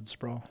always urban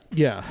sprawl.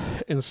 Yeah.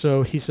 And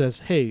so he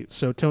says, hey,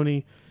 so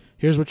Tony,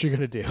 here's what you're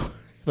going to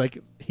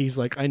do. He's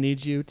like, I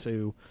need you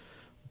to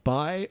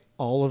buy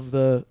all of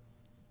the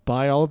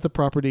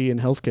property in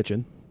Hell's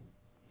Kitchen,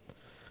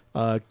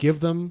 give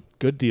them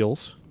good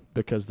deals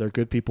because they're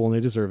good people and they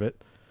deserve it.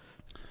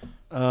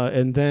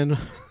 And then...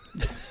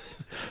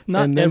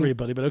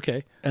 everybody, but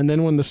okay. And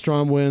then when the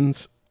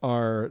Stromwinds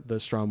are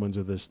this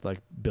like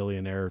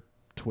billionaire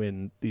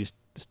these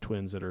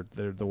twins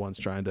they're the ones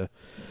trying to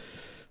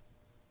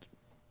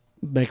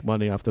make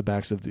money off the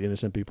backs of the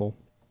innocent people.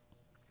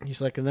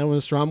 He's like, and then when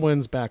the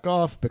Stromwinds back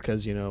off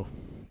because, you know,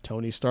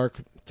 Tony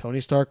Stark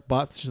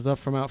bought stuff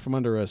from out from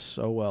under us.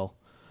 Oh well.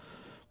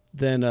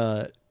 Then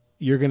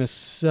you're gonna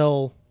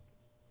sell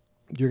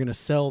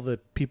the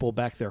people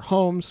back their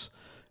homes,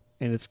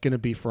 and it's gonna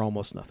be for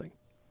almost nothing.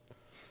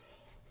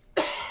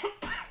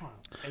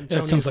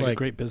 That sounds like a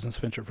great business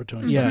venture for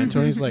Tony Stark. Yeah, and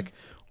Tony's like,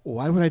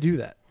 why would I do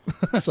that?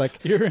 It's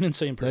like you're an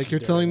insane person. Like you're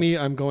telling me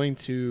I'm going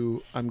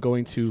to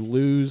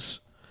lose,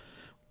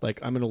 like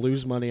I'm going to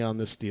lose money on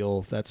this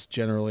deal. That's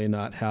generally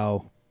not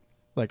how,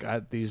 like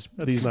these.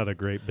 Not a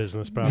great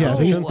business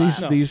proposition.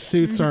 Yeah, these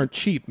suits aren't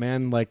cheap,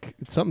 man. Like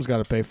something's got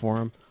to pay for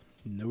them.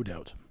 No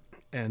doubt.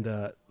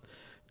 And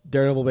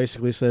Daredevil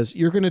basically says,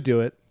 you're going to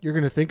do it. You're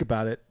going to think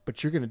about it,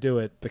 but you're going to do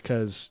it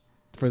because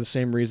for the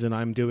same reason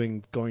I'm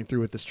going through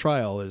with this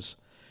trial is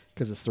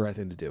because it's the right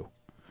thing to do.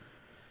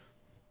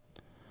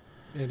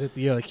 And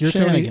you're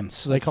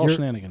shenanigans. Tony,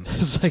 shenanigans.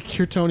 It's like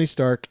you're Tony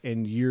Stark,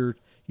 and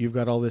you've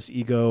got all this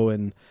ego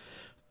and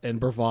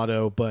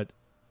bravado, but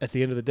at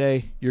the end of the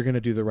day, you're going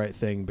to do the right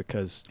thing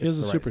because it's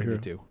the right thing to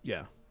do.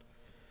 Yeah.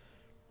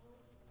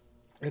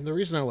 And the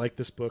reason I like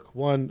this book,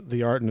 one,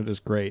 the art in it is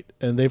great,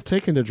 and they've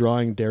taken to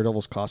drawing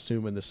Daredevil's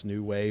costume in this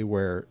new way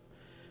where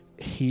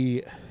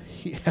he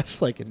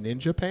has like a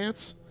ninja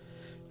pants.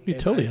 He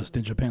totally has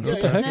ninja pants. Yeah,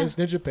 what the heck? He has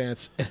ninja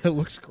pants, and it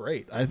looks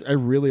great. I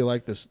really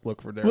like this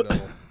look for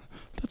Daredevil.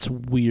 That's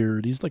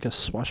weird. He's like a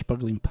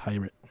swashbuckling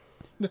pirate.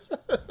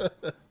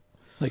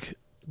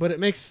 But it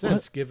makes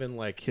sense given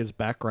like his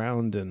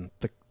background and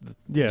the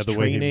the training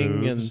way he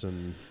moves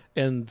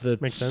and the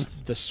makes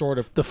sense. The sort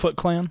of the Foot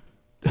Clan.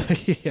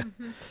 Yeah,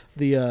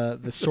 the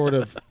sort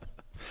of.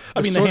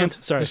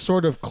 The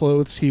sort of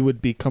clothes he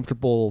would be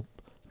comfortable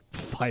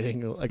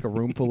fighting like a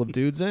room full of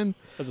dudes in,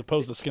 as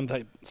opposed to skin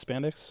tight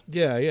spandex.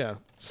 Yeah.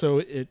 So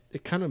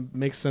it kind of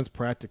makes sense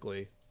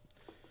practically.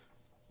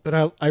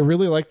 But I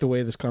really like the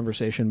way this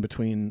conversation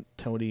between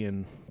Tony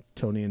and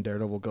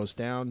Daredevil goes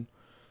down.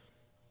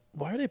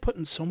 Why are they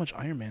putting so much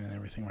Iron Man in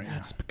everything right now?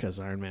 That's because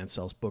Iron Man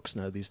sells books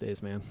now these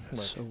days, man.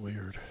 That's so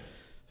weird.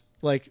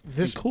 Like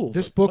this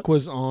book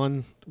was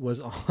on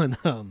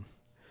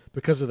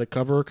because of the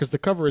cover, because the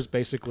cover is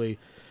basically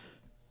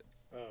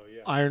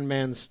Iron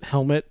Man's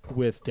helmet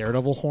with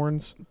Daredevil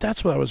horns.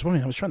 That's what I was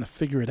wondering. I was trying to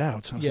figure it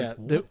out. So I was like,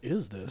 what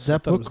is this?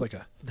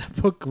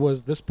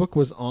 This book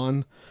was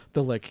on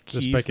the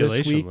keys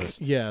this week.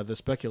 List. Yeah, the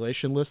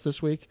speculation list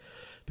this week.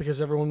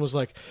 Because everyone was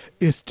like,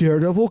 is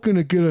Daredevil going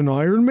to get an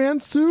Iron Man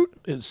suit?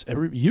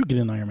 You get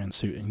an Iron Man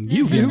suit, and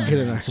you get an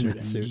Iron Man suit,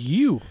 and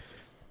you.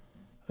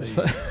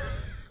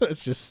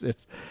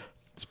 It's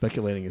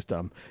speculating is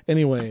dumb.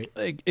 Anyway.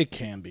 It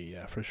can be,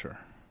 yeah, for sure.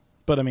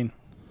 But I mean,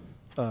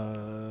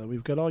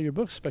 we've got all your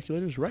books,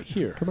 speculators, right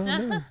here. Come on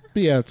down.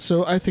 But yeah,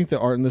 so I think the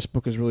art in this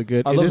book is really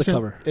good. I love the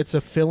cover. It's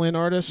a fill-in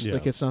artist. Yeah.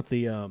 Like it's not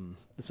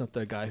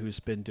the guy who's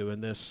been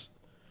doing this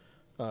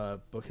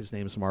book. His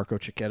name's Marco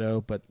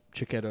Cicchetto, but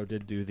Cicchetto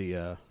did do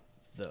the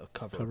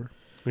cover.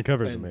 The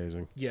cover's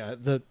amazing. Yeah,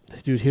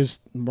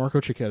 his Marco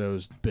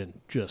Cicchetto's been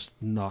just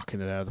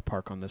knocking it out of the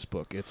park on this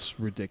book. It's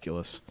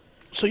ridiculous.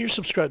 So you're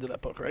subscribed to that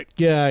book, right?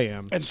 Yeah, I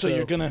am. And so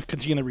you're gonna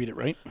continue to read it,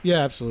 right? Yeah,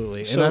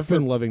 absolutely. So and I've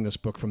been loving this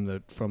book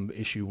from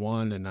issue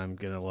 1, and I'm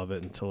gonna love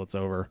it until it's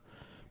over.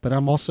 But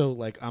I'm also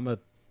like I'm a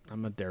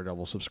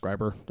Daredevil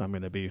subscriber. I'm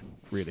gonna be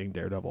reading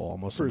Daredevil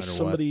almost no matter what. For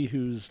somebody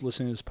who's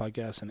listening to this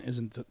podcast and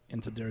isn't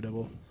into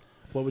Daredevil,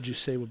 what would you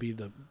say would be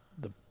the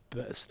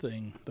best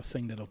thing, the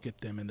thing that'll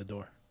get them in the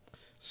door?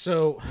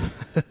 So,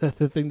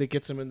 the thing that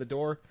gets them in the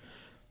door.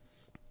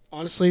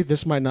 Honestly,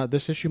 this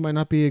issue might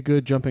not be a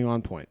good jumping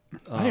on point.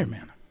 Iron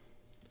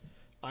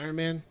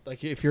Man,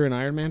 like if you're an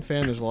Iron Man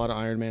fan, there's a lot of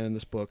Iron Man in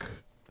this book.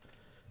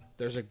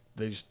 There's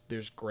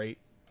great,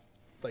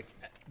 like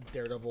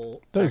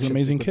Daredevil. There's an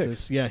amazing kick.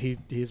 Yeah,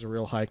 he's a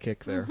real high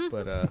kick there.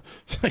 But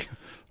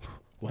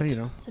what? You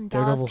know, some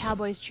Dallas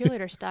Cowboys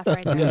cheerleader stuff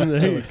right there. Yeah,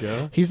 there you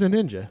go. He's a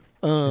ninja.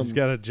 He's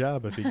got a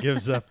job if he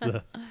gives up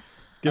the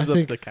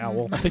the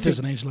cowl. I think there's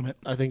an age limit.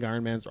 I think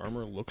Iron Man's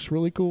armor looks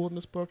really cool in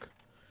this book.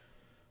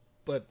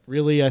 But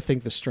really, I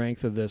think the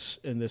strength of this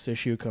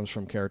issue comes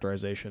from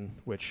characterization,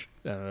 which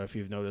I don't know if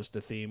you've noticed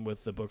the theme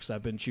with the books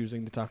I've been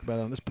choosing to talk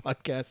about on this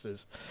podcast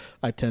is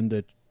I tend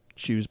to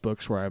choose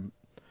books where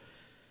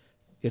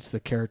it's the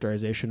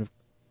characterization of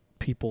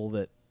people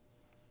that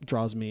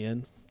draws me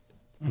in.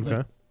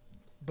 Okay.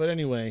 But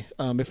anyway,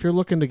 if you're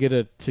looking to get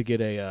your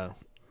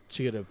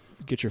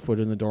foot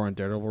in the door on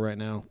Daredevil right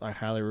now, I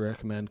highly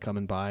recommend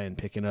coming by and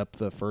picking up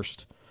the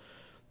first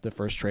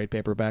trade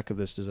paperback of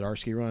this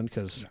Zdarsky run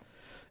because. Yeah.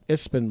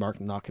 It's been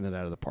knocking it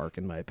out of the park,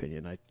 in my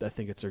opinion. I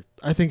think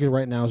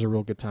right now is a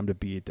real good time to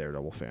be a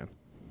Daredevil fan.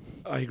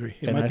 I agree.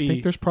 I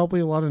think there's probably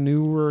a lot of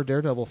newer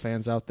Daredevil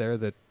fans out there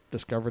that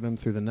discovered him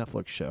through the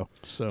Netflix show.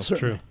 So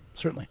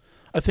certainly.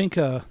 I think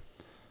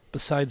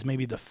besides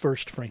maybe the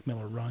first Frank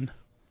Miller run,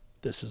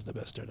 this is the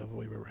best Daredevil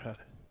we've ever had.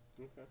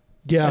 Okay.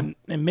 Yeah,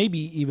 and maybe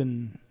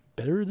even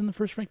better than the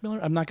first Frank Miller.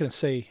 I'm not going to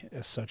say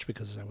as such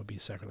because that would be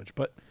sacrilege.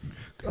 But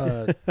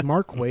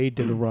Mark Waid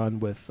did a run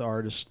with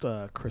artist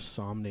Chris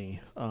Samnee,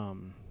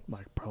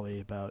 like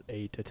probably about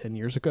 8 to 10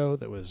 years ago.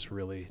 That was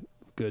really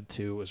good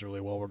too. It was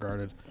really well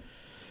regarded.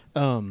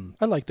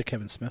 I like the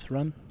Kevin Smith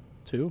run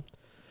too,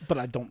 but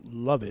I don't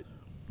love it.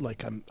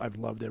 Like I've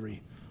loved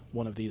every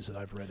one of these that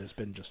I've read. Has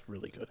been just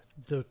really good.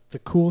 The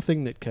cool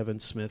thing that Kevin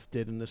Smith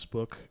did in this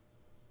book.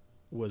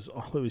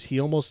 He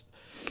almost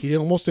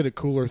did a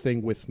cooler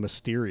thing with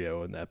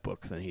Mysterio in that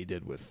book than he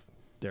did with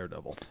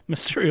Daredevil.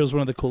 Mysterio is one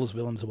of the coolest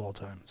villains of all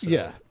time. So,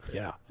 yeah.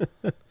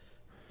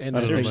 And I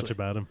don't know much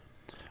about him.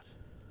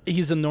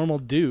 He's a normal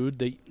dude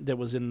that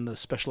was in the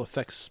special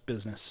effects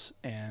business,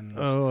 and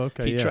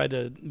he tried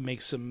to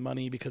make some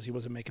money because he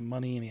wasn't making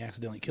money, and he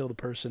accidentally killed a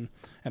person,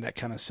 and that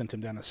kind of sent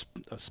him down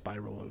a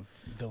spiral of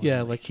villainy.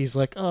 Yeah, like he's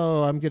like,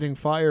 oh, I'm getting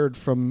fired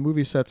from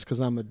movie sets because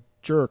I'm a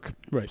jerk,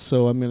 right?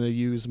 So I'm going to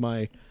use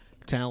my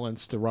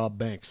talents to rob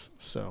banks.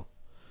 So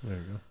there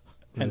you go.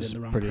 And then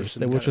the wrong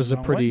person, which was a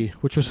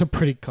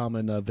pretty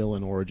common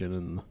villain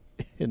origin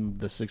in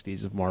the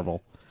 60s of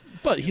Marvel.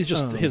 But he's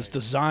just his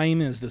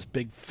design is this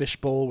big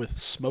fishbowl with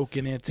smoke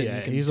in it,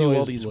 and he can do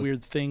all these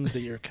weird things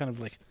that you're kind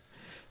of like.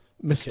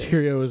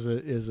 Mysterio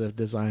is a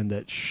design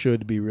that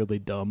should be really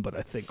dumb, but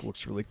I think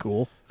looks really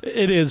cool.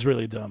 It is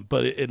really dumb,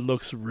 but it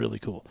looks really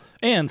cool.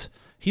 And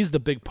he's the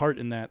big part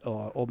in that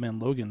Old Man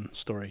Logan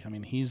story. I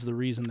mean, he's the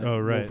reason that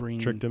Wolverine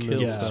tricked him.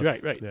 Kills.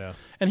 Right. Yeah.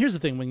 And here's the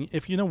thing: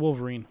 if you know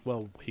Wolverine,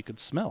 well, he could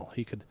smell.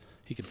 He could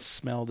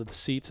smell the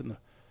deceit and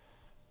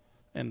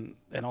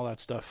all that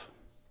stuff.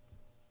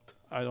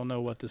 I don't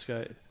know what this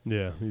guy.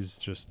 Yeah, he's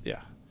just.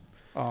 Yeah.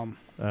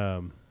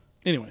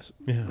 Anyways,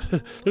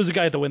 there's a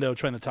guy at the window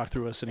trying to talk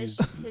through us, and his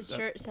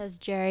shirt says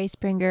Jerry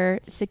Springer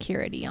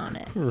Security on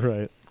it.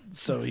 Right.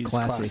 So he's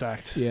class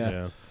act.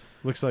 Yeah.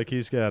 Looks like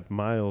he's got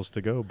miles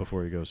to go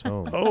before he goes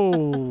home.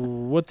 Oh,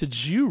 what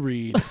did you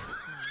read?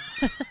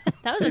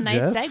 That was a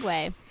nice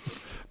segue.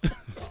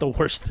 It's the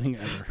worst thing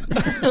ever.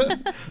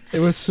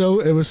 It was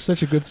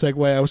such a good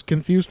segue. I was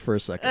confused for a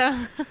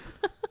second.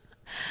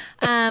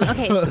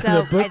 Okay,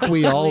 so the book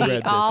we all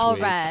read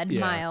this week.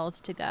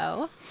 Miles to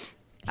Go.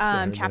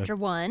 Chapter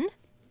 1.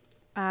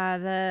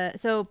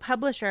 So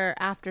publisher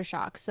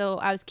Aftershock. So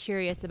I was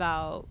curious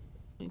about,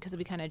 because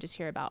we kind of just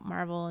hear about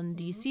Marvel and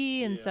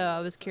DC, and so I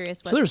was curious.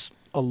 So there's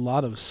a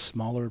lot of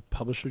smaller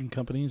publishing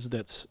companies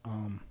that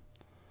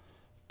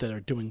are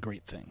doing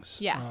great things.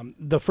 Yeah.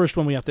 The first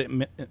one we have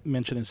to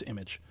mention is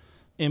Image.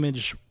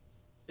 Image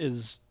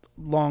is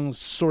long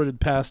sorted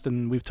past,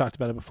 and we've talked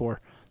about it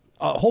before.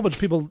 A whole bunch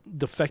of people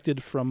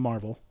defected from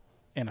Marvel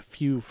and a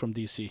few from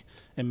DC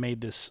and made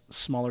this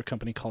smaller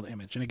company called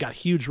Image. And it got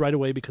huge right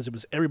away because it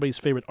was everybody's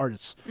favorite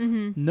artists.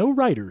 Mm-hmm. No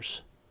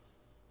writers.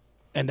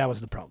 And that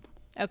was the problem.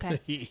 Okay.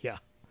 Yeah.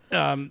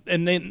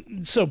 And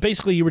then, so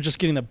basically, you were just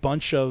getting a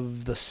bunch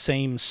of the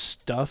same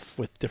stuff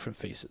with different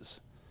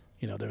faces.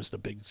 You know, there's the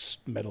big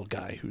metal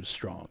guy who's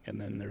strong, and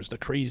then there's the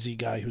crazy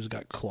guy who's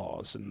got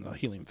claws and a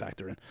healing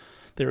factor, and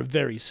they're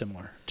very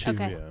similar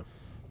to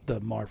the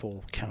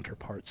Marvel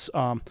counterparts.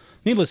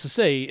 Needless to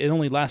say, it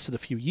only lasted a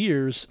few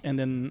years, and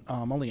then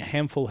only a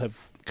handful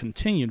have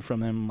continued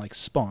from them, like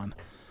Spawn,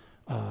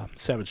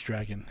 Savage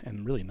Dragon,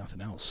 and really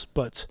nothing else.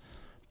 But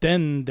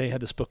then they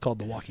had this book called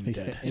The Walking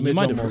Dead. And you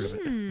might have heard of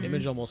it.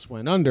 Image almost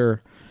went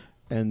under,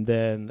 and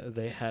then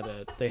they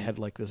had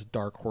like this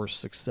dark horse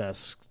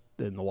success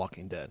in The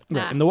Walking Dead.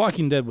 Right, and The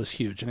Walking Dead was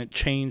huge, and it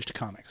changed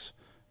comics.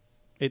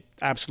 It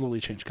absolutely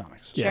changed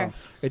comics. Yeah, sure.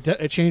 It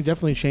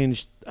definitely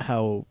changed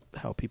how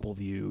people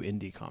view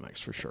indie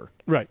comics for sure.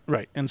 Right.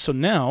 And so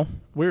now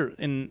we're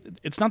in.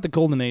 It's not the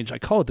golden age. I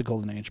call it the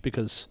golden age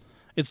because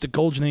it's the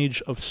golden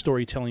age of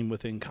storytelling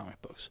within comic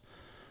books.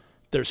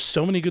 There's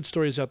so many good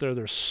stories out there.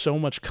 There's so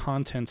much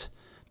content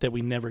that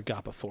we never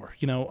got before.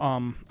 You know,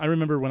 I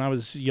remember when I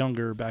was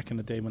younger, back in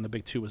the day when the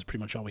Big Two was pretty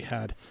much all we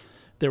had.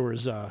 There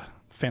was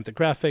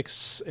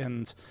Fantagraphics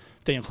and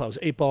Daniel Clow's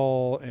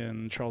 8-Ball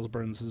and Charles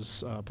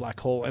Burns's Black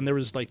Hole, and there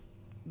was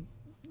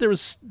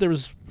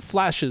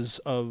flashes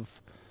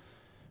of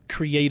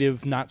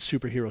creative, not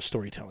superhero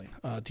storytelling.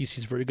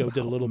 DC's Vertigo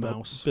did a little bit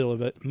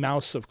of it.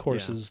 Mouse, of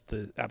course, is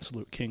the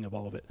absolute king of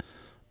all of it.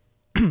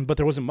 But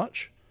there wasn't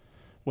much.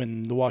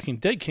 When The Walking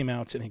Dead came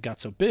out and it got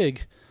so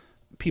big,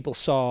 people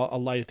saw a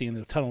light at the end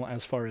of the tunnel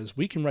as far as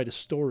we can write a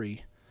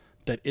story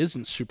that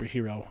isn't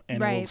superhero,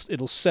 and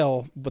it'll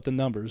sell with the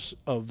numbers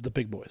of the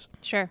big boys.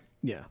 Sure.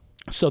 Yeah.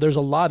 So there's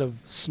a lot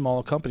of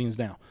small companies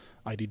now.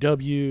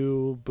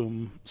 IDW,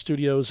 Boom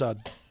Studios.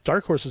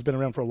 Dark Horse has been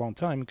around for a long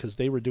time because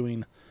they were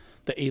doing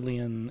the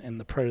Alien and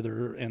the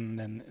Predator and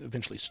then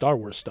eventually Star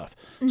Wars stuff.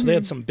 Mm-hmm. So they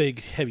had some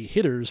big heavy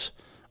hitters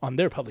on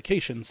their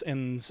publications,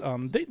 and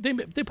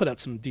they put out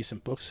some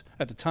decent books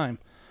at the time.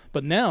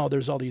 But now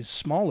there's all these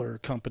smaller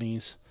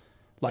companies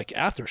like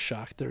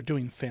Aftershock. They're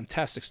doing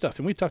fantastic stuff.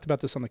 And we talked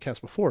about this on the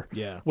cast before.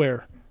 Yeah.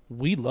 Where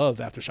we love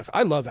Aftershock.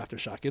 I love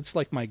Aftershock. It's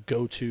like my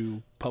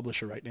go-to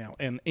publisher right now.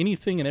 And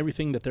anything and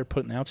everything that they're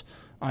putting out,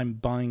 I'm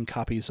buying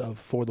copies of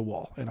for the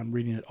wall, and I'm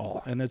reading it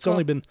all. And it's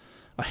only been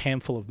a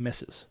handful of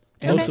misses.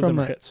 And from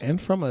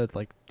a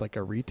like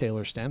a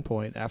retailer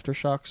standpoint,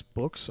 Aftershock's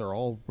books are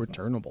all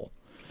returnable.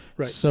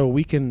 Right. So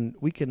we can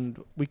take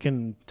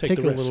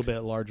a risk. little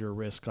bit larger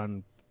risk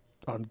on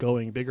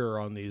going bigger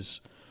on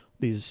these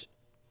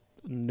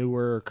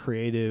newer,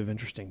 creative,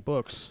 interesting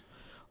books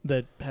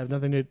that have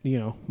nothing to,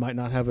 might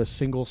not have a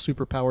single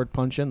super-powered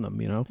punch in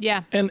them,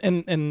 Yeah.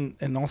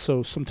 And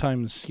also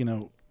sometimes,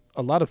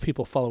 a lot of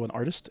people follow an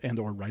artist and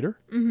or writer,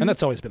 and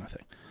that's always been a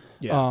thing.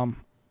 Yeah.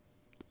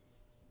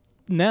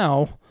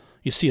 Now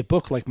you see a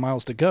book like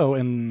Miles to Go,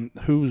 and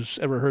who's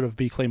ever heard of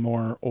B.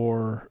 Claymore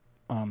or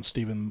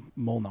Stephen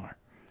Molnar?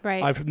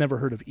 Right. I've never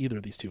heard of either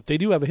of these two. They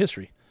do have a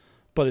history,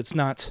 but it's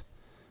not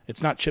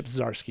Chip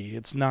Zdarsky.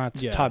 It's not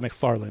Todd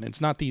McFarlane.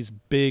 It's not these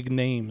big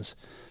names.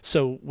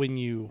 So when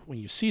you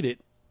see it,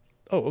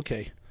 oh,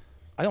 okay,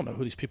 I don't know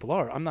who these people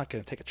are. I'm not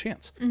going to take a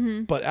chance.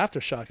 Mm-hmm. But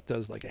Aftershock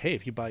does hey,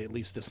 if you buy at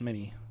least this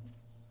many,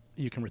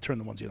 you can return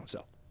the ones you don't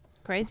sell.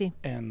 Crazy.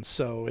 And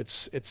so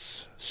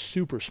it's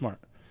super smart.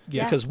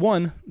 Yeah. Because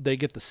one, they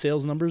get the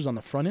sales numbers on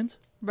the front end.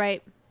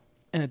 Right.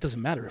 And it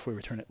doesn't matter if we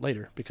return it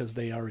later because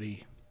they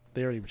already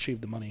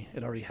achieved the money.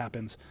 It already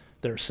happens.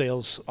 Their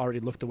sales already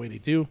look the way they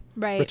do.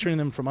 Right. Returning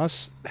them from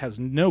us has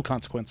no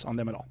consequence on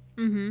them at all.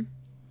 Mm-hmm.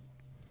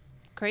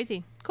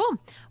 Crazy. Cool.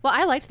 Well,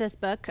 I liked this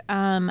book.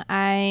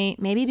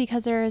 Maybe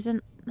because there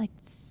isn't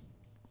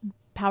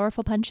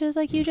powerful punches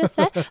like you just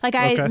said.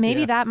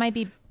 That might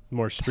be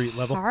more street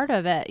level part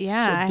of it.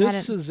 Yeah. So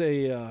this is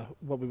a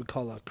what we would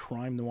call a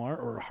crime noir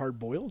or a hard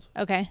boiled.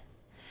 Okay.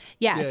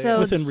 Yeah.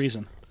 So within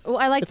reason. Well,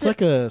 I like it's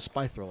like a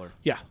spy thriller.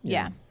 Yeah.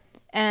 Yeah.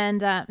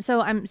 And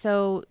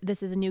so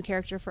this is a new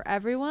character for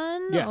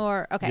everyone? Yeah.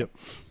 Or okay.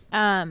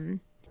 Yep.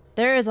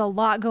 There is a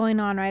lot going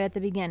on right at the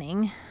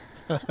beginning.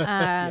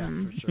 Yeah,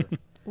 for sure.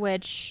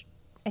 Which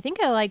I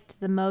think I liked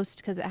the most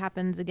because it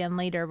happens again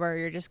later where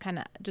you're just kind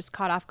of just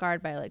caught off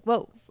guard by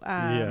whoa.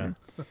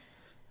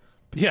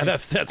 Yeah,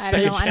 that second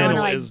I don't panel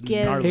want is to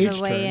give gnarly.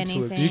 away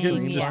anything. You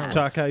can just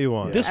talk how you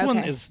want. This one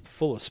Okay. is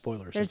full of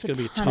spoilers. There's it's going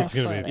to be ton tough. of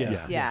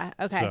spoilers. Yeah.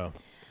 Okay. So,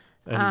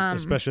 and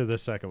especially the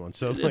second one.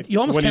 So You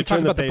almost when can't talk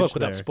turn about the book page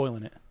without there-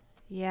 spoiling it.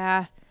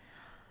 Yeah.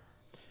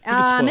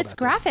 can spoil It's that,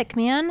 graphic,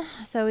 man.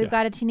 So we've Yeah.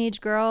 got a teenage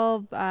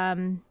girl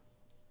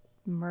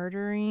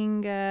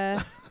murdering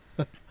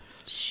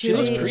She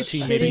looks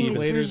preteen, maybe even.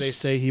 Later they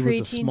say he was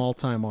a preteen.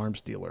 small-time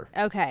arms dealer.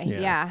 Okay,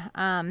 Yeah.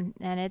 and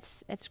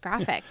it's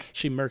graphic.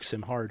 She murks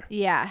him hard.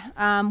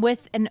 Yeah,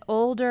 with an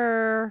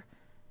older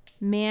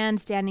man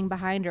standing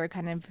behind her,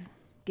 kind of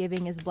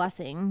giving his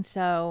blessing.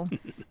 So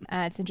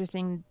it's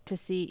interesting to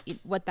see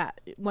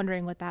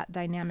wondering what that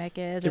dynamic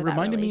is. It or that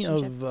reminded me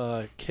relationship.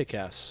 of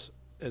Kick-Ass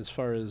as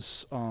far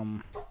as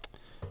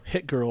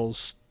Hit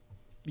Girls.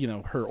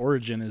 Her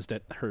origin is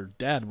that her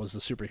dad was a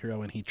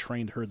superhero and he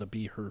trained her to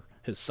be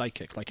his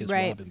sidekick, like his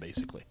Right. Robin,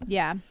 basically.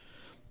 Yeah.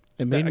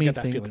 It made me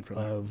think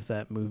of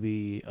that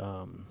movie,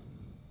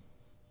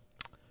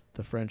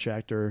 the French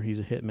actor. He's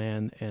a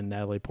hitman, and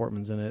Natalie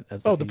Portman's in it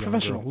as The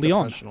Professional.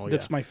 Leon.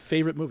 That's my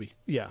favorite movie.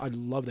 Yeah, I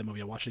love that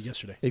movie. I watched it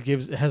yesterday. It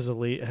has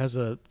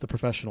the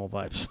Professional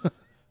vibes.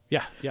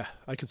 Yeah,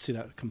 I could see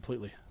that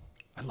completely.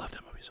 I love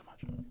that movie so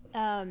much.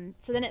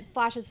 So then it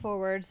flashes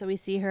forward, so we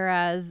see her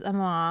as a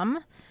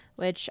mom,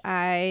 which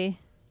I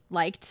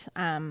liked.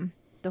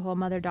 The whole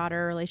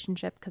mother-daughter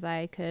relationship, because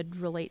I could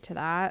relate to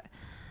that.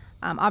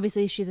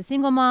 Obviously, she's a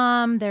single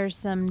mom. There's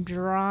some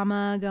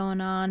drama going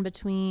on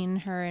between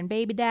her and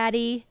baby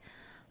daddy.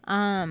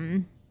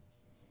 And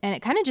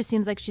it kind of just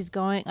seems like she's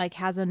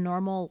has a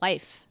normal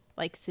life.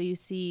 So you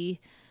see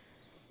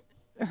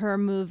her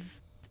move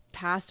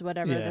past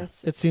whatever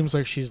this. It seems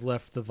like she's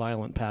left the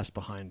violent past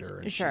behind her,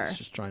 and Sure. she's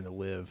just trying to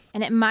live.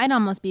 And it might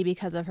almost be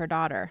because of her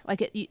daughter.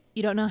 You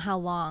don't know how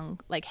long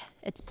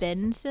it's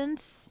been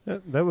since.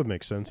 That would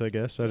make sense, I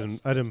guess. I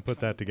didn't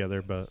put that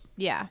together, but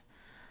yeah.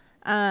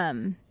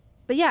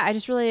 But yeah, I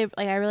just really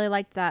I really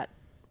liked that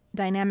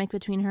dynamic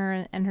between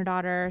her and her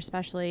daughter,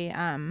 especially.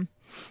 Then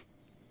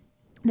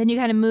you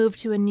kind of move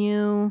to a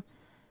new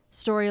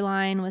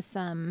storyline with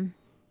some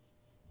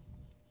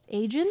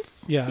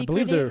agents. Yeah, I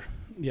believe they're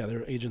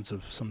agents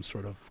of some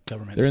sort of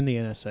government. They're in the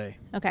NSA.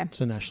 Okay. It's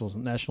the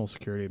National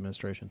Security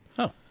Administration.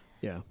 Oh.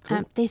 Yeah.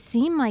 Cool. They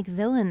seem like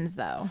villains,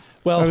 though.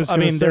 Well,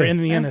 they're in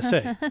the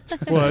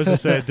NSA. Well, I was going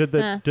to say, did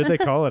they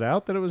call it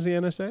out that it was the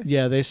NSA?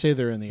 Yeah, they say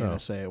they're in the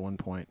NSA at one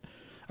point.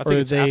 I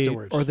think it's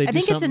afterwards. Or they I do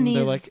think it's in these.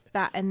 Is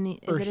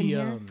it in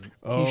here?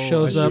 He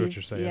shows up. What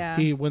you're saying.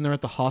 Yeah. When they're at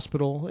the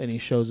hospital, and he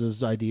shows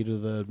his ID to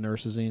the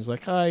nurses, and he's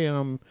like, "Hi,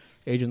 I'm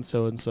Agent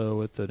so and so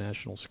with the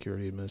National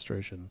Security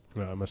Administration."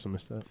 No, I must have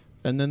missed that.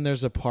 And then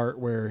there's a part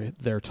where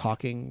they're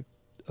talking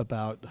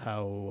about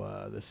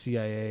how the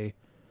CIA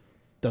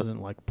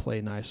doesn't play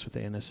nice with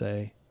the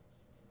NSA,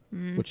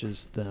 which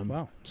is them.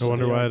 Wow. I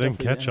wonder why I didn't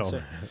catch all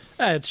that.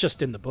 It's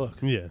just in the book.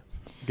 Yeah.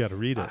 Got to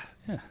read it.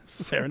 Yeah,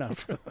 fair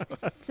enough.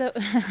 So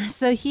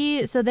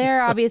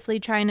they're obviously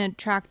trying to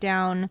track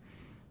down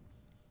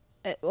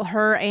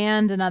her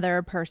and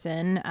another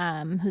person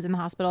who's in the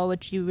hospital,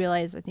 which you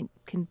realize, I think,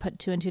 can put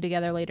two and two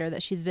together later,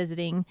 that she's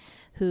visiting,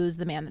 who's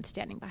the man that's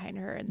standing behind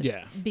her in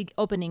the big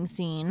opening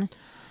scene,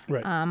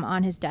 right.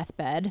 On his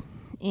deathbed.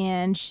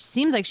 And she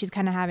seems like she's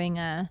kind of having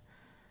a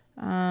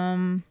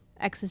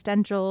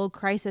existential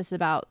crisis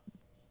about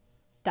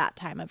that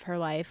time of her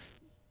life,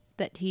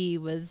 that he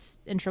was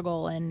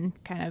integral in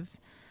kind of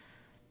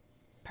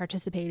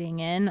participating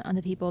in, on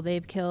the people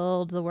they've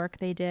killed, the work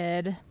they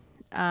did.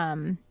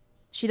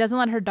 She doesn't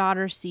let her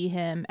daughter see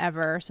him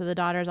ever, so the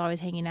daughter's always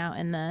hanging out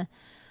in the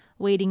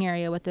waiting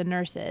area with the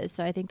nurses.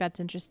 So I think that's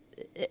interesting.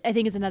 I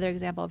think it's another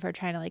example of her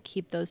trying to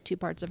keep those two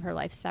parts of her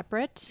life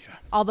separate. Yeah.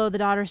 Although the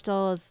daughter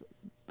still is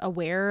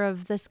aware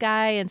of this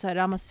guy, and so it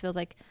almost feels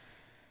like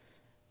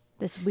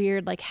this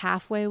weird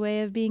halfway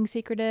way of being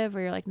secretive,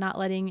 where you're not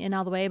letting in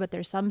all the way, but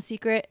there's some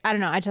secret. I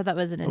don't know. I thought that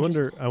was an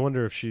interesting. I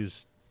wonder if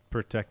she's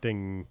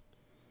protecting,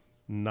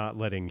 not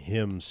letting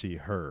him see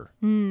her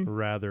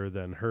rather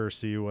than her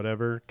see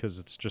whatever, because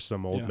it's just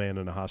some old man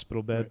in a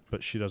hospital bed, right.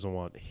 But she doesn't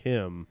want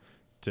him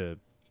to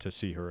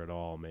see her at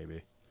all,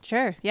 maybe.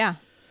 Sure. Yeah.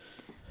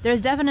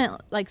 There's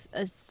definitely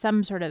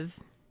some sort of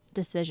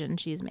decision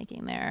she's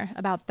making there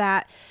about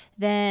that.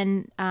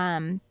 Then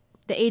the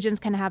agents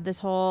kind of have this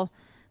whole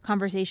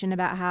conversation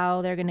about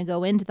how they're going to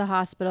go into the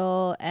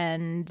hospital,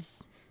 and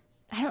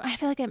I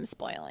feel like I'm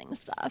spoiling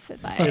stuff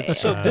if I.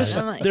 It's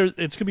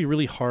going to be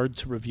really hard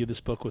to review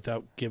this book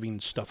without giving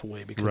stuff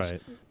away, because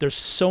there's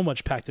so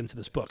much packed into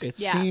this book. It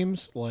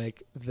seems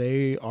like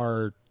their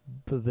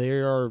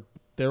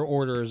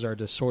orders are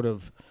to sort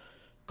of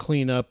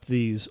clean up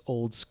these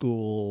old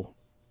school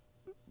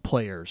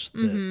players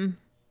that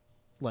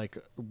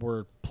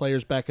were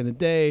players back in the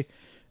day,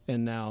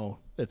 and now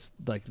it's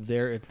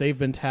if they've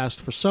been tasked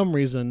for some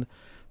reason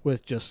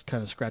with just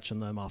kind of scratching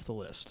them off the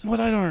list. What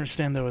I don't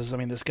understand, though, is,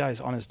 this guy's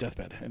on his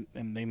deathbed,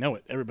 and they know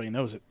it. Everybody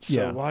knows it.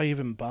 So why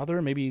even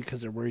bother? Maybe because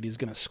they're worried he's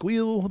going to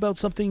squeal about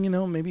something,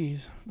 maybe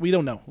we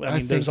don't know. I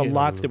mean, there's a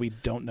lot that we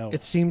don't know.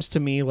 It seems to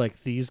me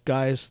like these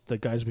guys, the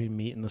guys we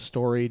meet in the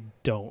story,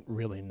 don't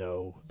really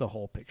know the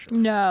whole picture.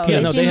 No.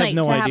 They have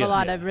no idea. Have a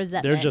lot of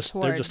resentment.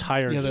 They're just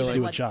hired to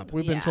do a job.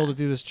 We've been told to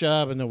do this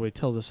job, and nobody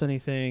tells us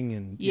anything.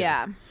 And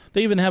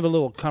they even have a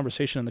little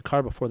conversation in the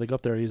car before they go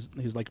up there. He's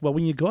like, well,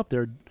 when you go up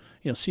there,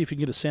 see if you can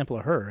get a sample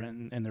of her.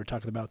 And they're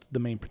talking about the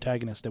main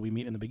protagonist that we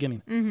meet in the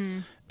beginning. Mm-hmm.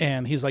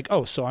 And he's like,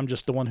 oh, so I'm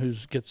just the one who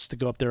gets to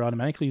go up there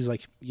automatically? He's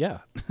like, yeah.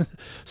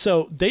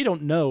 So they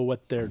don't know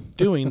what they're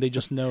doing. They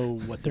just know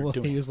what they're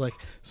doing. He was like,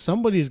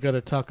 somebody's got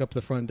to talk up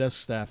the front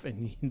desk staff,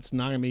 and it's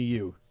not going to be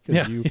you.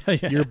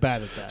 Because you're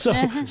bad at that. So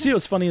see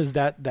what's funny is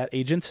that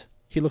agent,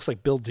 he looks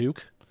like Bill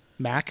Duke,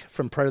 Mac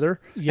from Predator.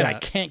 Yeah. And I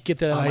can't get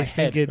that out of my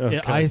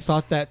head. I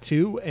thought that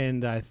too,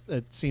 and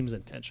it seems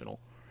intentional.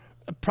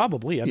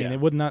 Probably. I mean, it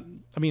would not.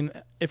 I mean,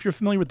 if you're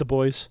familiar with The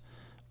Boys,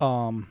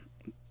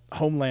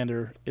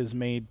 Homelander is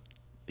made.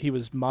 He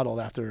was modeled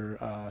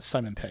after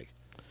Simon Pegg.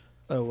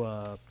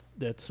 Oh,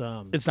 it's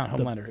not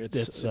Homelander.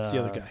 It's the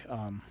other guy.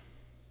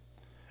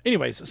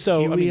 Anyways,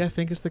 so Huey, I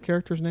think is the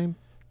character's name.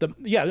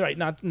 Right.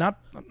 Not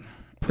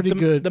pretty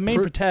good. The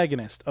main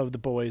protagonist of The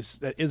Boys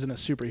that isn't a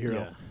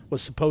superhero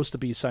was supposed to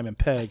be Simon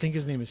Pegg. I think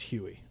his name is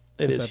Huey.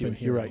 It is Huey.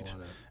 You're right.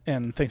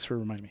 And thanks for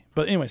reminding me.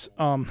 But anyways,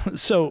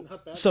 so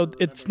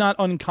it's not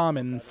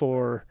uncommon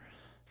for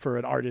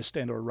an artist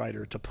and or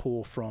writer to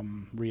pull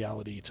from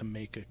reality to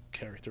make a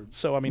character.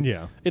 So I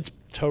mean, it's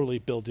totally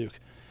Bill Duke.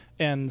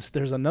 And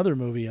there's another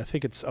movie, I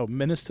think it's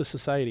Menace to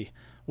Society,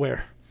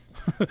 where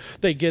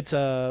they get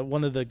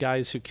one of the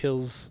guys who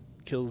kills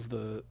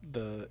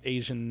the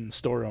Asian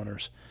store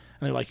owners,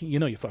 and they're like,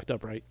 you fucked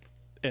up, right?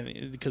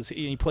 And because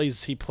he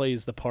plays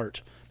the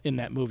part in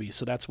that movie,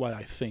 so that's why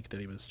I think that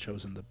he was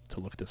chosen to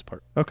look at this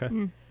part.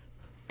 Okay.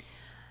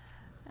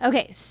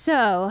 Okay,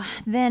 so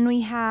then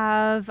we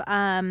have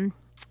a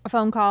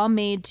phone call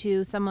made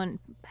to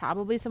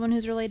probably someone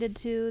who's related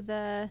to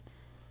the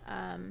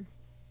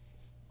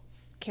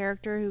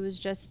character who was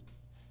just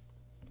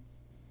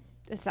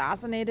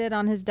assassinated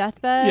on his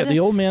deathbed. Yeah, the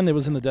old man that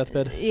was in the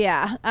deathbed.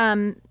 Yeah,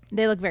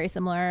 they look very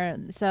similar.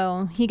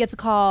 So he gets a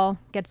call,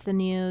 gets the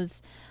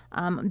news.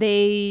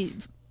 They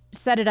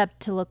set it up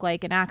to look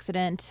like an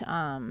accident.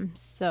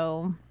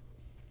 So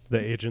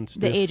the agents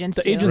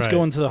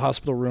go into the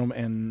hospital room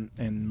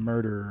and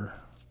murder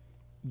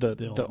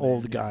the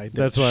old guy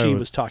that she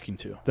was talking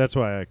to. That's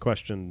why I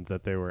questioned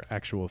that they were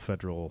actual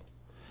federal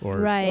or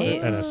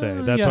right.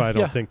 NSA. That's why I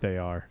don't think they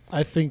are.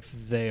 I think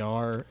they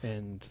are,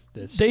 and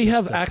they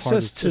have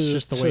access to. It's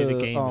just the way the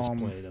game is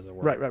played.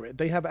 Right.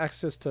 They have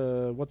access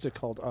to what's it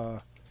called?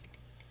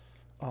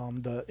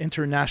 The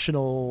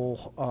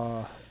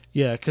international.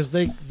 Yeah, because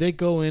they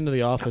go into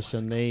the office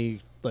and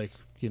they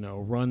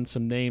run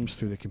some names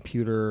through the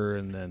computer,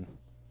 and then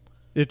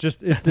it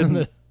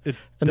didn't.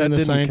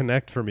 Didn't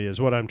connect for me. Is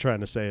what I'm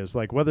trying to say. Is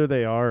like whether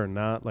they are or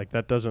not. Like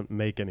that doesn't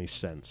make any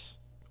sense.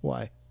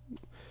 Why?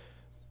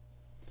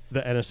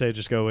 The NSA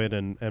just go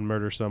in and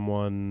murder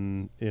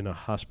someone in a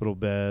hospital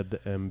bed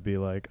and be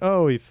like,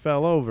 oh, he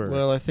fell over.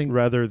 Well, I think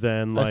rather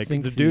than like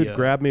the dude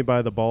grabbed me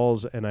by the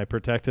balls and I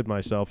protected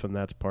myself, and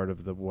that's part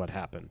of what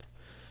happened.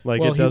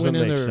 Like it doesn't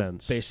make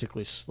sense.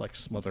 Basically, like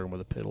smother him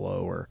with a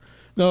pillow, or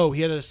no,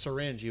 he had a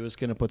syringe. He was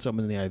going to put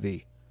something in the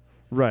IV.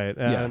 Right.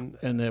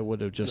 And it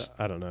would have just.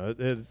 I don't know.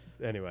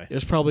 Anyway, it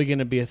was probably going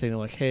to be a thing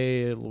like,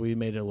 hey, we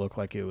made it look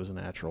like it was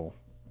natural.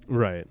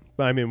 Right.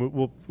 But I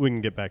mean, we can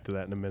get back to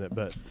that in a minute,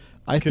 but.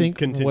 I think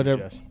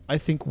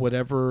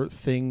whatever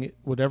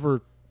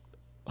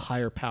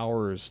higher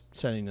power is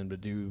sending them to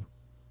do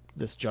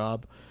this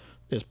job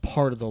is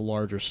part of the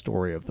larger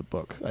story of the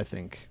book. I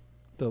think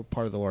the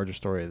part of the larger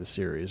story of the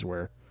series,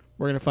 where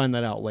we're going to find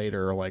that out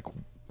later, like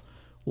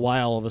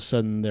why all of a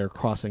sudden they're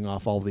crossing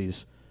off all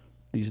these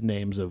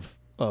names of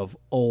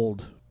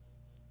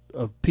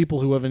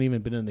people who haven't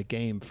even been in the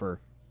game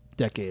for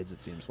decades. It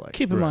seems like.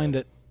 Keep in mind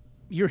that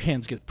your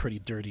hands get pretty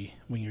dirty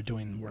when you're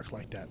doing work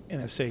like that.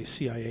 NSA,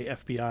 CIA,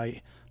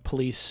 FBI,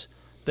 police,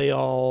 they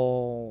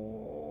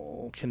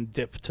all can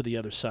dip to the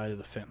other side of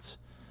the fence.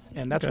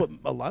 And that's what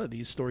a lot of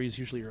these stories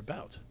usually are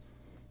about.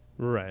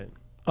 Right.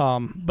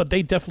 But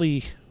they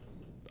definitely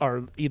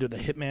are either the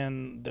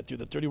hitman that do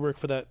the dirty work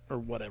for that or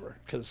whatever,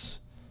 because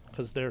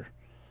they're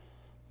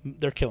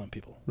killing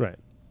people. Right.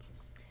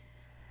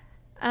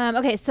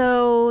 Okay,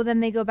 so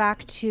then they go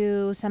back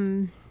to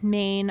some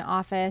main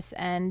office,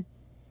 and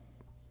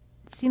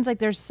seems like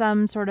there's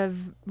some sort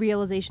of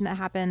realization that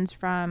happens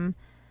from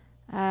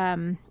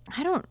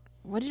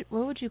what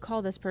would you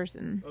call this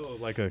person? Oh,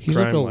 like a he's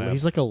crime like a lab.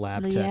 he's like a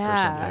lab tech or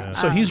something.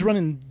 So he's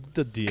running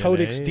the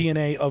Codex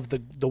DNA of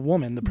the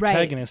woman, the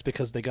protagonist, right.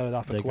 because they got it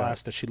off a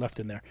glass that she left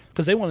in there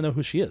because they want to know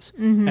who she is.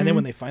 And then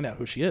when they find out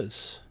who she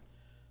is,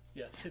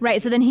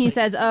 right. So then he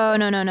says, "Oh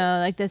no,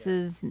 like this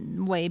is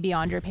way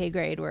beyond your pay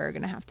grade. We're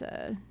gonna have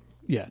to."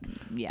 Yeah,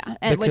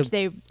 and which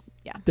they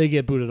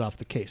get booted off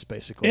the case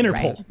basically.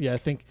 Interpol. Right. Yeah, I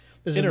think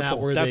isn't Interpol. that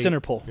where that's they,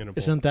 Interpol.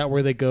 Isn't that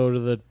where they go to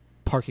the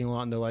parking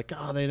lot and they're like,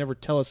 oh, they never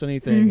tell us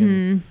anything,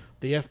 and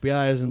the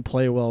FBI doesn't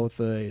play well with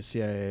the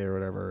CIA or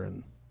whatever,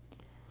 and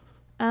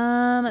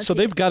so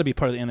they've got to be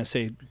part of the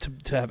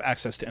NSA to have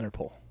access to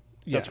Interpol.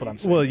 That's what I'm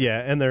saying. Well, yeah,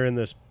 and they're in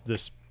this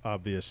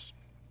obvious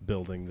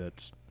building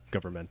that's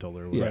governmental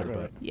or whatever.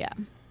 Right. Yeah.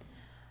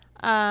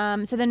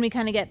 So then we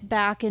kind of get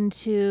back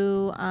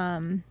into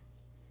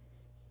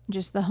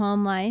just the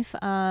home life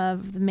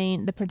of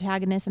the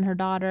protagonist and her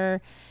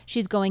daughter.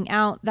 She's going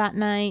out that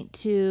night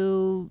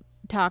to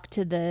talk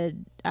to the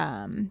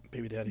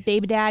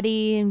baby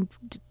daddy and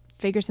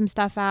figure some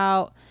stuff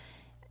out.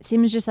 It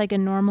seems just like a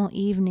normal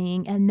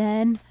evening, and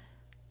then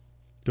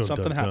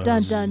something happens.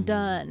 Dun dun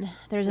dun.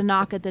 There's a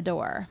knock at the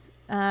door,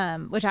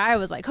 which I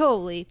was like,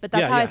 holy! But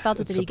that's how I felt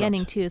at the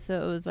beginning too.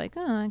 So it was like,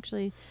 oh,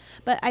 actually,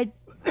 but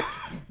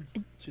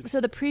so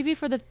the preview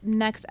for the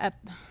next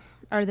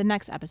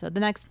episode,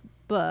 the next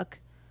book,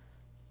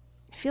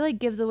 I feel like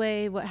gives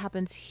away what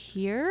happens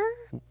here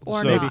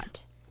or so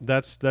not.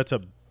 That's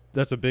a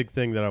that's a big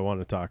thing that I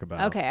want to talk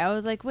about. Okay, I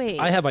was like, wait.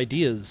 I have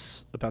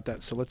ideas about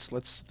that, so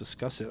let's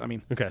discuss it. I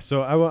mean, okay,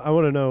 so I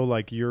want to know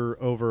like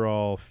your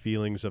overall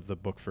feelings of the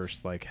book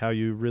first, like how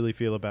you really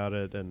feel about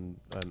it, and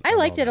I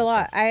liked it a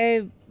lot. Stuff.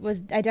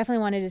 I definitely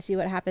wanted to see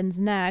what happens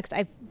next.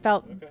 I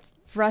felt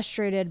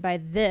frustrated by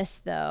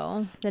this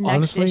though. The next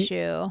Honestly,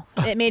 issue,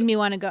 it made me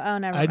want to go. Oh,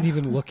 never. I didn't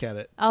even look at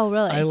it. Oh,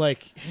 really?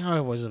 I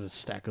was a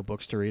stack of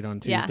books to read on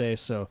Tuesday,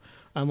 so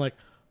I'm like,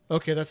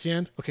 okay, that's the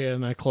end. Okay,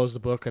 and I close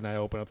the book and I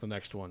open up the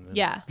next one.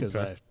 Because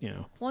Well,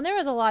 and there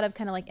was a lot of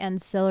kind of like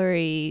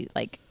ancillary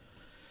like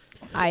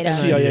items.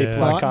 CIA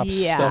Black Ops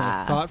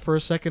stuff. Thought for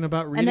a second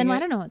about reading and then it. I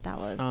don't know what that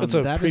was. It's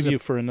a preview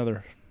for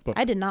another book.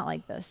 I did not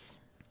like this.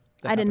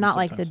 I did not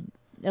like the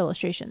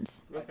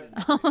illustrations. Okay.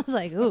 I was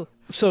like, ooh.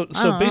 So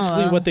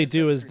basically what they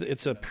do is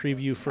it's a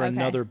preview for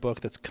another book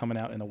that's coming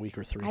out in a week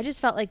or 3. I just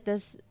felt like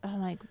this,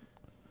 like...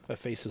 The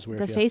face is weird.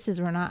 The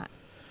faces were not...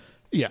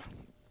 Yeah.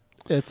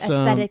 It's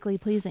aesthetically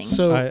pleasing.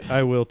 So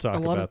I will talk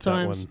about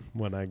that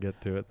when I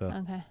get to it, though.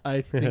 Okay. I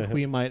think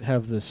we might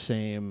have the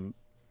same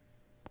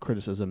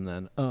criticism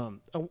then.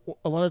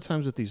 A lot of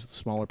times with these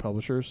smaller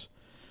publishers,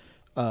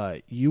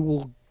 you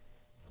will...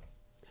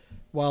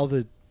 While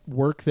the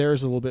work there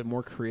is a little bit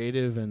more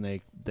creative and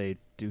they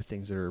do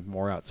things that are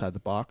more outside the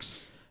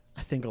box,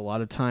 I think a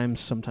lot of times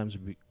sometimes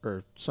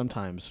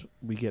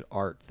we get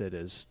art that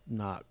is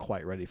not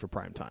quite ready for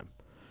prime time.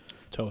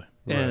 Totally.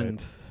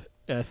 And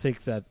I think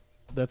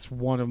that's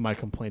one of my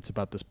complaints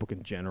about this book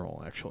in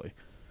general, actually.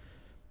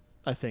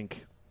 I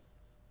think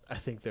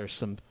there's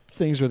some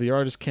things where the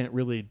artist can't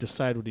really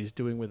decide what he's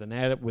doing with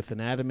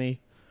anatomy.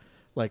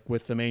 Like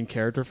with the main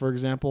character, for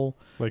example.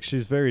 Like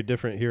she's very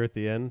different here at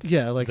the end.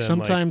 Yeah, like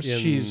sometimes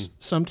she's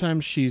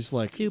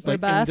like super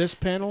buff. In this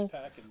panel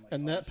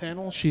and that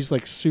panel, she's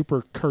like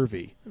super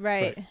curvy.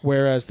 Right.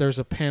 Whereas there's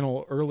a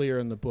panel earlier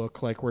in the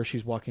book, like where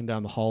she's walking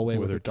down the hallway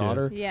with her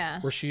daughter.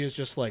 Yeah. Where she is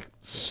just like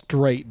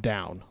straight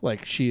down.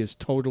 Like she is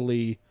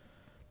totally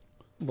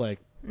like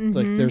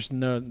there's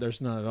none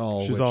at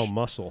all. She's all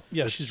muscle.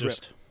 Yeah, she's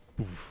just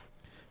ripped.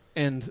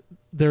 And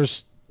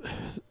there's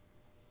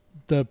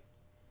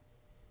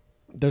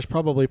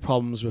probably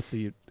problems with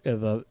the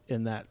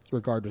in that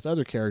regard with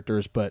other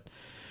characters, but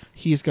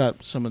he's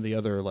got some of the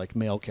other like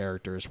male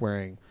characters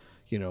wearing,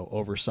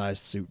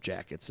 oversized suit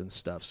jackets and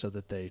stuff, so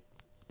that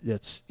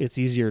it's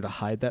easier to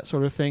hide that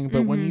sort of thing.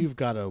 But when you've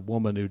got a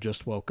woman who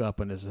just woke up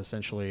and is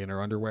essentially in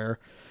her underwear,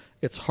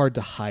 it's hard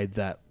to hide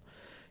that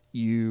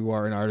you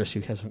are an artist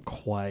who hasn't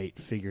quite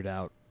figured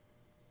out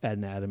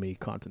anatomy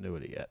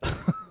continuity yet.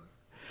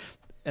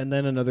 And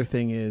then another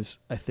thing is,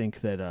 I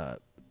think that a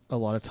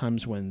lot of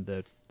times when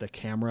the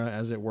camera,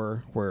 as it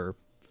were,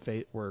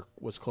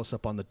 was close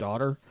up on the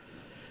daughter,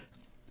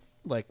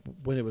 like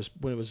when it was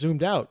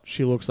zoomed out,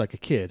 she looks like a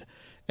kid,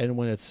 and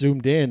when it's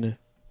zoomed in,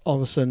 all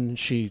of a sudden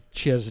she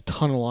has a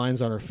ton of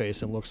lines on her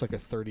face and looks like a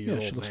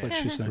 30-year-old. Yeah, she looks man. like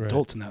she's an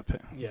adult in that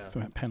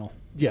panel.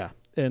 Yeah,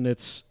 and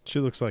she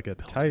looks like a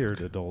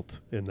tired adult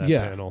in that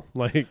panel.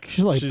 Like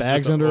she's like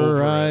bags under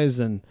her eyes,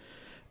 and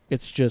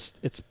it's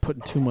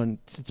putting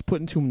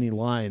too many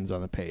lines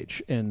on the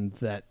page, and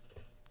that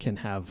can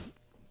have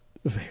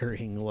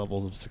varying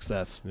levels of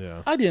success.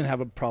 Yeah, I didn't have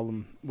a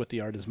problem with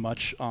the art as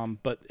much,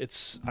 but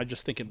I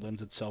just think it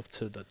lends itself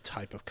to the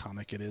type of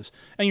comic it is.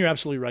 And you're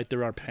absolutely right.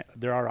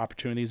 There are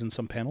opportunities in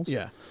some panels.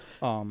 Yeah,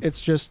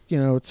 it's just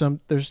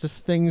there's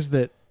just things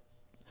that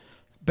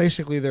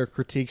basically they're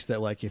critiques that,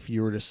 like, if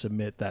you were to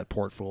submit that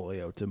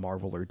portfolio to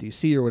Marvel or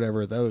DC or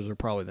whatever, those are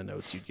probably the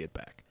notes you'd get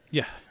back.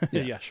 Yeah,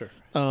 yeah, sure.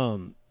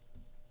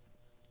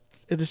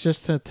 It is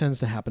just tends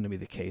to happen to be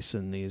the case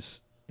in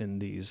these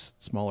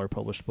smaller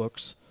published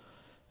books.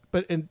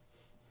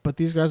 But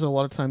these guys a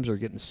lot of times are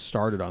getting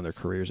started on their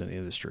careers in the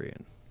industry,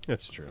 and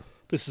that's true.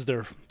 This is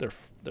their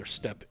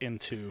step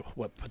into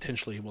what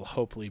potentially will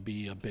hopefully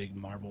be a big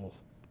Marvel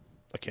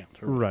account.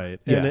 Right.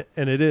 Yeah.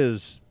 And it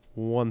is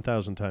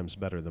 1,000 times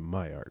better than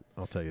my art.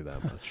 I'll tell you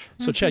that much.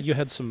 So Chad, you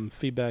had some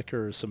feedback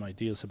or some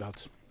ideas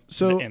about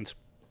the end.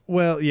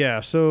 Well,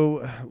 yeah.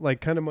 So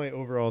like kind of my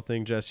overall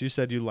thing, Jess, you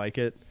said you like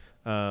it.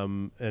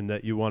 And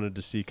that you wanted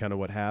to see kind of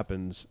what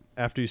happens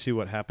after you see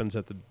what happens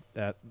at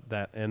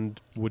that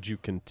end. Would you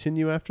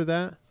continue after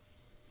that?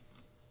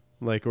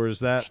 Like, or is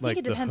that I think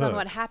it depends on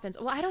what happens.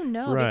 Well, I don't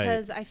know,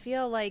 because I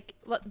feel like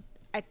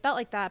I felt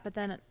like that, but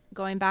then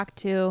going back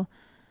to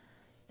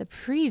the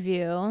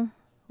preview,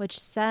 which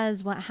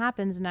says what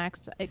happens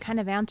next, it kind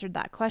of answered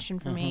that question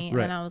for me, and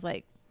then I was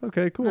like,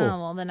 okay, cool. Oh,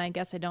 well, then I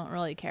guess I don't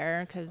really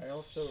care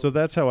so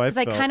that's how I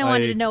felt. Because I kind of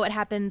wanted to know what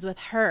happens with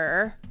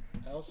her.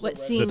 What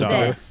seeing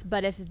this,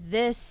 but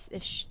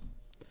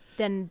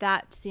then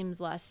that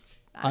seems less.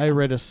 I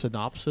read a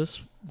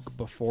synopsis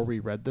before we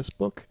read this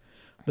book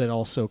that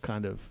also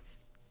kind of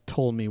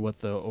told me what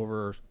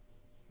the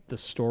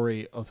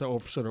story of the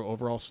sort of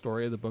overall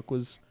story of the book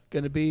was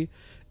going to be,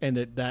 and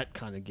that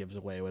kind of gives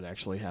away what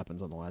actually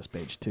happens on the last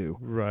page too.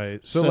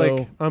 Right. So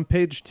like on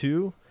page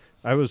 2,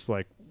 I was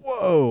like,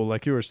 whoa,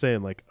 like you were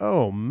saying, like,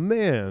 oh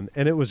man,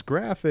 and it was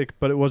graphic,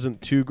 but it wasn't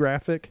too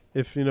graphic,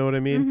 if you know what I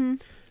mean.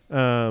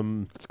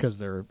 It's because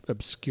they're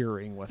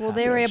obscuring what. Well,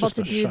 they were able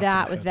to do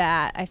that with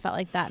that. I felt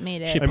like that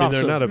made it. I mean,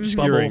 they're not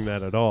obscuring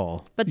that at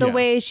all. But the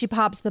way she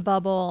pops the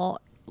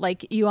bubble,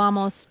 like you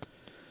almost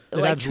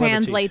like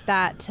translate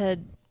that to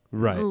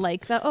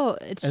like the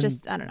it's and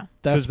just I don't know.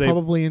 That's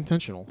probably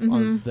intentional.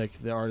 Like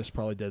the artist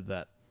probably did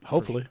that.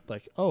 Hopefully,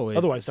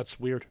 otherwise that's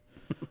weird.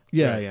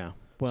 Yeah.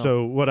 Well,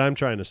 so what I'm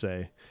trying to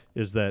say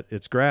is that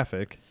it's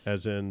graphic,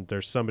 as in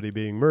there's somebody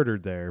being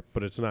murdered there,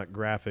 but it's not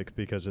graphic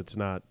because it's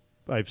not.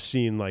 I've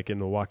seen like in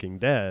The Walking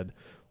Dead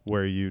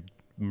where you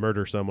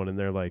murder someone and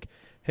they're like,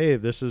 hey,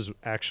 this is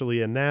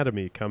actually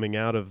anatomy coming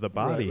out of the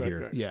body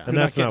here. Right. Yeah. And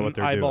that's not what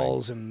they're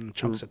eyeballs doing. And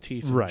chunks of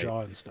teeth and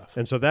jaw and stuff.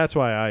 And so that's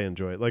why I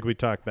enjoy it. Like we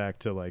talked back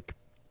to like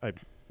I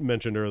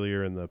mentioned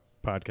earlier in the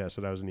podcast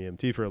that I was an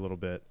EMT for a little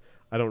bit.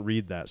 I don't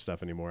read that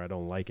stuff anymore. I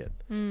don't like it.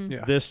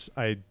 Yeah. This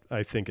I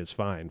think is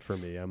fine for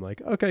me. I'm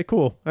like, okay,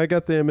 cool. I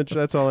got the image.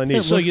 That's all I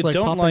need. So you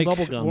don't like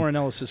Warren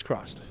Ellis's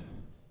Crossed?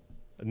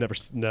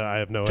 I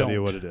have no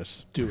idea what it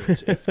is. Do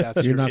it if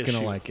that's you're your not issue.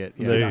 Gonna like it.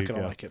 Yeah. You're not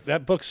gonna like it.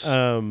 That book's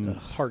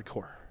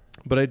hardcore.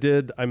 But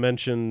I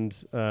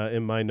mentioned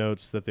in my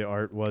notes that the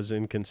art was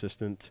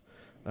inconsistent,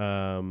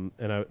 and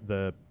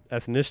the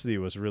ethnicity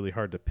was really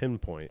hard to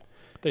pinpoint.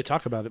 They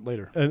talk about it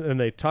later, and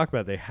they talk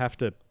about they have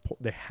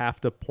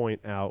to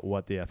point out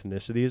what the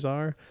ethnicities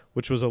are,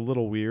 which was a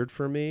little weird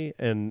for me.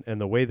 And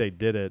the way they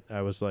did it,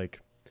 I was like,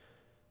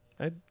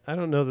 I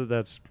don't know that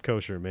that's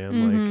kosher,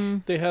 man.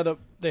 Like they had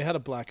a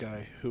black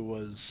guy who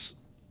was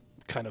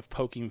kind of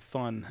poking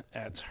fun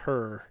at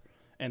her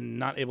and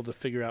not able to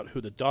figure out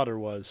who the daughter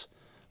was,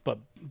 but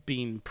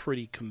being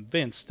pretty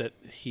convinced that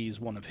he's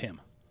one of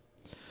him.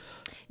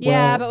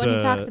 Yeah, but when he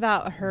talks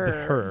about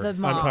the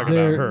mom, I'm talking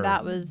about her.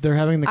 That was they're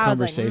having the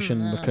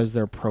conversation because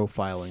they're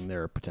profiling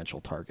their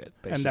potential target,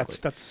 basically.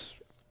 And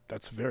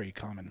that's very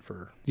common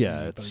for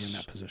anybody in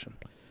that position.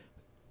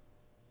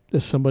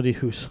 As somebody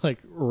who's like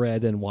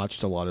read and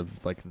watched a lot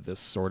of like this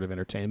sort of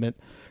entertainment,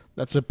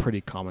 that's a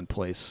pretty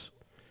commonplace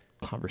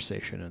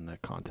conversation in the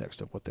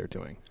context of what they're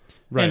doing.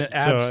 Right. And it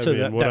adds to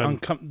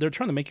that they're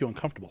trying to make you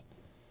uncomfortable.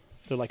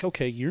 They're like,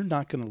 okay, you're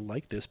not going to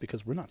like this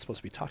because we're not supposed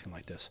to be talking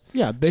like this.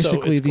 Yeah,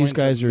 basically these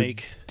guys are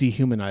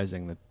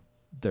dehumanizing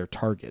their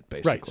target,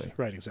 basically.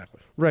 Right,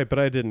 exactly. Right, but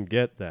I didn't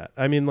get that.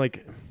 I mean,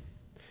 like,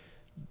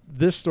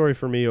 this story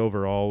for me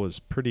overall was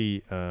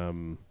pretty...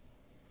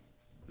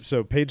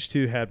 so page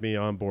 2 had me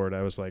on board.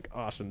 I was like,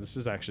 awesome, this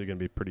is actually going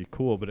to be pretty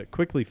cool, but it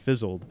quickly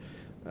fizzled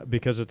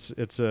because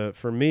it's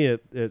for me,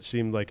 it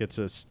seemed like it's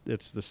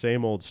the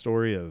same old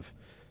story of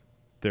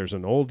there's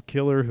an old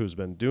killer who's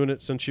been doing it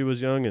since she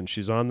was young, and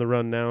she's on the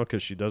run now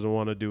because she doesn't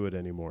want to do it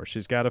anymore.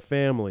 She's got a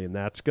family, and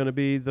that's going to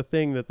be the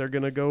thing that they're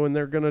going to go and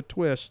they're going to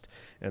twist,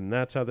 and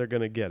that's how they're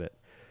going to get it.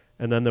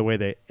 And then the way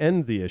they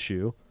end the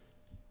issue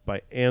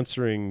by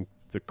answering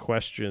the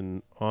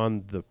question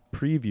on the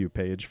preview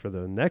page for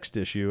the next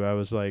issue, I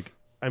was like,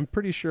 I'm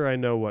pretty sure I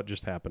know what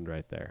just happened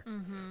right there.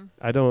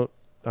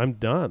 I'm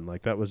done.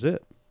 Like, that was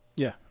it.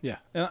 Yeah.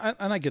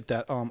 And I get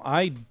that.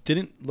 I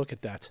didn't look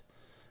at that.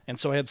 And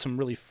so I had some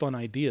really fun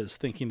ideas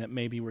thinking that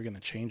maybe we're going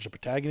to change the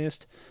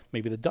protagonist.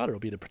 Maybe the daughter will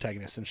be the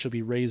protagonist and she'll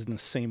be raised in the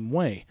same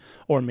way.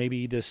 Or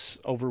maybe this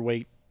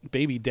overweight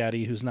baby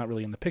daddy who's not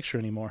really in the picture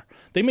anymore.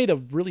 They made a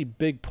really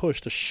big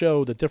push to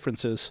show the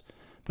differences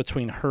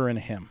between her and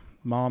him,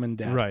 mom and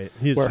dad. Right.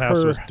 His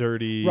house was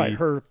dirty. Right.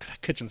 Her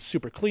kitchen's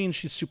super clean.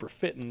 She's super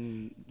fit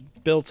and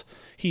built.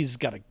 He's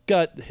got a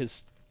gut.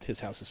 His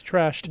house is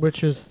trashed.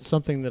 Which is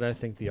something that I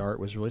think the art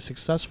was really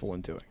successful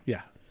in doing.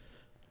 Yeah.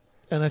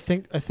 And I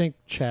think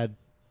Chad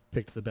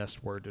picked the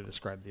best word to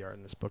describe the art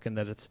in this book, and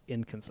that it's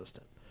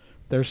inconsistent.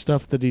 There's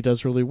stuff that he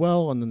does really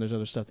well, and then there's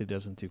other stuff that he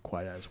doesn't do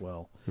quite as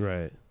well.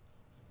 Right.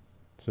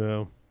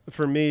 So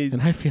for me,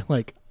 and I feel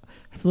like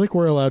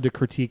we're allowed to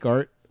critique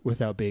art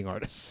without being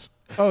artists.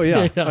 Oh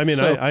yeah, I mean,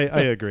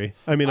 I agree.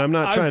 I mean, I'm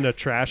not trying to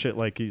trash it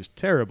like he's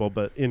terrible,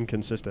 but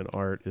inconsistent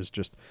art is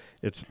just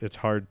it's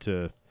hard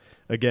to.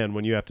 Again,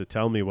 when you have to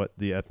tell me what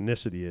the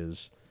ethnicity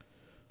is,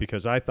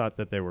 because I thought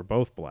that they were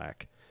both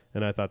black.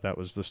 And I thought that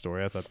was the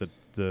story. I thought that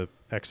the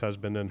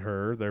ex-husband and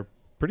her, they're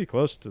pretty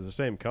close to the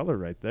same color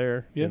right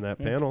there in that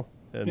panel.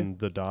 And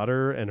the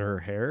daughter and her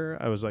hair,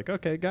 I was like,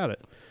 okay, got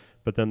it.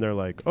 But then they're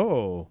like,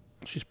 oh.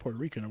 She's Puerto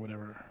Rican or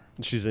whatever.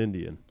 She's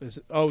Indian. Is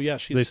it? Oh, yeah.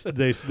 She's.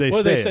 They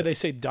say? They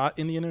say dot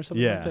Indian or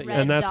something like that?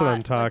 Yeah, and that's what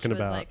I'm talking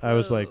about. Like, I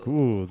was like,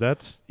 ooh,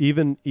 that's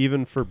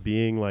even for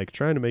being like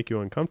trying to make you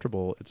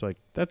uncomfortable, it's like,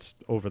 that's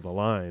over the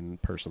line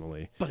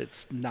personally. But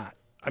it's not.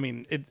 I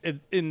mean,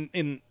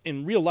 in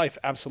real life,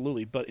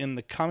 absolutely. But in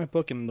the comic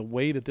book and the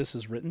way that this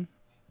is written,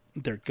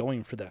 they're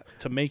going for that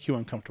to make you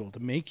uncomfortable, to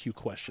make you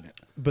question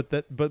it.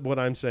 But what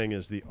I'm saying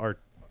is the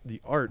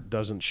art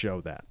doesn't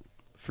show that.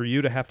 For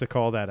you to have to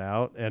call that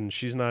out, and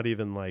she's not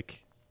even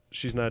like,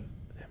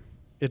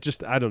 it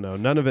just, I don't know.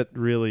 None of it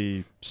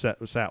really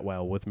sat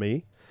well with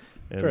me.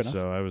 And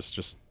so I was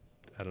just,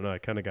 I don't know. I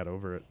kind of got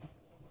over it.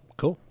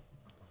 Cool.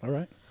 All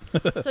right.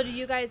 So do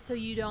you guys,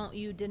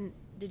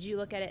 did you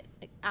look at it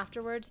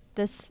afterwards?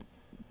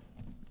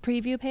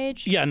 preview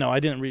page? Yeah, no, I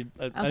didn't read.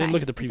 I didn't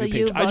look at the preview so page.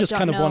 You I just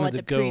kind of wanted what to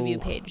the go.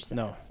 Preview page says.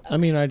 No, Okay. I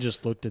mean, I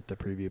just looked at the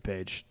preview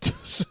page.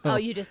 So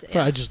you just.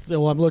 Yeah. I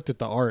looked at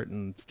the art,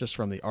 and just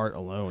from the art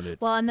alone, it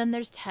and then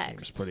there's text.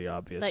 seems pretty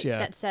obvious. Like, yeah,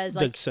 that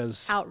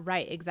says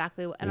outright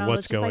exactly what. And I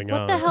was just like,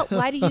 what the hell?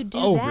 Why do you do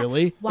Oh, that?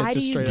 really? Why It do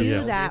just you straight do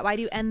up that? tells you? Why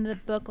do you end the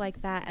book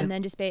like that and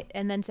then just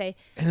and then say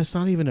and it's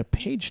not even a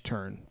page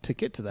turn to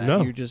get to that.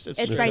 No. You just it's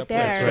just right up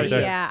there. It's right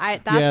there. Yeah,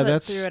 that's what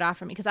that's- threw it off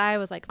for me because I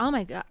was like, oh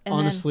my god. And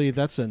honestly,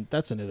 that's an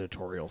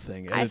editorial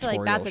thing. then I feel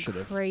like that's a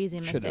Should've- crazy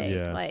should've- mistake.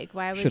 yeah. Like,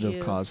 why would should you?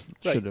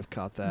 have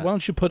caught that. why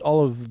don't you put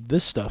all of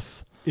this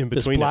stuff, In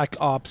this between Black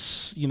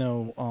Ops,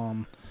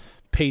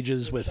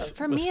 pages with?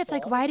 For me, it's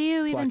like, why do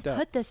you even blacked out.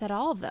 put this at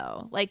all,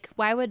 though? Like,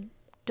 why would?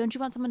 Don't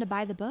you want someone to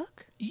buy the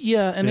book?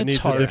 Yeah, and it it's needs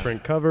hard. a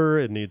different cover.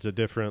 It needs a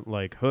different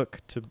hook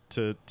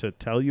to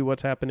tell you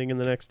what's happening in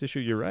the next issue.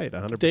 You're right,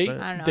 100%. They I don't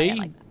know. I they didn't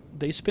like that.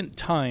 they spent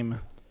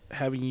time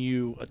having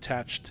you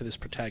attached to this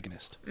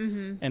protagonist,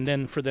 and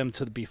then for them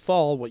to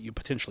befall what you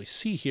potentially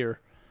see here.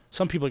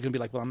 Some people are going to be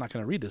like, well, I'm not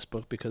going to read this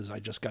book because I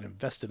just got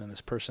invested in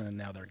this person and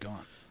now they're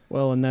gone.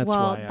 Well, and that's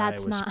Well, why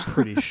that's I was not-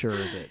 pretty sure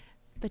that.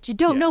 But you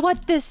don't Yeah. know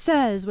what this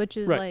says, which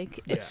is Right.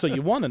 like, So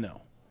you want to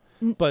know.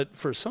 But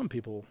for some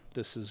people,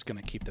 this is going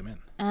to keep them in.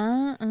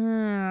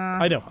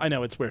 I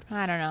know, it's weird.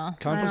 I don't know.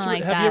 Comic I books don't are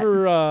like weird. Have that. you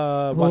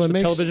ever watched a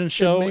makes- television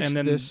show it makes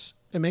and then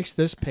it makes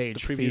this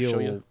page the preview show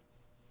feel. you?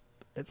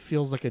 It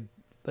feels like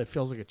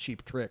a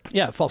cheap trick.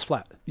 yeah, it falls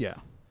flat. Yeah.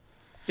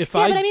 If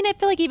Yeah, but I mean, I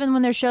feel like even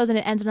when there's shows and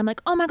it ends and I'm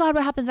like, oh my God,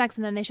 what happens next?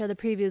 And then they show the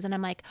previews and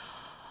I'm like,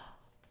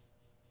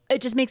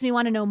 it just makes me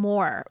want to know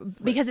more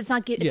because it's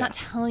not Yeah. not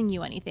telling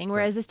you anything.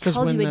 Whereas this 'Cause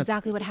tells when you that's-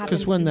 exactly what happens.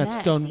 Because when that's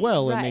next. done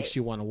well, it Right. makes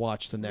you want to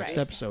watch the next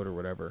Right. episode or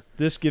whatever.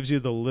 This gives you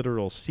the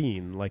literal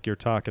scene like you're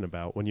talking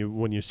about. When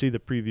you see the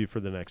preview for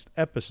the next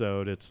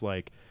episode, it's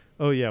like,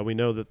 oh yeah, we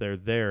know that they're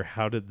there.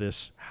 How did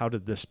this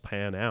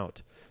pan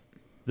out?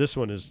 This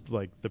one is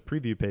like the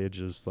preview page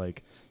is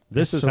like,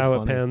 this That's is so how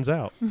funny. it pans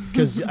out.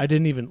 Because I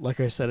didn't even, like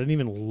I said, I didn't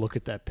even look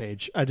at that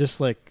page. I just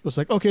was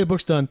like, okay, the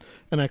book's done,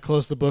 and I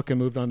closed the book and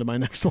moved on to my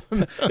next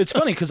one. it's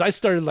funny because I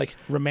started like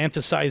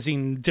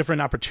romanticizing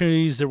different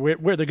opportunities where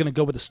they're going to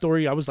go with the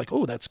story. I was like,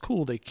 oh, that's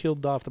cool. They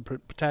killed off the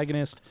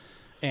protagonist,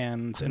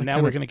 and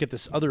now we're going to get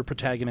this other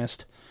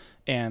protagonist,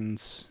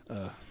 and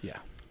yeah.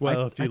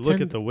 Well, if you I look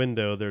tend- at the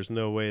window, there's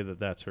no way that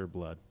that's her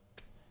blood.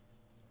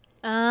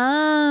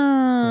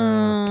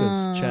 Oh.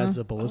 Because Chad's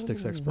a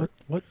ballistics expert.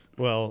 What?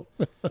 Well,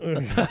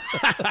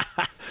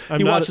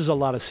 He watches a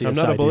lot of CSI. I'm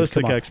not a dude.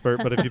 ballistic Come on. expert,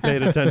 but if you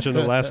paid attention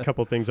to the last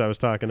couple things I was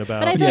talking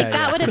about, But I feel Yeah, like that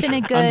yeah, would have for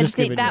been a sure. I'm good just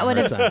thing. giving That you a would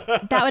hard have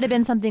time. that would have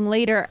been something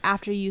later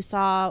after you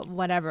saw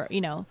whatever,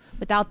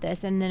 without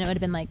this, and then it would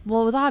have been like,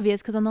 well, it was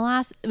obvious because on the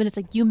last, when it's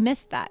like you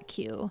missed that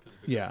cue,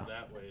 Yeah.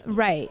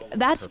 right?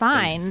 That's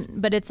fine,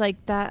 but it's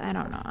like that. I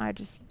don't know.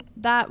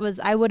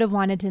 I would have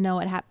wanted to know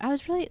what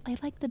happened. I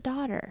like the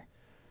daughter,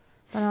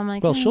 but I'm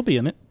like, Well, she'll be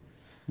in it,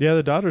 yeah,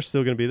 the daughter's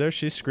still going to be there.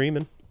 She's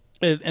screaming.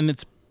 and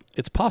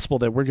it's possible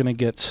that we're going to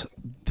get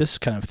this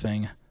kind of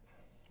thing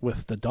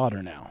with the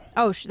daughter now.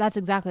 Oh, that's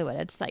exactly what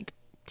it's like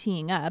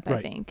teeing up. I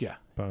Right. think. Yeah.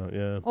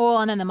 Yeah, Oh,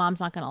 and then the mom's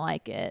not gonna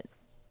like it,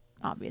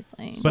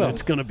 obviously. but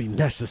it's going to be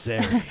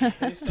necessary.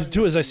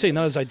 Do as I say,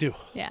 not as I do.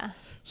 Yeah.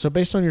 So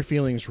based on your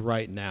feelings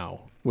right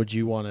now, would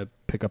you want to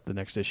pick up the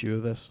next issue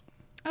of this?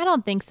 I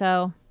don't think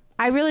so.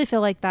 I really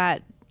feel like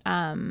that.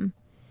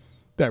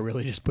 That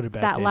really just put a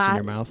bad That taste in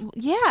your mouth.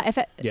 Yeah. If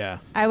it, Yeah.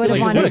 I would have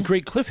Like, what a wanted.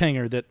 great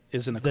cliffhanger that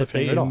isn't a That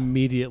they cliffhanger at all.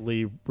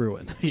 immediately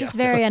ruin. Just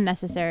very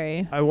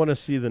unnecessary. I want to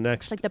see the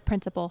next. It's like the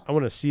principal. I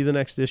want to see the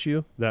next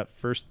issue, that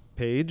first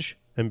page,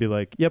 and be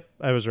like, "Yep,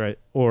 I was right,"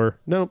 or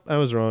 "Nope, I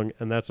was wrong,"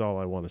 and that's all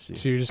I want to see.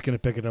 So you're just going to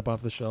pick it up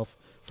off the shelf,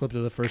 flip to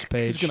the first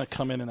page. He's going to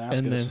come in and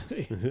ask and us.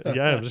 then,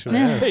 Yeah, I'm just going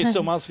to ask. Hey,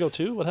 so Moscow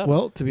 2? What happened?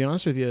 well, to be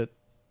honest with you,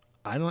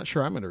 I'm not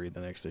sure I'm going to read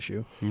the next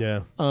issue.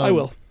 Yeah, I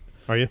will.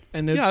 are you?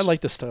 And Yeah, I like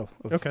this style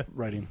of Okay.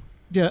 writing.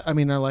 Yeah, I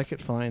mean, I like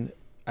it fine.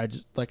 I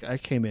just I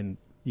came in.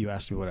 You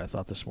asked me what I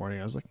thought this morning.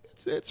 I was like,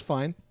 it's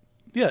fine.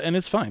 Yeah, and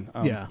it's fine.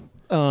 Yeah.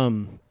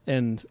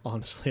 And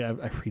honestly, I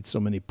read so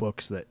many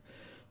books that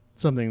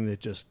something that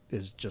just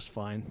is just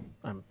fine.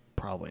 I'm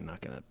probably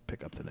not going to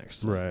pick up the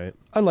next one. Right.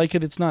 I like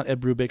it. It's not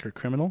Ed Brubaker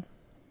Criminal.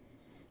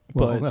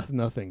 Well, But-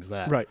 nothing's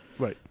that. Right.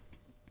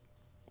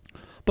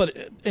 But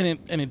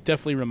it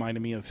definitely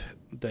reminded me of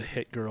the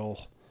Hit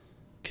Girl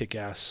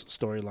Kick-Ass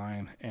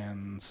storyline,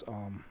 and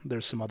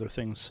there's some other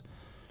things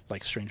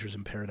like Strangers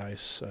in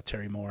Paradise,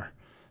 Terry Moore,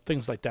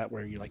 things like that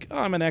where you're like, oh,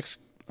 I'm an ex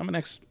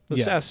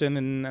assassin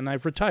and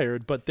I've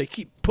retired, but they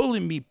keep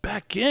pulling me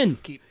back in.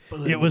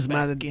 It was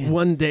my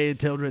one day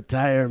till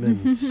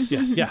retirement.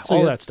 Yeah, So, all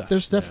yeah, that stuff.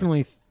 There's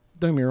definitely,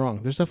 don't get me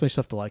wrong, there's definitely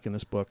stuff to like in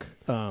this book.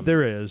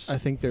 There is. I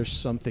think there's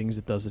some things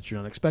it does that you're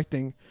not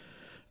expecting.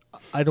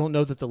 I don't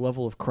know that the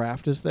level of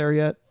craft is there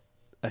yet.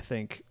 I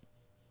think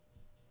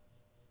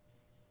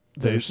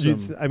there's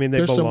some, I mean, they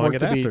there's some belong work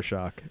at to be-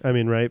 Aftershock. I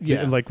mean, right?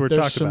 yeah, Like we're there's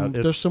talking some,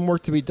 about. there's some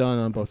work to be done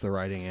on both the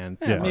writing and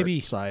the art maybe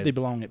side. they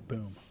belong at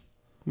Boom.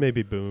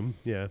 Maybe Boom,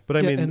 yeah. But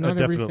I mean, not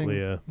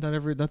definitely...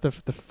 not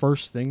the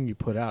first thing you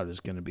put out is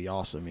going to be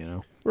awesome, you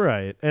know?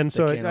 Right. And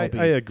so I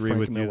agree Frank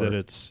with Miller. you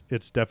that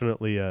it's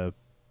definitely a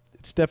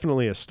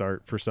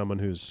start for someone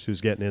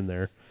who's getting in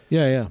there.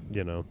 Yeah.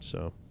 You know,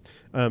 so...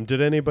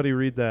 did anybody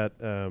read that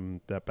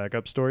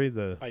backup story?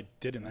 I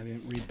didn't. I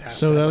didn't read past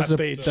so that that was last a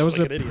page. that was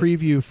like a an idiot.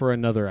 preview for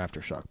another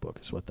Aftershock book,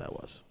 is what that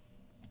was.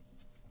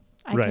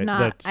 I could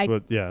not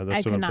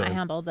saying.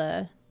 handle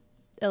the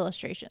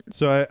illustrations.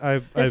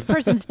 So this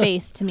person's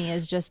face to me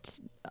is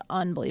just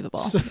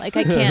unbelievable. Like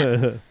I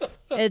can't.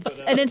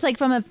 It's like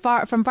from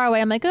far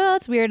away. I'm like, oh,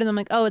 that's weird, and I'm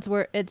like, oh,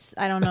 it's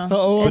I don't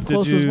know. Up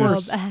close is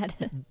worse.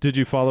 Bad. Did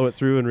you follow it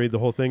through and read the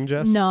whole thing,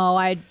 Jess? No,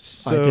 I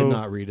did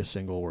not read a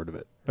single word of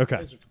it.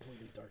 Okay.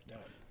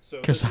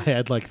 Because I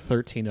had like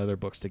 13 other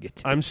books to get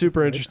to. I'm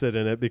super interested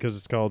in it because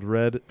it's called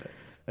Red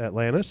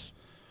Atlantis.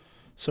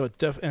 So it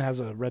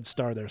has a red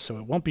star there, so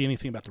it won't be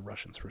anything about the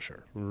Russians for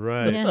sure.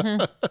 Right.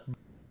 Yeah.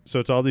 So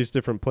it's all these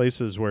different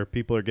places where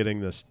people are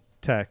getting this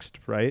text,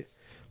 right?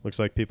 Looks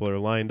like people are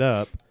lined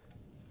up.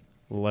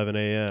 11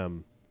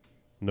 a.m.,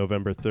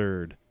 November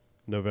 3rd,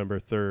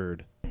 November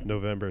 3rd,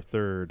 November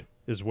 3rd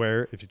is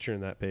where, if you turn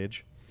that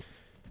page,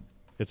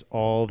 it's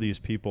all these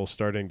people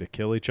starting to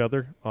kill each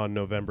other on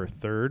November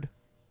 3rd.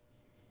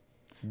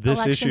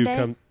 This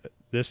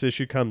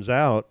issue comes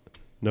out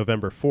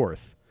November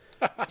 4th.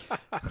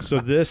 So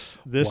this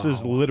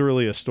is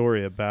literally a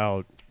story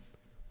about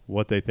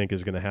what they think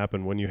is going to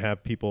happen when you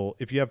have people.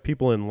 If you have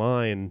people in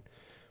line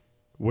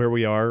where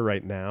we are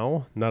right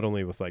now, not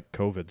only with like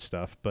COVID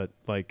stuff, but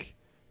like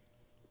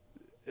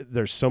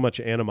there's so much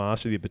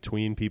animosity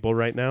between people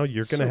right now.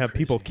 You're going to have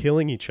people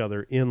killing each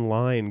other in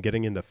line,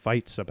 getting into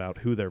fights about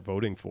who they're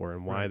voting for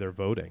and why they're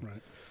voting.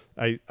 Right.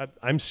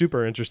 I'm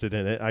super interested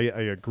in it. I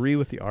agree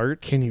with the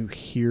art. Can you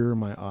hear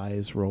my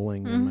eyes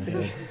rolling in my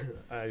head?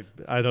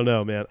 I don't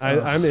know, man.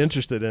 I'm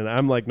interested in it.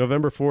 I'm like,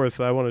 November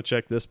 4th, I want to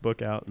check this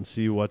book out and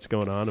see what's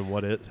going on and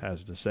what it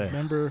has to say.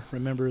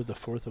 Remember the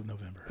 4th of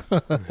November.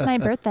 It's my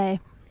birthday.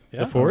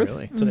 Yeah? The 4th?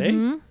 Really? Today?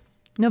 Mm-hmm.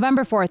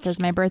 November 4th is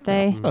my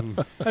birthday.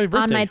 Happy birthday.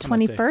 On my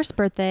 21st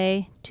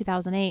birthday,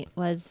 2008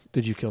 was...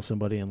 Did you kill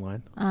somebody in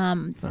line?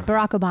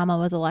 Barack Obama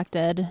was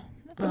elected.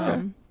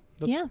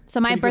 Yeah. So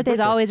my birthday's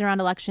always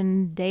around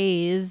election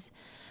days.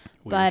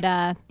 Weird.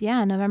 But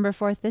November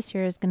 4th this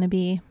year is going to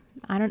be...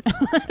 I don't know.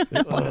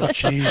 Oh,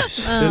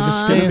 jeez.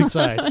 Just stay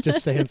inside.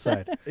 Just stay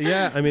inside.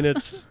 Yeah, I mean,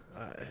 it's...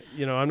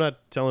 I'm not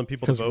telling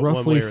people to vote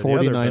roughly one way or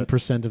the other,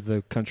 49% of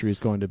the country is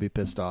going to be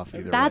pissed off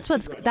either that's way.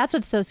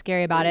 what's so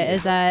scary about it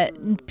is that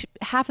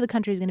half of the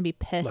country is going to be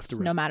pissed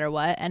no matter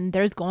what, and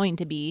there's going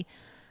to be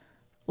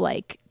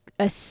like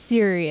a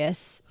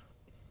serious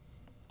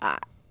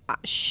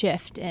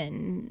shift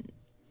in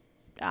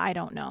I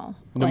don't know.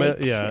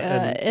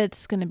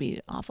 It's going to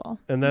be awful.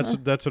 And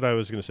that's what I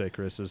was going to say,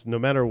 Chris, is no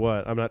matter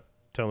what, I'm not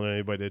telling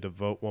anybody to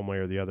vote one way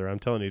or the other. I'm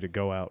telling you to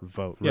go out and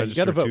vote. Yeah,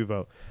 register you gotta to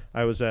vote.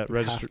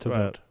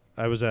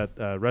 I was at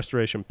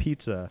Restoration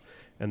Pizza,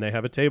 and they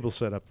have a table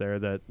set up there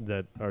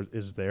that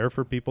is there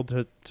for people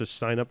to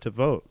sign up to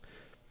vote.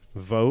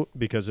 Vote,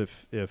 because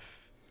if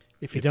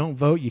you don't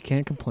vote, you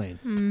can't complain.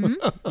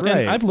 Mm-hmm. Right.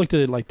 And I've looked at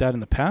it like that in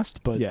the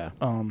past, but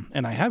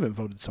and I haven't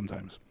voted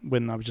sometimes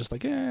when I was just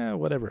like,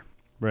 whatever.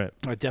 Right.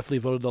 I definitely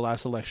voted the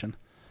last election,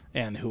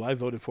 and who I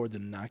voted for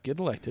did not get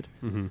elected.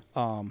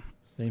 Mm-hmm.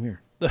 Same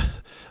here.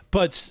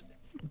 But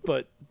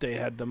they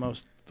had the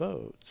most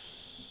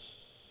votes.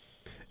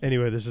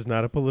 Anyway, this is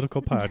not a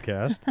political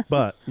podcast,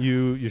 but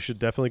you should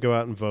definitely go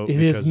out and vote. It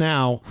is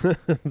now.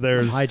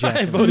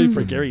 I voted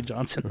for Gary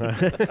Johnson.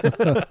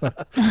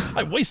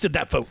 I wasted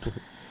that vote.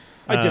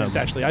 I didn't,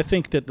 actually. I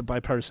think that the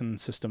bipartisan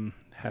system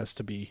has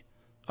to be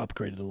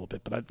upgraded a little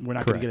bit, but we're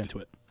not going to get into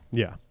it.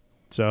 Yeah.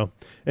 So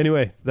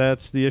anyway,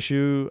 that's the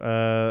issue.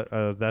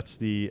 That's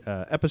the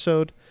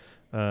episode.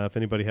 If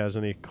anybody has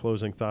any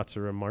closing thoughts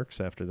or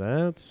remarks after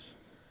that.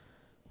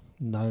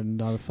 Not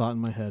a thought in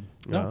my head.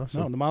 No,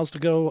 the miles to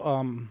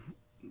go.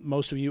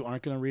 Most of you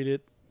aren't going to read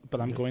it, but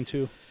I'm going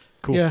to.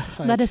 Cool. Yeah.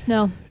 Let us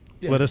know.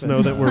 Let us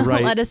know that we're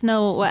right. Let us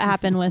know what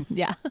happened with,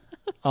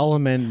 I'll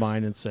amend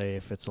mine and say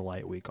if it's a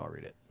light week, I'll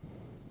read it.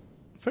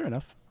 Fair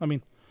enough. I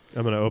mean,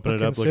 I'm going to open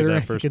it up, look at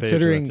that first page.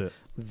 Considering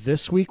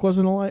this week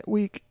wasn't a light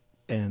week,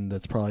 and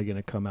that's probably going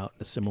to come out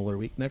in a similar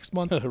week next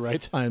month,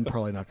 right? I'm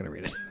probably not going to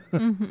read it.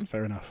 Mm-hmm.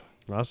 Fair enough.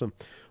 Awesome.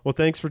 Well,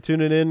 thanks for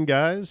tuning in,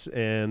 guys.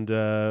 And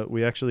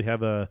we actually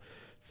have a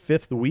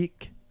fifth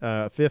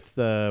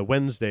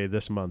Wednesday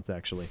this month,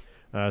 actually.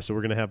 So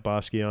we're going to have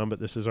Bosky on, but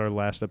this is our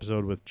last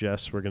episode with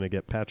Jess. We're going to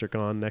get Patrick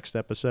on next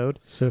episode.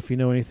 So if you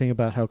know anything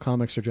about how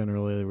comics are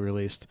generally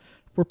released,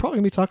 we're probably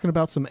going to be talking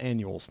about some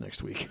annuals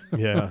next week.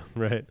 Yeah,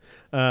 right.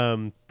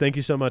 Thank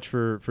you so much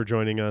for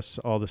joining us.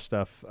 All this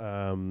stuff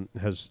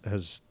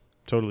has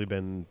totally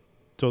been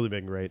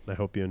great. I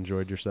hope you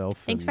enjoyed yourself.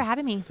 Thanks for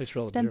having me. Thanks for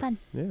all It's the been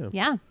beer. fun.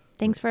 Yeah.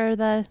 Thanks for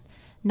the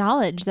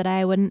knowledge that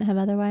I wouldn't have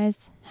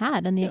otherwise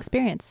had and the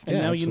experience. And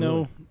now absolutely. you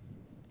know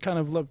kind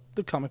of love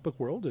the comic book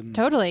world. And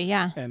totally,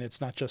 yeah. And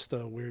it's not just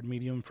a weird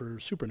medium for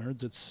super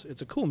nerds.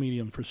 It's a cool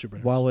medium for super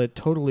nerds. While it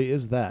totally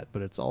is that,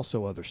 but it's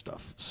also other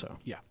stuff. So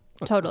yeah.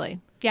 Totally.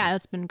 Yeah,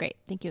 it's been great.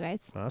 Thank you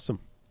guys. Awesome.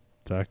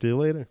 Talk to you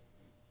later.